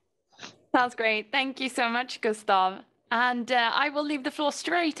 Thank you. Sounds great. Thank you so much, Gustav. And I will leave the floor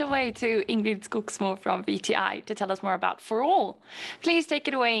straight away to Ingrid Skogsmo from VTI to tell us more about For All. Please take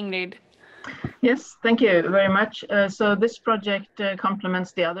it away, Ingrid. Yes, thank you very much. So this project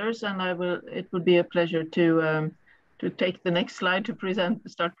complements the others, and it would be a pleasure to take the next slide to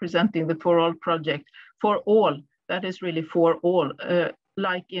start presenting the For All project. For All, that is really for all,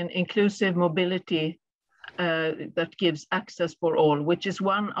 like in inclusive mobility that gives access for all, which is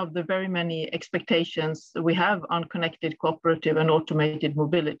one of the very many expectations we have on connected, cooperative and automated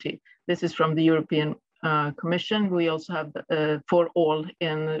mobility. This is from the European Commission. We also have For All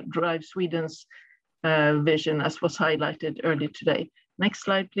in Drive Sweden's vision, as was highlighted earlier today. Next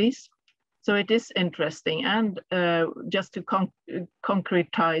slide, please. So it is interesting, and just to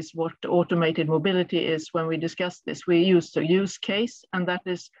concretize what automated mobility is, when we discuss this, we use a use case, and that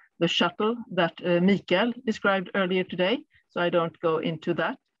is the shuttle that Mikael described earlier today. So I don't go into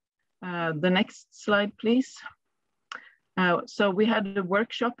that. The next slide, please. So we had a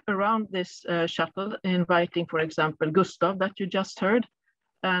workshop around this shuttle, inviting, for example, Gustav that you just heard,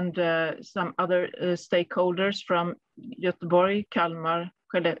 and some other stakeholders from Göteborg, Kalmar,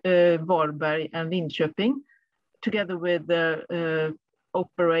 Varberg and Linköping, together with the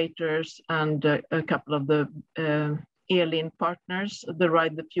operators and a couple of the Elin partners, the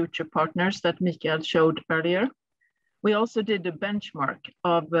Ride the Future partners that Mikael showed earlier. We also did a benchmark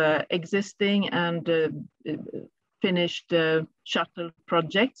of existing and finished shuttle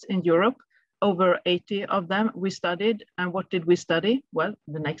projects in Europe. Over 80 of them we studied. And what did we study? Well,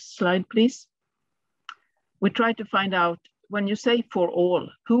 the next slide, please. We tried to find out, when you say for all,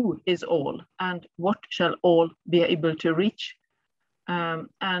 who is all and what shall all be able to reach?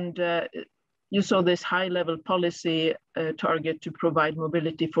 You saw this high-level policy target to provide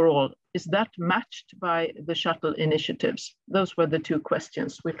mobility for all. Is that matched by the shuttle initiatives? Those were the two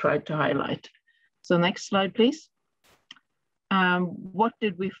questions we tried to highlight. So next slide, please. What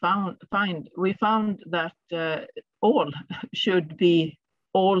did we find? We found that all should be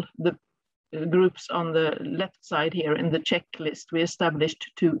all the groups on the left side here in the checklist. We established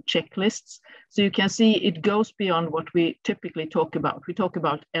 2 checklists. So you can see it goes beyond what we typically talk about. We talk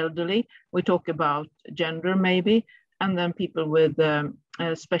about elderly, we talk about gender maybe, and then people with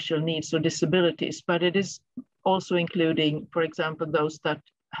special needs or disabilities. But it is also including, for example, those that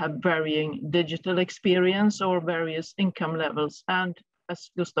have varying digital experience or various income levels. And as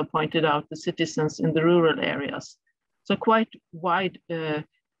Gustav pointed out, the citizens in the rural areas. So quite wide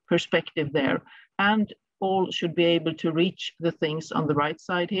perspective there, and all should be able to reach the things on the right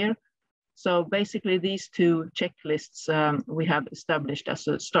side here. So basically these two checklists we have established as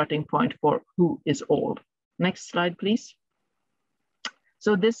a starting point for who is all. Next slide, please.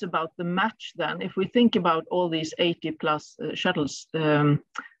 So this about the match then. If we think about all these 80 plus shuttles,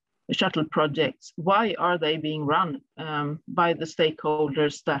 shuttle projects, why are they being run by the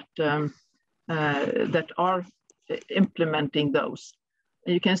stakeholders that are implementing those?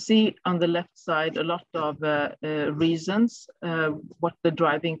 You can see on the left side a lot of reasons what the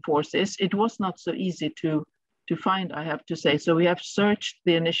driving force is. It was not so easy to find, I have to say. So we have searched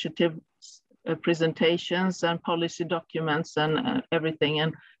the initiative presentations and policy documents and everything,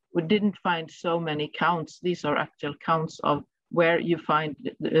 and we didn't find so many counts. These are actual counts of where you find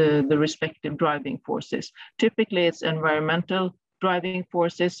the respective driving forces. Typically it's environmental driving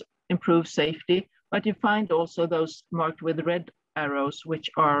forces, improve safety, but you find also those marked with red arrows, which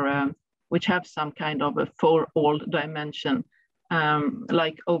have some kind of a for all dimension,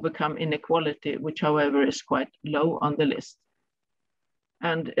 like overcome inequality, which however is quite low on the list.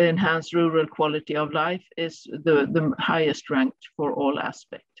 And enhance rural quality of life is the highest ranked for all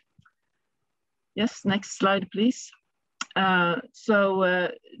aspects. Yes, next slide, please. Why,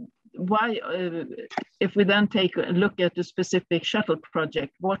 if we then take a look at the specific shuttle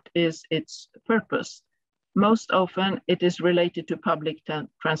project, what is its purpose? Most often it is related to public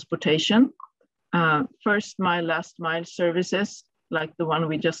transportation, first mile, last mile services, like the one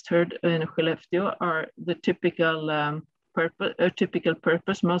we just heard in Skellefteå, are the typical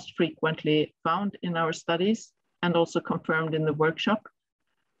purpose most frequently found in our studies and also confirmed in the workshop.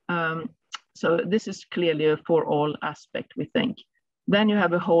 So this is clearly a for all aspect, we think. Then you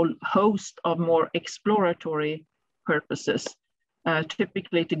have a whole host of more exploratory purposes,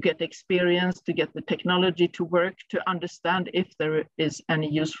 typically to get experience, to get the technology to work, to understand if there is any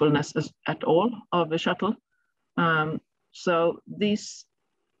usefulness at all of a shuttle. So these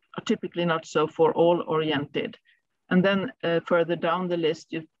are typically not so for all oriented. And then further down the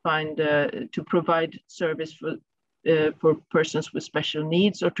list, you find to provide service for persons with special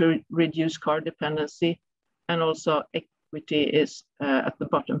needs or to reduce car dependency. And also equity is at the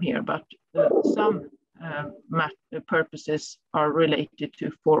bottom here, but some purposes are related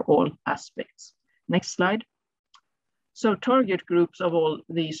to for all aspects. Next slide. So target groups of all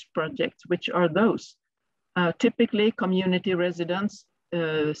these projects, which are those? Typically community residents,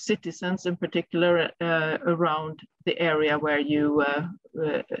 citizens in particular around the area where you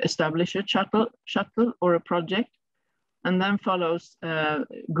establish a shuttle or a project. And then follows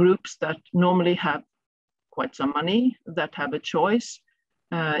groups that normally have quite some money, that have a choice.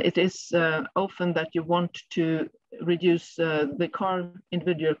 It is often that you want to reduce the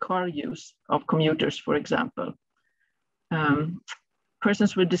individual car use of commuters, for example.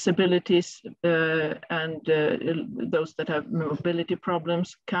 Persons with disabilities and those that have mobility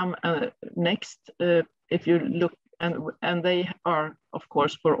problems come next. If you look, and they are, of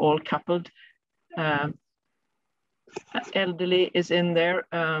course, for all coupled. Elderly is in there,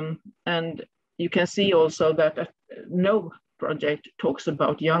 and you can see also that no project talks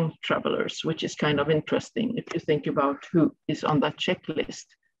about young travelers, which is kind of interesting if you think about who is on that checklist.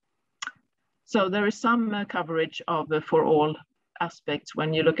 So there is some coverage of for all aspects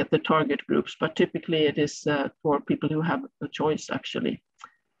when you look at the target groups, but typically it is for people who have a choice, actually.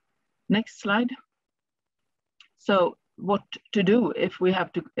 Next slide. So what to do if we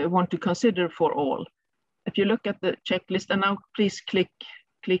have to want to consider for all? If you look at the checklist, and now please click.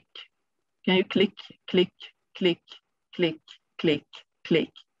 Can you click?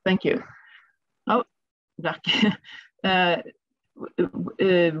 Thank you. Oh, back.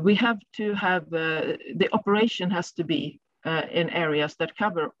 We have to have, the operation has to be in areas that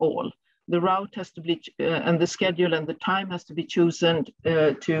cover all. The route has to be, and the schedule and the time has to be chosen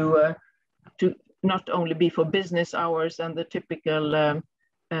to not only be for business hours and the typical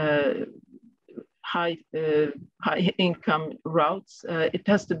high income routes. It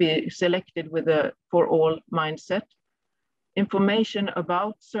has to be selected with a for all mindset. Information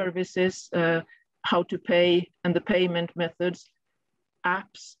about services, how to pay and the payment methods.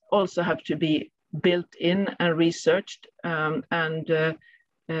 Apps also have to be built in and researched, and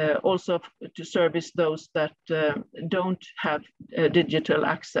also to service those that don't have digital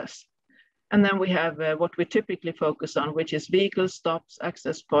access. And then we have what we typically focus on, which is vehicle stops,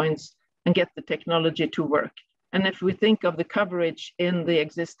 access points, and get the technology to work. And if we think of the coverage in the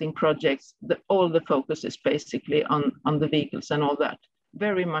existing projects, all the focus is basically on the vehicles and all that.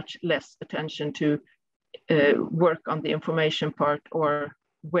 Very much less attention to work on the information part or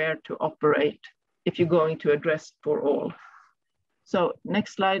where to operate if you're going to address for all. So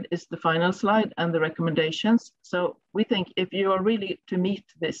next slide is the final slide and the recommendations. So we think if you are really to meet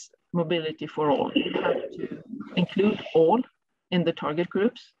this mobility for all. You have to include all in the target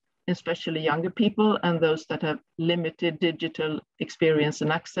groups, especially younger people and those that have limited digital experience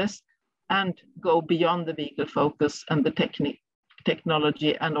and access, and go beyond the vehicle focus and the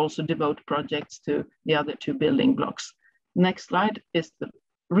technology, and also devote projects to the other two building blocks. Next slide is the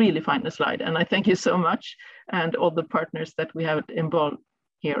really final slide. And I thank you so much, and all the partners that we have involved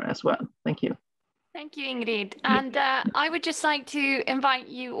here as well. Thank you. Thank you, Ingrid. And I would just like to invite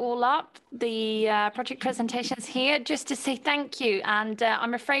you all up, the project presentations here, just to say thank you. And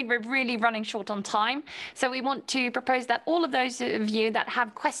I'm afraid we're really running short on time. So we want to propose that all of those of you that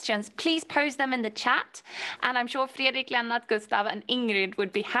have questions, please pose them in the chat. And I'm sure Fredrik, Lennart, Gustav, and Ingrid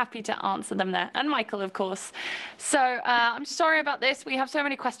would be happy to answer them there. And Michael, of course. So I'm sorry about this. We have so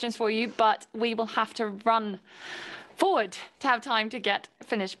many questions for you, but we will have to run forward to have time to get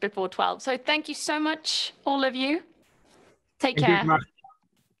finished before 12. So thank you so much, all of you. Take care.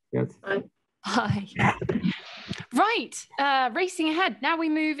 Yes. Bye. Right, racing ahead. Now we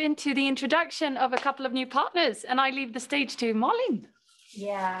move into the introduction of a couple of new partners, and I leave the stage to Malin.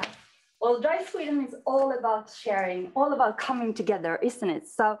 Yeah. Well, Drive Sweden is all about sharing, all about coming together, isn't it?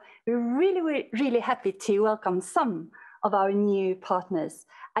 So we're really happy to welcome some of our new partners.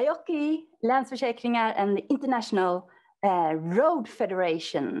 Aoki, Länsförsäkringar, and the International Road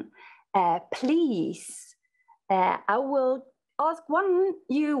Federation. Please, I will ask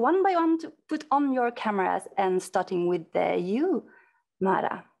you one by one to put on your cameras, and starting with you,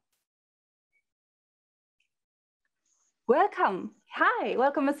 Mara. Welcome. Hi,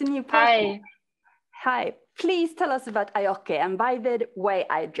 welcome as a new partner. Hi, please tell us about Aoki. And by the way,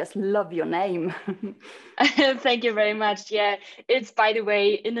 I just love your name. Thank you very much. Yeah, it's, by the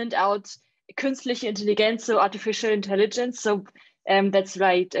way, in and out künstliche Intelligenz, so artificial intelligence. So that's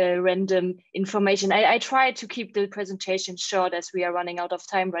right, random information. I try to keep the presentation short as we are running out of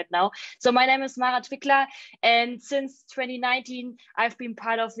time right now. So my name is Mara Twickler, and since 2019, I've been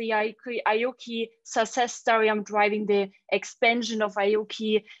part of the Aoki success story. I'm driving the expansion of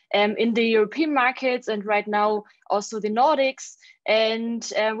Aoki in the European markets, and right now also the Nordics. And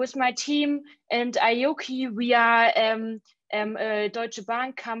with my team and Aoki, we are a Deutsche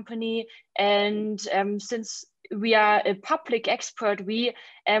Bank company, and since we are a public expert, we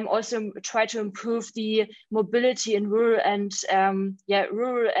also try to improve the mobility in rural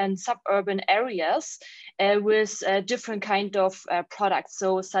and suburban areas with different kind of products,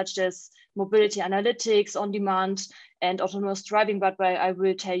 so such as mobility analytics, on demand, and autonomous driving. But I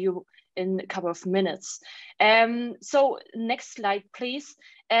will tell you in a couple of minutes. So next slide, please.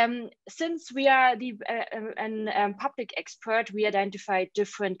 Since we are a public expert, we identify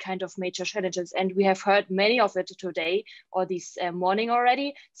different kind of major challenges, and we have heard many of it today or this morning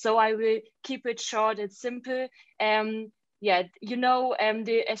already. So I will keep it short and simple. Yeah, you know,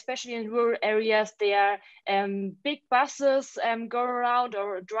 especially in rural areas, there are big buses go around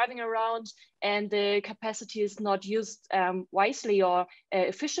or driving around, and the capacity is not used wisely or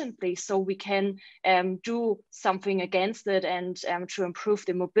efficiently. So we can do something against it, and to improve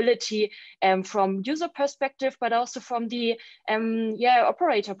the mobility from user perspective, but also from the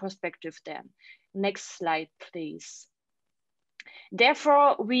operator perspective then. Next slide, please.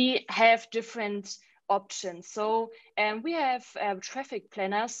 Therefore, we have different options. So we have traffic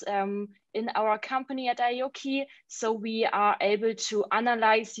planners in our company at Aoki. So we are able to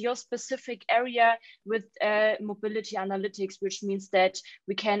analyze your specific area with mobility analytics, which means that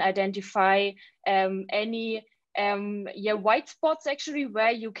we can identify any white spots actually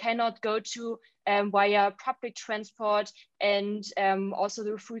where you cannot go to via public transport, and also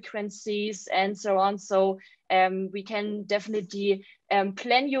the frequencies and so on. So we can definitely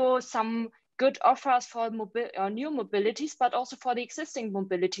plan you some good offers for new mobilities, but also for the existing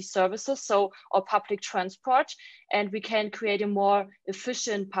mobility services, so or public transport, and we can create a more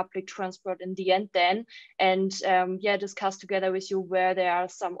efficient public transport in the end then, and discuss together with you where there are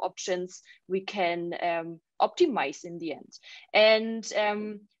some options we can optimize in the end. And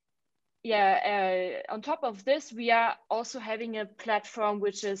on top of this, we are also having a platform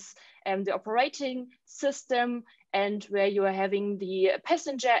which is the operating system, and where you are having the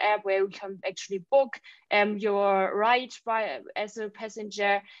passenger app where you can actually book your ride as a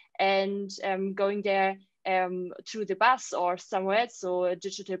passenger, and going there to the bus or somewhere else, so a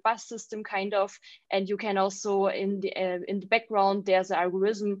digital bus system kind of. And you can also in the background, there's an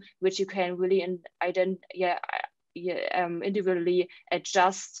algorithm which you can really individually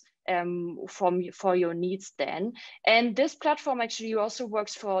adjust for your needs then. And this platform actually also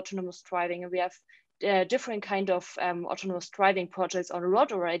works for autonomous driving, and we have different kind of autonomous driving projects on the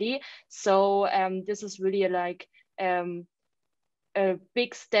road already. So this is really like a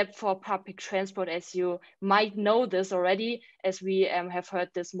big step for public transport, as you might know this already, as we have heard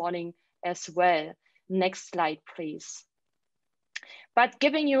this morning as well. Next slide, please. But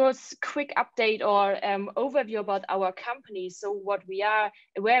giving you a quick update or overview about our company, so what we are,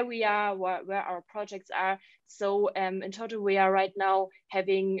 where we are, where our projects are. So in total, we are right now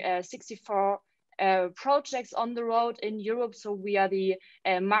having 64 projects on the road in Europe. So we are the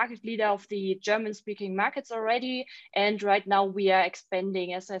market leader of the German-speaking markets already. And right now we are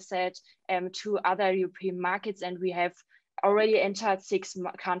expanding, as I said, to other European markets, and we have already entered 6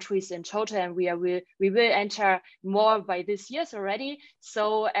 countries in total, and we will enter more by this year already.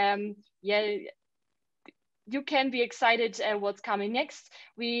 So yeah, you can be excited what's coming next.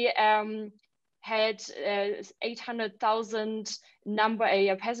 We had 800,000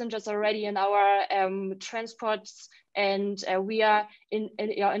 passengers already in our transports, and we are in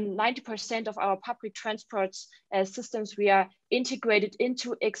 90% of our public transport systems. We are integrated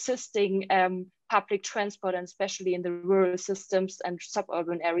into existing public transport, and especially in the rural systems and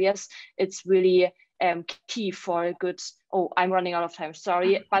suburban areas. It's really key for a good, oh, I'm running out of time,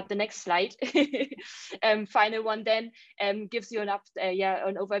 sorry, but the next slide, final one then, gives you an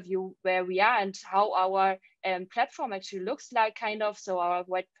overview where we are and how our platform actually looks like, kind of. So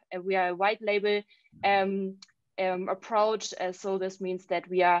we are a white label approach. So this means that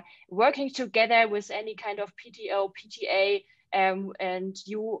we are working together with any kind of PTO, PTA, and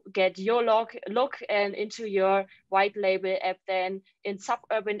you get your log into your white label app then in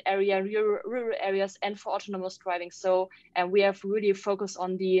suburban area, rural areas, and for autonomous driving. So we have really focused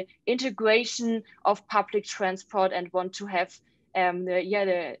on the integration of public transport and want to have an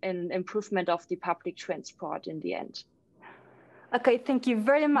improvement of the public transport in the end. Okay, thank you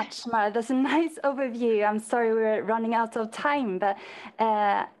very much, Mara. That's a nice overview. I'm sorry we're running out of time, but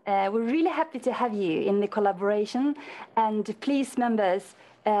we're really happy to have you in the collaboration. And please, members,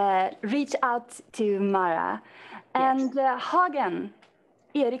 reach out to Mara. And Håkan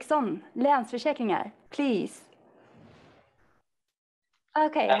Eriksson, Länsförsäkringar, please.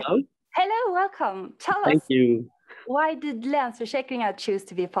 Okay. Hello. Hello, welcome. Tell Thank us, you. why did Länsförsäkringar choose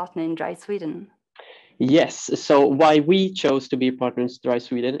to be a partner in Drive Sweden? Yes, so why we chose to be a partner in Drive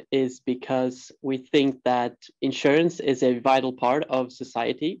Sweden is because we think that insurance is a vital part of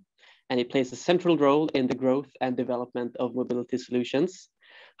society, and it plays a central role in the growth and development of mobility solutions.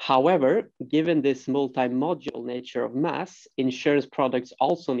 However, given this multi-module nature of MaaS, insurance products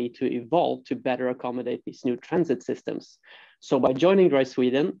also need to evolve to better accommodate these new transit systems. So by joining Drive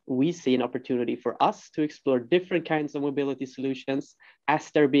Sweden, we see an opportunity for us to explore different kinds of mobility solutions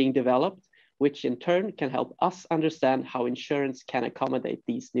as they're being developed, which in turn can help us understand how insurance can accommodate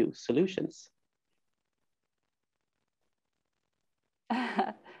these new solutions.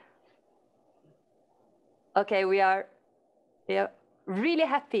 Okay, we are really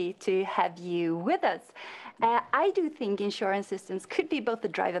happy to have you with us. I do think insurance systems could be both a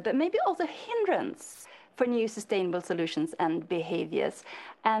driver, but maybe also a hindrance for new sustainable solutions and behaviors.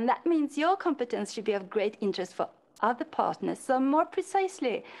 And that means your competence should be of great interest for other partners. So more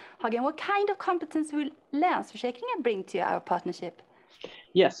precisely, Håkan, what kind of competence will Länsförsäkringar bring to our partnership?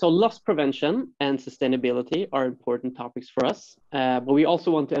 Yes, so loss prevention and sustainability are important topics for us, but we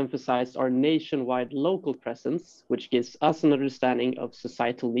also want to emphasize our nationwide local presence, which gives us an understanding of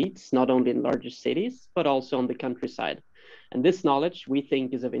societal needs, not only in larger cities, but also on the countryside. And this knowledge we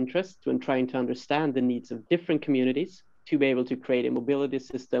think is of interest when trying to understand the needs of different communities to be able to create a mobility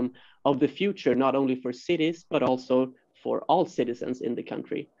system of the future, not only for cities, but also for all citizens in the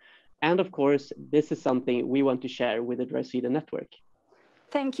country. And of course, this is something we want to share with the Drive Sweden network.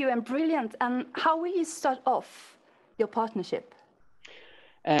 Thank you, and brilliant. And how will you start off your partnership?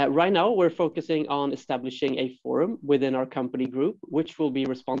 Right now, we're focusing on establishing a forum within our company group, which will be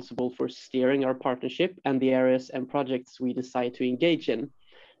responsible for steering our partnership and the areas and projects we decide to engage in.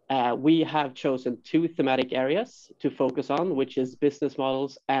 We have chosen 2 thematic areas to focus on, which is business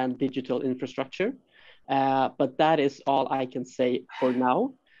models and digital infrastructure. But that is all I can say for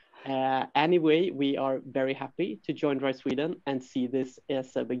now. Anyway, we are very happy to join Drive Sweden and see this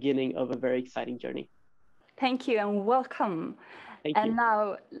as a beginning of a very exciting journey. Thank you and welcome. Thank you. And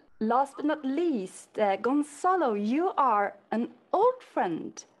now, last but not least, Gonzalo, you are an old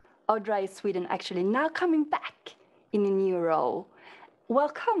friend of Drive Sweden, actually, now coming back in a new role.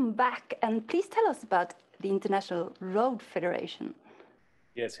 Welcome back, and please tell us about the International Road Federation.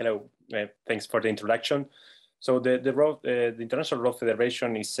 Yes, hello. Thanks for the introduction. So the International Road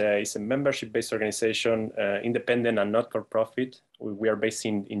Federation is a membership-based organization, independent and not for profit. We are based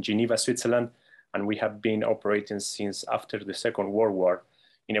in Geneva, Switzerland, and we have been operating since after the Second World War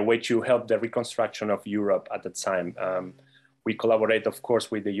in a way to help the reconstruction of Europe at the time. We collaborate, of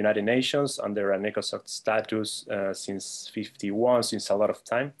course, with the United Nations under an ECOSOC status since '51, since a lot of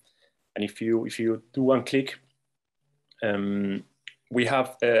time. And if you do one click, we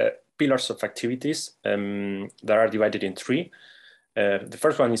have pillars of activities that are divided in three. The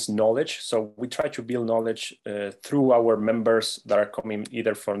first one is knowledge. So we try to build knowledge through our members that are coming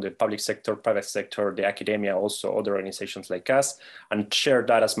either from the public sector, private sector, the academia, also other organizations like us, and share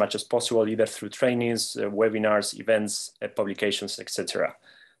that as much as possible, either through trainings, webinars, events, publications, etc.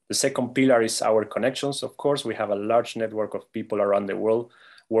 The second pillar is our connections. Of course, we have a large network of people around the world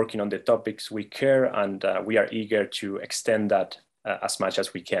working on the topics we care, and we are eager to extend that as much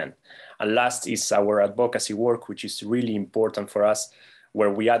as we can. And last is our advocacy work, which is really important for us, where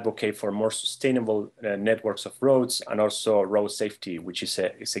we advocate for more sustainable networks of roads and also road safety, which is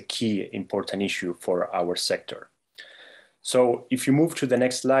a key important issue for our sector. So if you move to the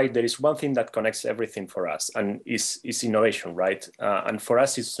next slide, there is one thing that connects everything for us, and is innovation, right? And for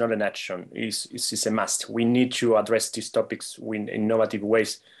us, it's not an action, it's a must. We need to address these topics in innovative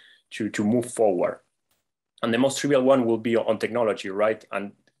ways to move forward. And the most trivial one will be on technology, right?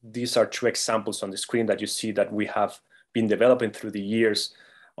 And these are two examples on the screen that you see that we have been developing through the years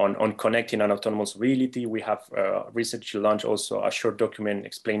on connecting and autonomous mobility. We have recently launched also a short document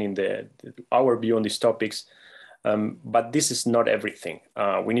explaining our view on these topics. But this is not everything.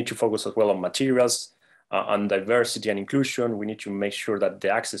 We need to focus as well on materials, on diversity and inclusion. We need to make sure that the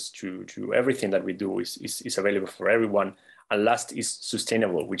access to everything that we do is available for everyone. And last is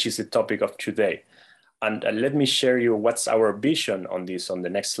sustainable, which is the topic of today. And let me share you what's our vision on this on the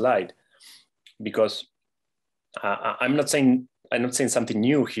next slide, because I'm not saying something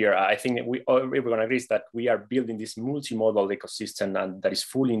new here. I think everyone agrees that we are building this multimodal ecosystem and that is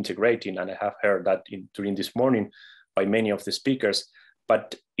fully integrating. And I have heard that during this morning by many of the speakers.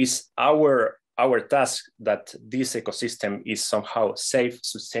 But it's our task that this ecosystem is somehow safe,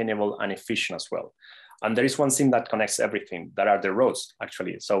 sustainable, and efficient as well. And there is one thing that connects everything, that are the roads,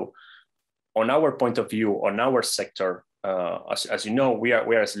 actually. So on our point of view, on our sector, as you know, we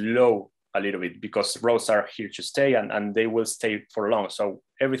are slow a little bit because roads are here to stay and they will stay for long. So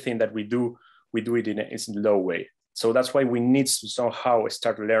everything that we do it in a slow way. So that's why we need to somehow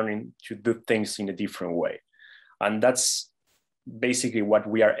start learning to do things in a different way. And that's basically what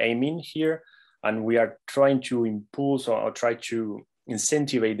we are aiming here. And we are trying to impulse or try to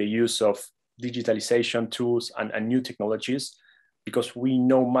incentivize the use of digitalization tools and new technologies, because we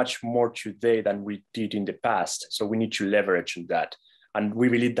know much more today than we did in the past. So we need to leverage on that. And we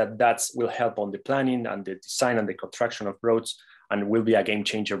believe that that will help on the planning and the design and the construction of roads, and will be a game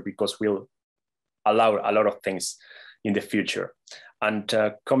changer because we'll allow a lot of things in the future. And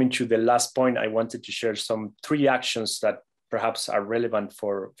coming to the last point, I wanted to share three actions that perhaps are relevant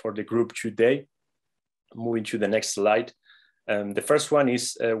for the group today. Moving to the next slide. The first one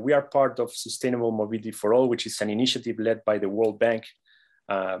is we are part of Sustainable Mobility for All, which is an initiative led by the World Bank,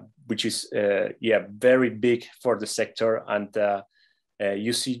 which is very big for the sector. And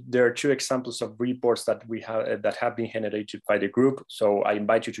you see there are two examples of reports that we have that have been generated by the group. So I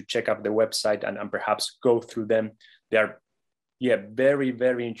invite you to check out the website and perhaps go through them. They are very,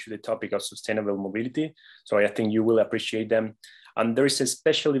 very into the topic of sustainable mobility. So I think you will appreciate them. And there is a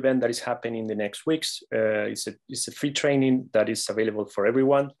special event that is happening in the next weeks. It's a free training that is available for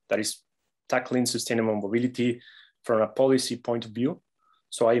everyone that is tackling sustainable mobility from a policy point of view.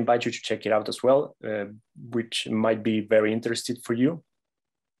 So I invite you to check it out as well, which might be very interesting for you.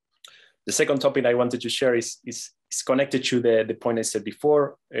 The second topic I wanted to share is connected to the point I said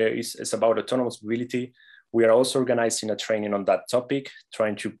before. It's about autonomous mobility. We are also organizing a training on that topic,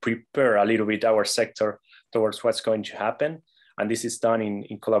 trying to prepare a little bit our sector towards what's going to happen. And this is done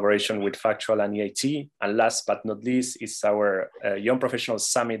in collaboration with Factual and EIT. And last but not least is our Young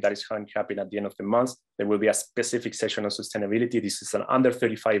Professionals Summit that is going to happen at the end of the month. There will be a specific session on sustainability. This is an under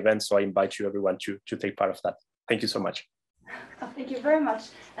 35 event, so I invite you everyone to take part of that. Thank you so much. Oh, thank you very much,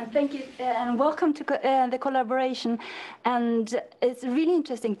 and thank you, and welcome to the collaboration. And it's really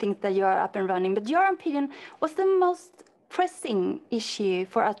interesting things that you are up and running. But your opinion, what's the most pressing issue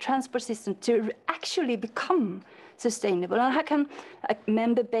for our transport system to actually become sustainable? And how can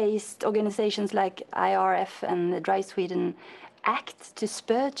member-based organizations like IRF and Drive Sweden act to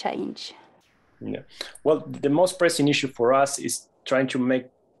spur change? Yeah. Well, the most pressing issue for us is trying to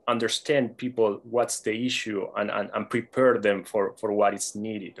understand people what's the issue and prepare them for what is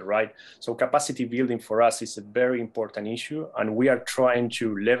needed, right? So capacity building for us is a very important issue, and we are trying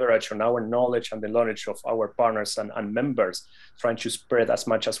to leverage on our knowledge and the knowledge of our partners and members, trying to spread as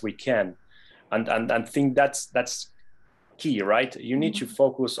much as we can. And think that's key, right? You need to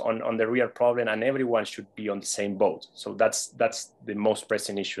focus on the real problem, and everyone should be on the same boat. So that's the most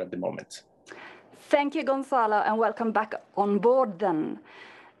pressing issue at the moment. Thank you, Gonzalo, and welcome back on board then.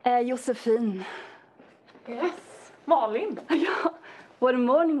 Josephine. Yes, Malin. What a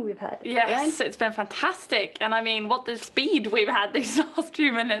morning we've had. Yes, right? It's been fantastic. And I mean, what the speed we've had these last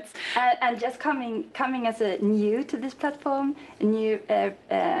few minutes. And just coming as a new to this platform, a new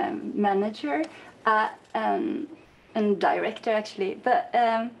manager and director actually. But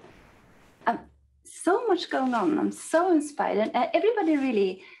so much going on. I'm so inspired. And everybody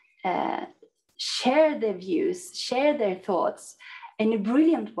really share their views, share their thoughts in a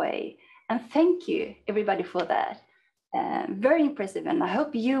brilliant way. And thank you, everybody, for that. Very impressive, and I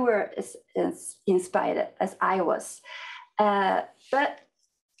hope you were as inspired as I was. But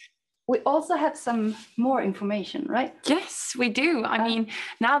we also have some more information, right? Yes, we do. I mean,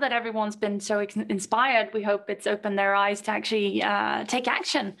 now that everyone's been so inspired, we hope it's opened their eyes to actually take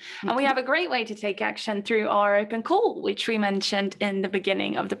action. And we have a great way to take action through our open call, which we mentioned in the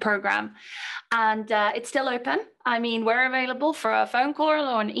beginning of the program. And it's still open. I mean, we're available for a phone call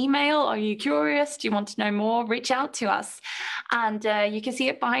or an email. Are you curious? Do you want to know more? Reach out to us. And you can see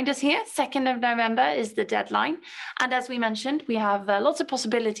it behind us here. 2nd of November is the deadline. And as we mentioned, we have lots of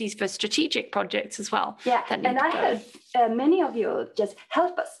possibilities for strategic projects as well. Yeah, and I heard many of you just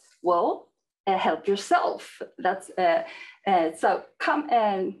help us. Well, help yourself. That's so come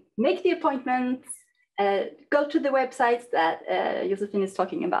and make the appointments. Go to the websites that Josephine is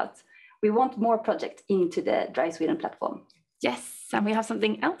talking about. We want more projects into the Dry Sweden platform. Yes, and we have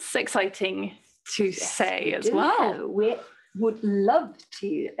something else exciting to say as well. We would love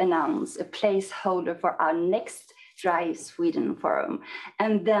to announce a placeholder for our next Dry Sweden forum.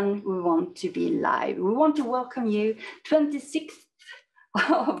 And then we want to be live. We want to welcome you 26th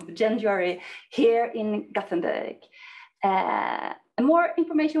of January here in Gothenburg. More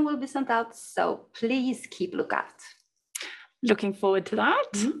information will be sent out, so please keep a lookout. Looking forward to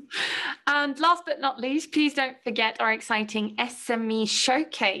that. And last but not least, please don't forget our exciting SME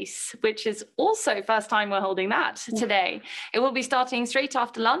Showcase, which is also first time we're holding that today. It will be starting straight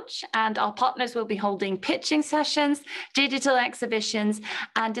after lunch, and our partners will be holding pitching sessions, digital exhibitions,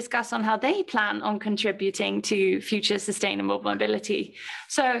 and discuss on how they plan on contributing to future sustainable mobility.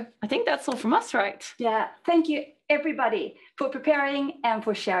 So I think that's all from us, right? Yeah, thank you everybody for preparing and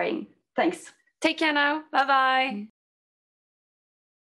for sharing. Thanks. Take care now. Bye-bye.